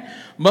 Amen.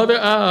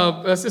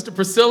 Mother, Sister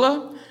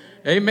Priscilla.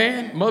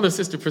 Amen. Mother,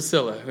 Sister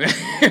Priscilla.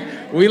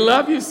 We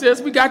love you, sis.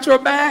 We got your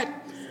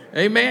back.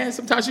 Amen.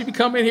 Sometimes she be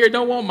coming in here,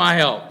 don't want my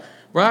help.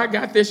 Bro, I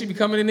got this. She be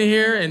coming in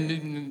here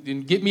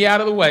and get me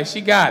out of the way.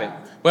 She got it.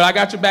 But I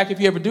got your back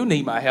if you ever do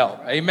need my help.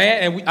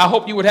 Amen. And I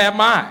hope you would have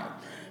mine.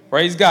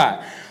 Praise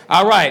God.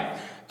 All right.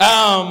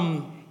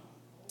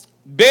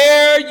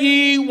 Bear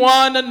ye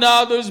one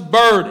another's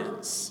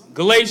burdens.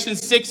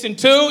 Galatians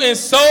 6:2. And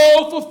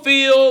so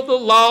fulfill the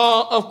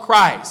law of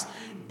Christ.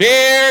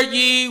 Bear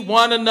ye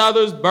one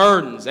another's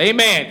burdens.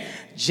 Amen.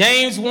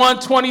 James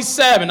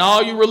 1:27.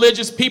 All you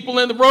religious people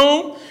in the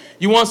room,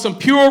 you want some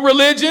pure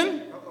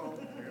religion?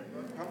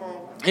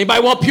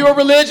 Anybody want pure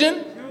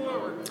religion?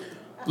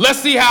 Let's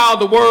see how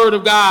the Word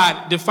of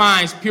God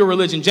defines pure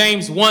religion.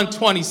 James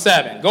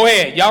 1:27. Go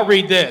ahead. Y'all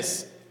read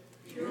this.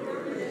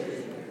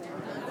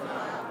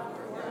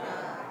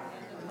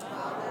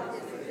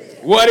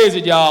 What is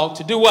it, y'all?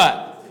 To do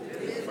what?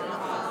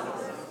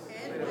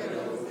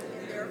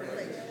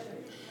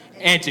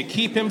 And to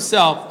keep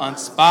himself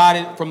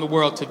unspotted from the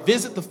world, to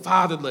visit the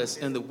fatherless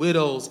and the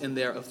widows in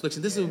their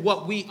affliction. This is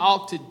what we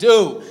ought to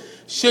do.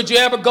 Should you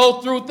ever go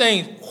through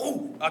things,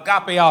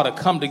 agape ought to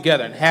come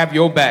together and have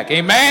your back.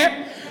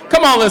 Amen?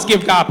 Come on, let's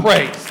give God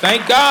praise.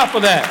 Thank God for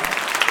that.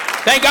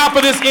 Thank God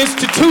for this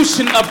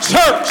institution of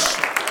church.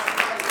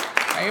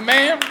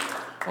 Amen?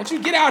 Don't you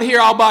get out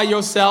here all by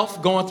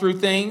yourself going through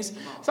things.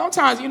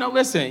 Sometimes,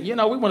 listen, we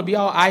want to be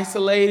all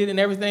isolated and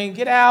everything.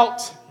 Get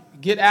out.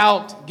 Get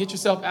out. Get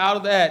yourself out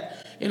of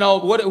that.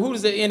 Who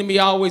does the enemy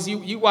always?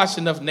 You watch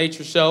enough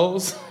nature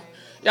shows.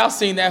 Y'all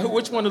seen that?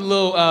 Which one of the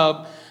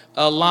little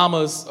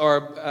llamas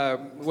or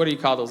what do you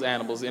call those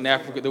animals in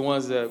Africa? The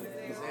ones that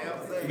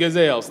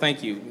gazelles.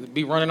 Thank you.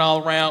 Be running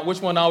all around.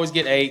 Which one always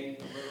get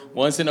ate?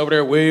 One sitting over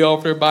there, way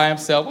over there by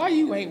himself. Why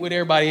you ain't with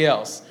everybody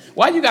else?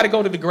 Why you got to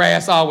go to the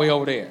grass all the way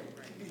over there?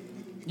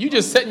 You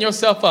just setting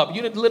yourself up.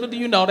 Little do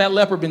you know that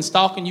leopard been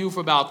stalking you for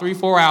about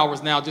 3-4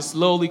 hours now, just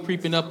slowly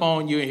creeping up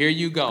on you, and here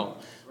you go.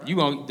 You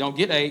don't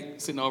get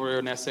ate sitting over there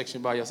in that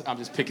section by yourself. I'm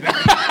just picking up.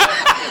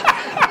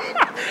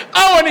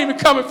 I wasn't even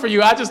coming for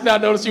you. I just now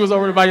noticed you was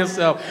over there by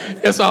yourself.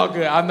 It's all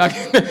good. I'm not.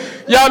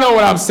 Y'all know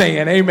what I'm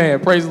saying.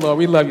 Amen. Praise the Lord.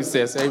 We love you,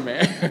 sis.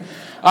 Amen.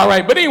 All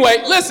right. But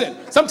anyway, listen.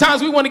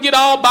 Sometimes we want to get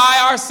all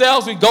by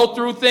ourselves. We go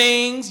through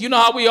things. You know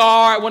how we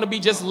are. I want to be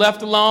just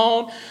left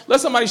alone.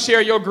 Let somebody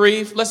share your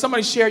grief. Let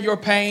somebody share your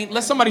pain.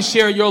 Let somebody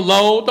share your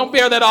load. Don't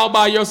bear that all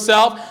by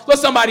yourself. Let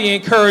somebody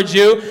encourage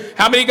you.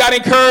 How many got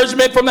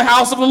encouragement from the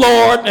house of the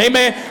Lord?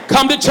 Amen.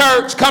 Come to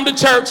church. Come to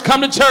church.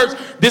 Come to church.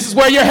 This is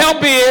where your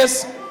help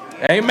is.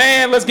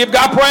 Amen. Let's give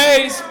God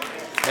praise.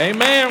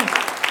 Amen.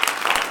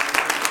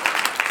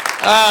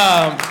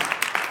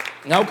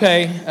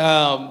 Okay.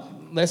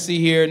 Let's see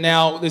here.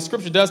 Now, the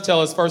scripture does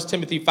tell us, 1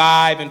 Timothy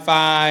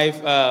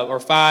 5:5, or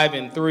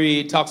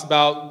 5:3, it talks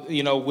about,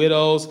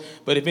 widows.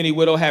 But if any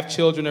widow have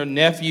children or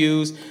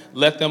nephews,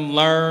 let them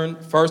learn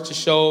first to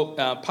show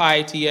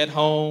piety at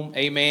home.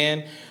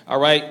 Amen. All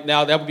right.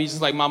 Now, that would be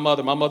just like my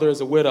mother. My mother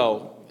is a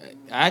widow.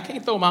 I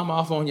can't throw mama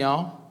off on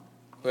y'all.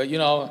 But,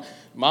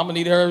 mama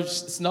needed her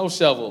snow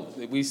shovel.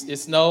 It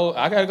snowed.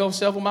 I got to go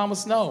shovel mama's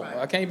snow.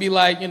 I can't be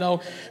like,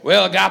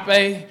 well,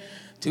 agape.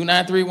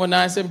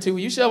 293-1972. Will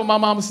you shovel my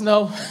mama's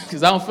snow?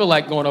 Because I don't feel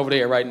like going over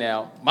there right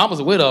now. Mama's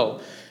a widow.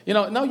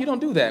 No, you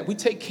don't do that. We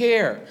take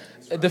care.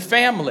 The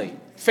family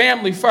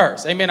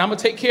first. Amen. I'm going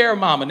to take care of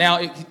mama. Now,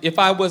 if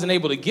I wasn't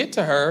able to get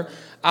to her,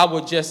 I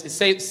would just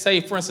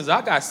say, for instance,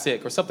 I got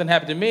sick or something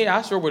happened to me.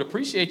 I sure would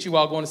appreciate you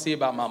all going to see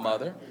about my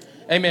mother.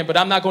 Amen. But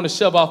I'm not going to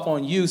shove off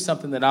on you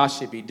something that I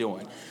should be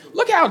doing.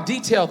 Look how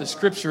detailed the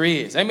scripture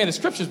is. Amen. The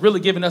scripture is really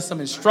giving us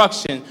some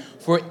instruction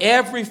for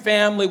every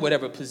family,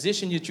 whatever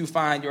position that you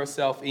find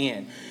yourself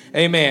in.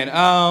 Amen.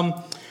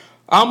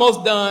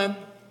 Almost done.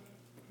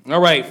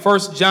 All right.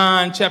 1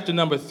 John chapter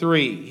number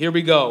 3. Here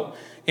we go.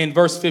 In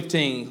verse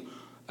 15.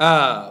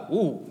 My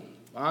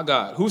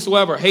God.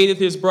 Whosoever hateth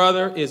his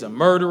brother is a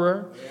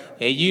murderer.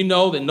 And you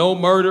know that no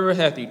murderer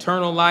hath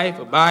eternal life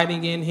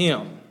abiding in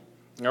him.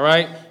 All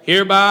right.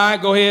 Hereby,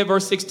 go ahead,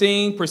 verse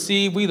 16,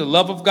 perceive we the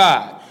love of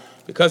God,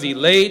 because he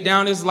laid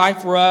down his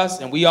life for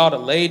us, and we ought to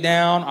lay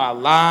down our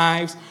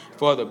lives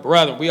for the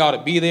brethren. We ought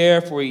to be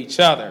there for each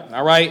other.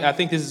 All right. I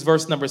think this is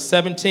verse number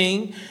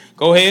 17.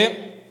 Go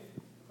ahead.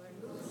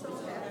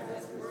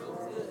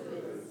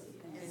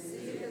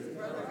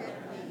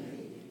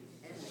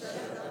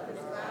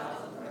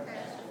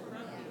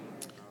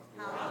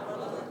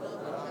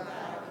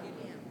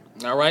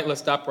 All right, let's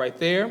stop right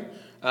there.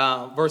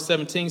 Verse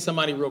 17,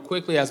 somebody real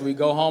quickly as we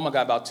go home. I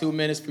got about 2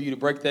 minutes for you to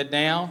break that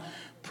down.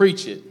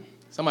 Preach it.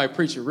 Somebody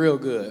preach it real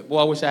good. Boy,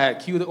 I wish I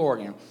had cue the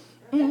organ.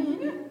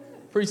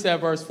 Preach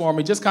that verse for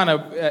me. Just kind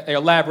of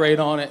elaborate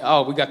on it.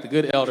 Oh, we got the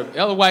good elder.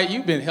 Elder White,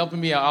 you've been helping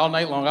me out all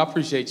night long. I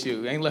appreciate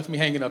you. You ain't left me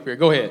hanging up here.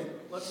 Go ahead.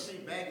 Well, to me,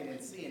 begging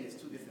and seeing is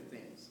two different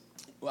things.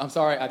 Well, I'm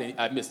sorry,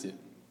 I missed it.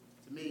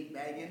 To me,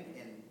 begging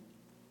and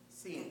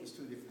seeing is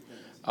two different things.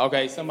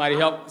 Okay,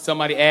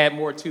 somebody add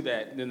more to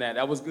that than that.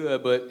 That was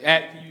good, but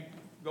can you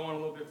go on a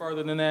little bit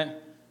further than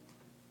that?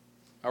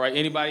 All right,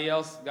 anybody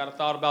else got a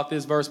thought about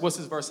this verse? What's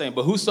this verse saying?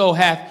 But whoso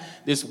hath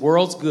this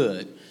world's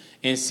good,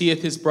 and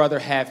seeth his brother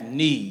have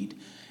need,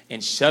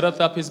 and shutteth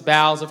up his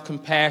bowels of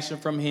compassion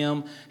from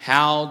him,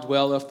 how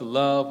dwelleth the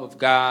love of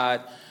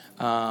God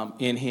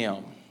in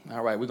him?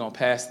 All right, we're going to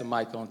pass the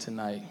mic on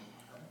tonight.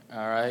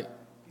 All right.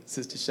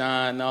 Sister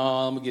Sean, no,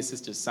 I'm going to get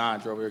Sister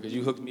Sandra over here because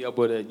you hooked me up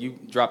with it. You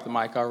dropped the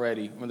mic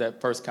already with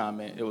that first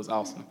comment. It was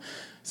awesome.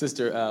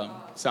 Sister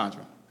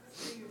Sandra.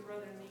 See your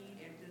brother in need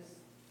and just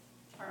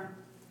turn,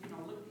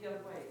 look the other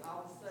way.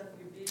 All of a sudden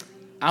you're busy.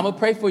 I'm going to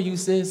pray for you,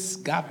 sis.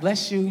 God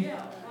bless you.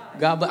 Yeah,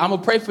 right. I'm going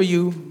to pray for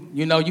you.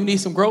 You need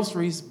some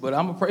groceries, but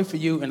I'm going to pray for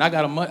you. And I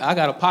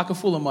got a pocket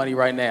full of money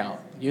right now,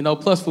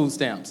 plus food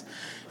stamps.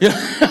 And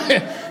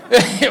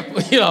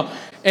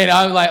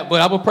I'm like,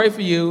 but I'm going to pray for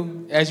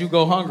you as you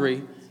go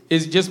hungry.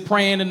 Is just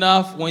praying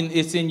enough when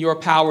it's in your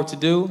power to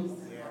do?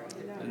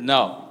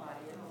 No.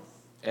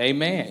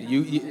 Amen.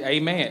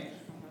 Amen.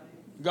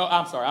 Go.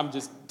 I'm sorry. I'm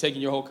just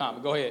taking your whole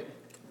comment. Go ahead.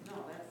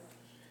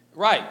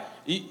 Right.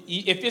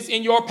 If it's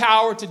in your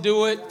power to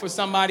do it for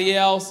somebody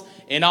else,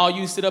 and all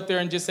you sit up there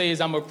and just say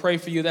is, I'm going to pray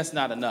for you, that's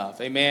not enough.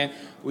 Amen.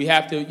 We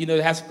have to, it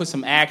has to put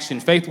some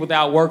action. Faith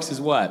without works is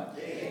what?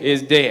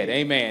 Is dead.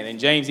 Amen. And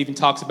James even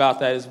talks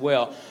about that as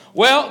well.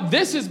 Well,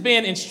 this has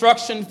been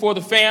instruction for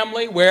the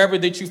family, wherever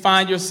that you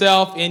find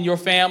yourself in your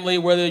family,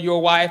 whether you're a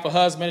wife, a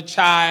husband, a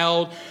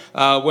child,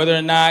 whether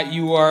or not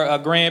you are a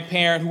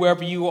grandparent,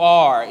 whoever you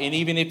are, and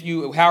even if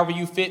however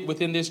you fit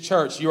within this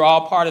church, you're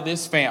all part of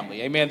this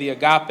family. Amen. The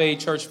Agape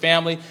Church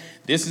family.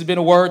 This has been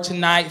a word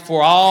tonight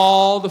for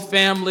all the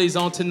families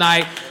on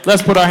tonight.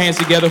 Let's put our hands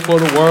together for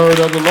the word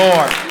of the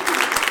Lord.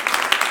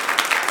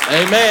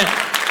 Amen.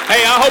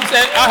 Hey, I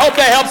hope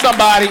that helps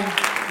somebody.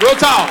 Real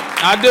talk.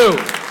 I do.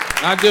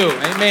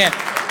 Amen.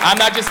 I'm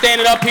not just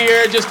standing up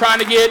here just trying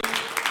to get,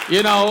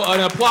 an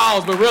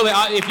applause, but really,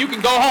 if you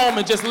can go home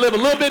and just live a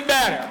little bit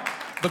better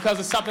because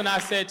of something I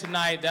said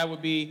tonight, that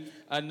would be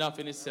enough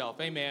in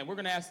itself. Amen. We're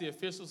going to ask the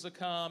officials to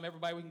come.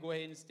 Everybody, we can go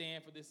ahead and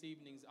stand for this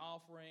evening's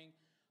offering.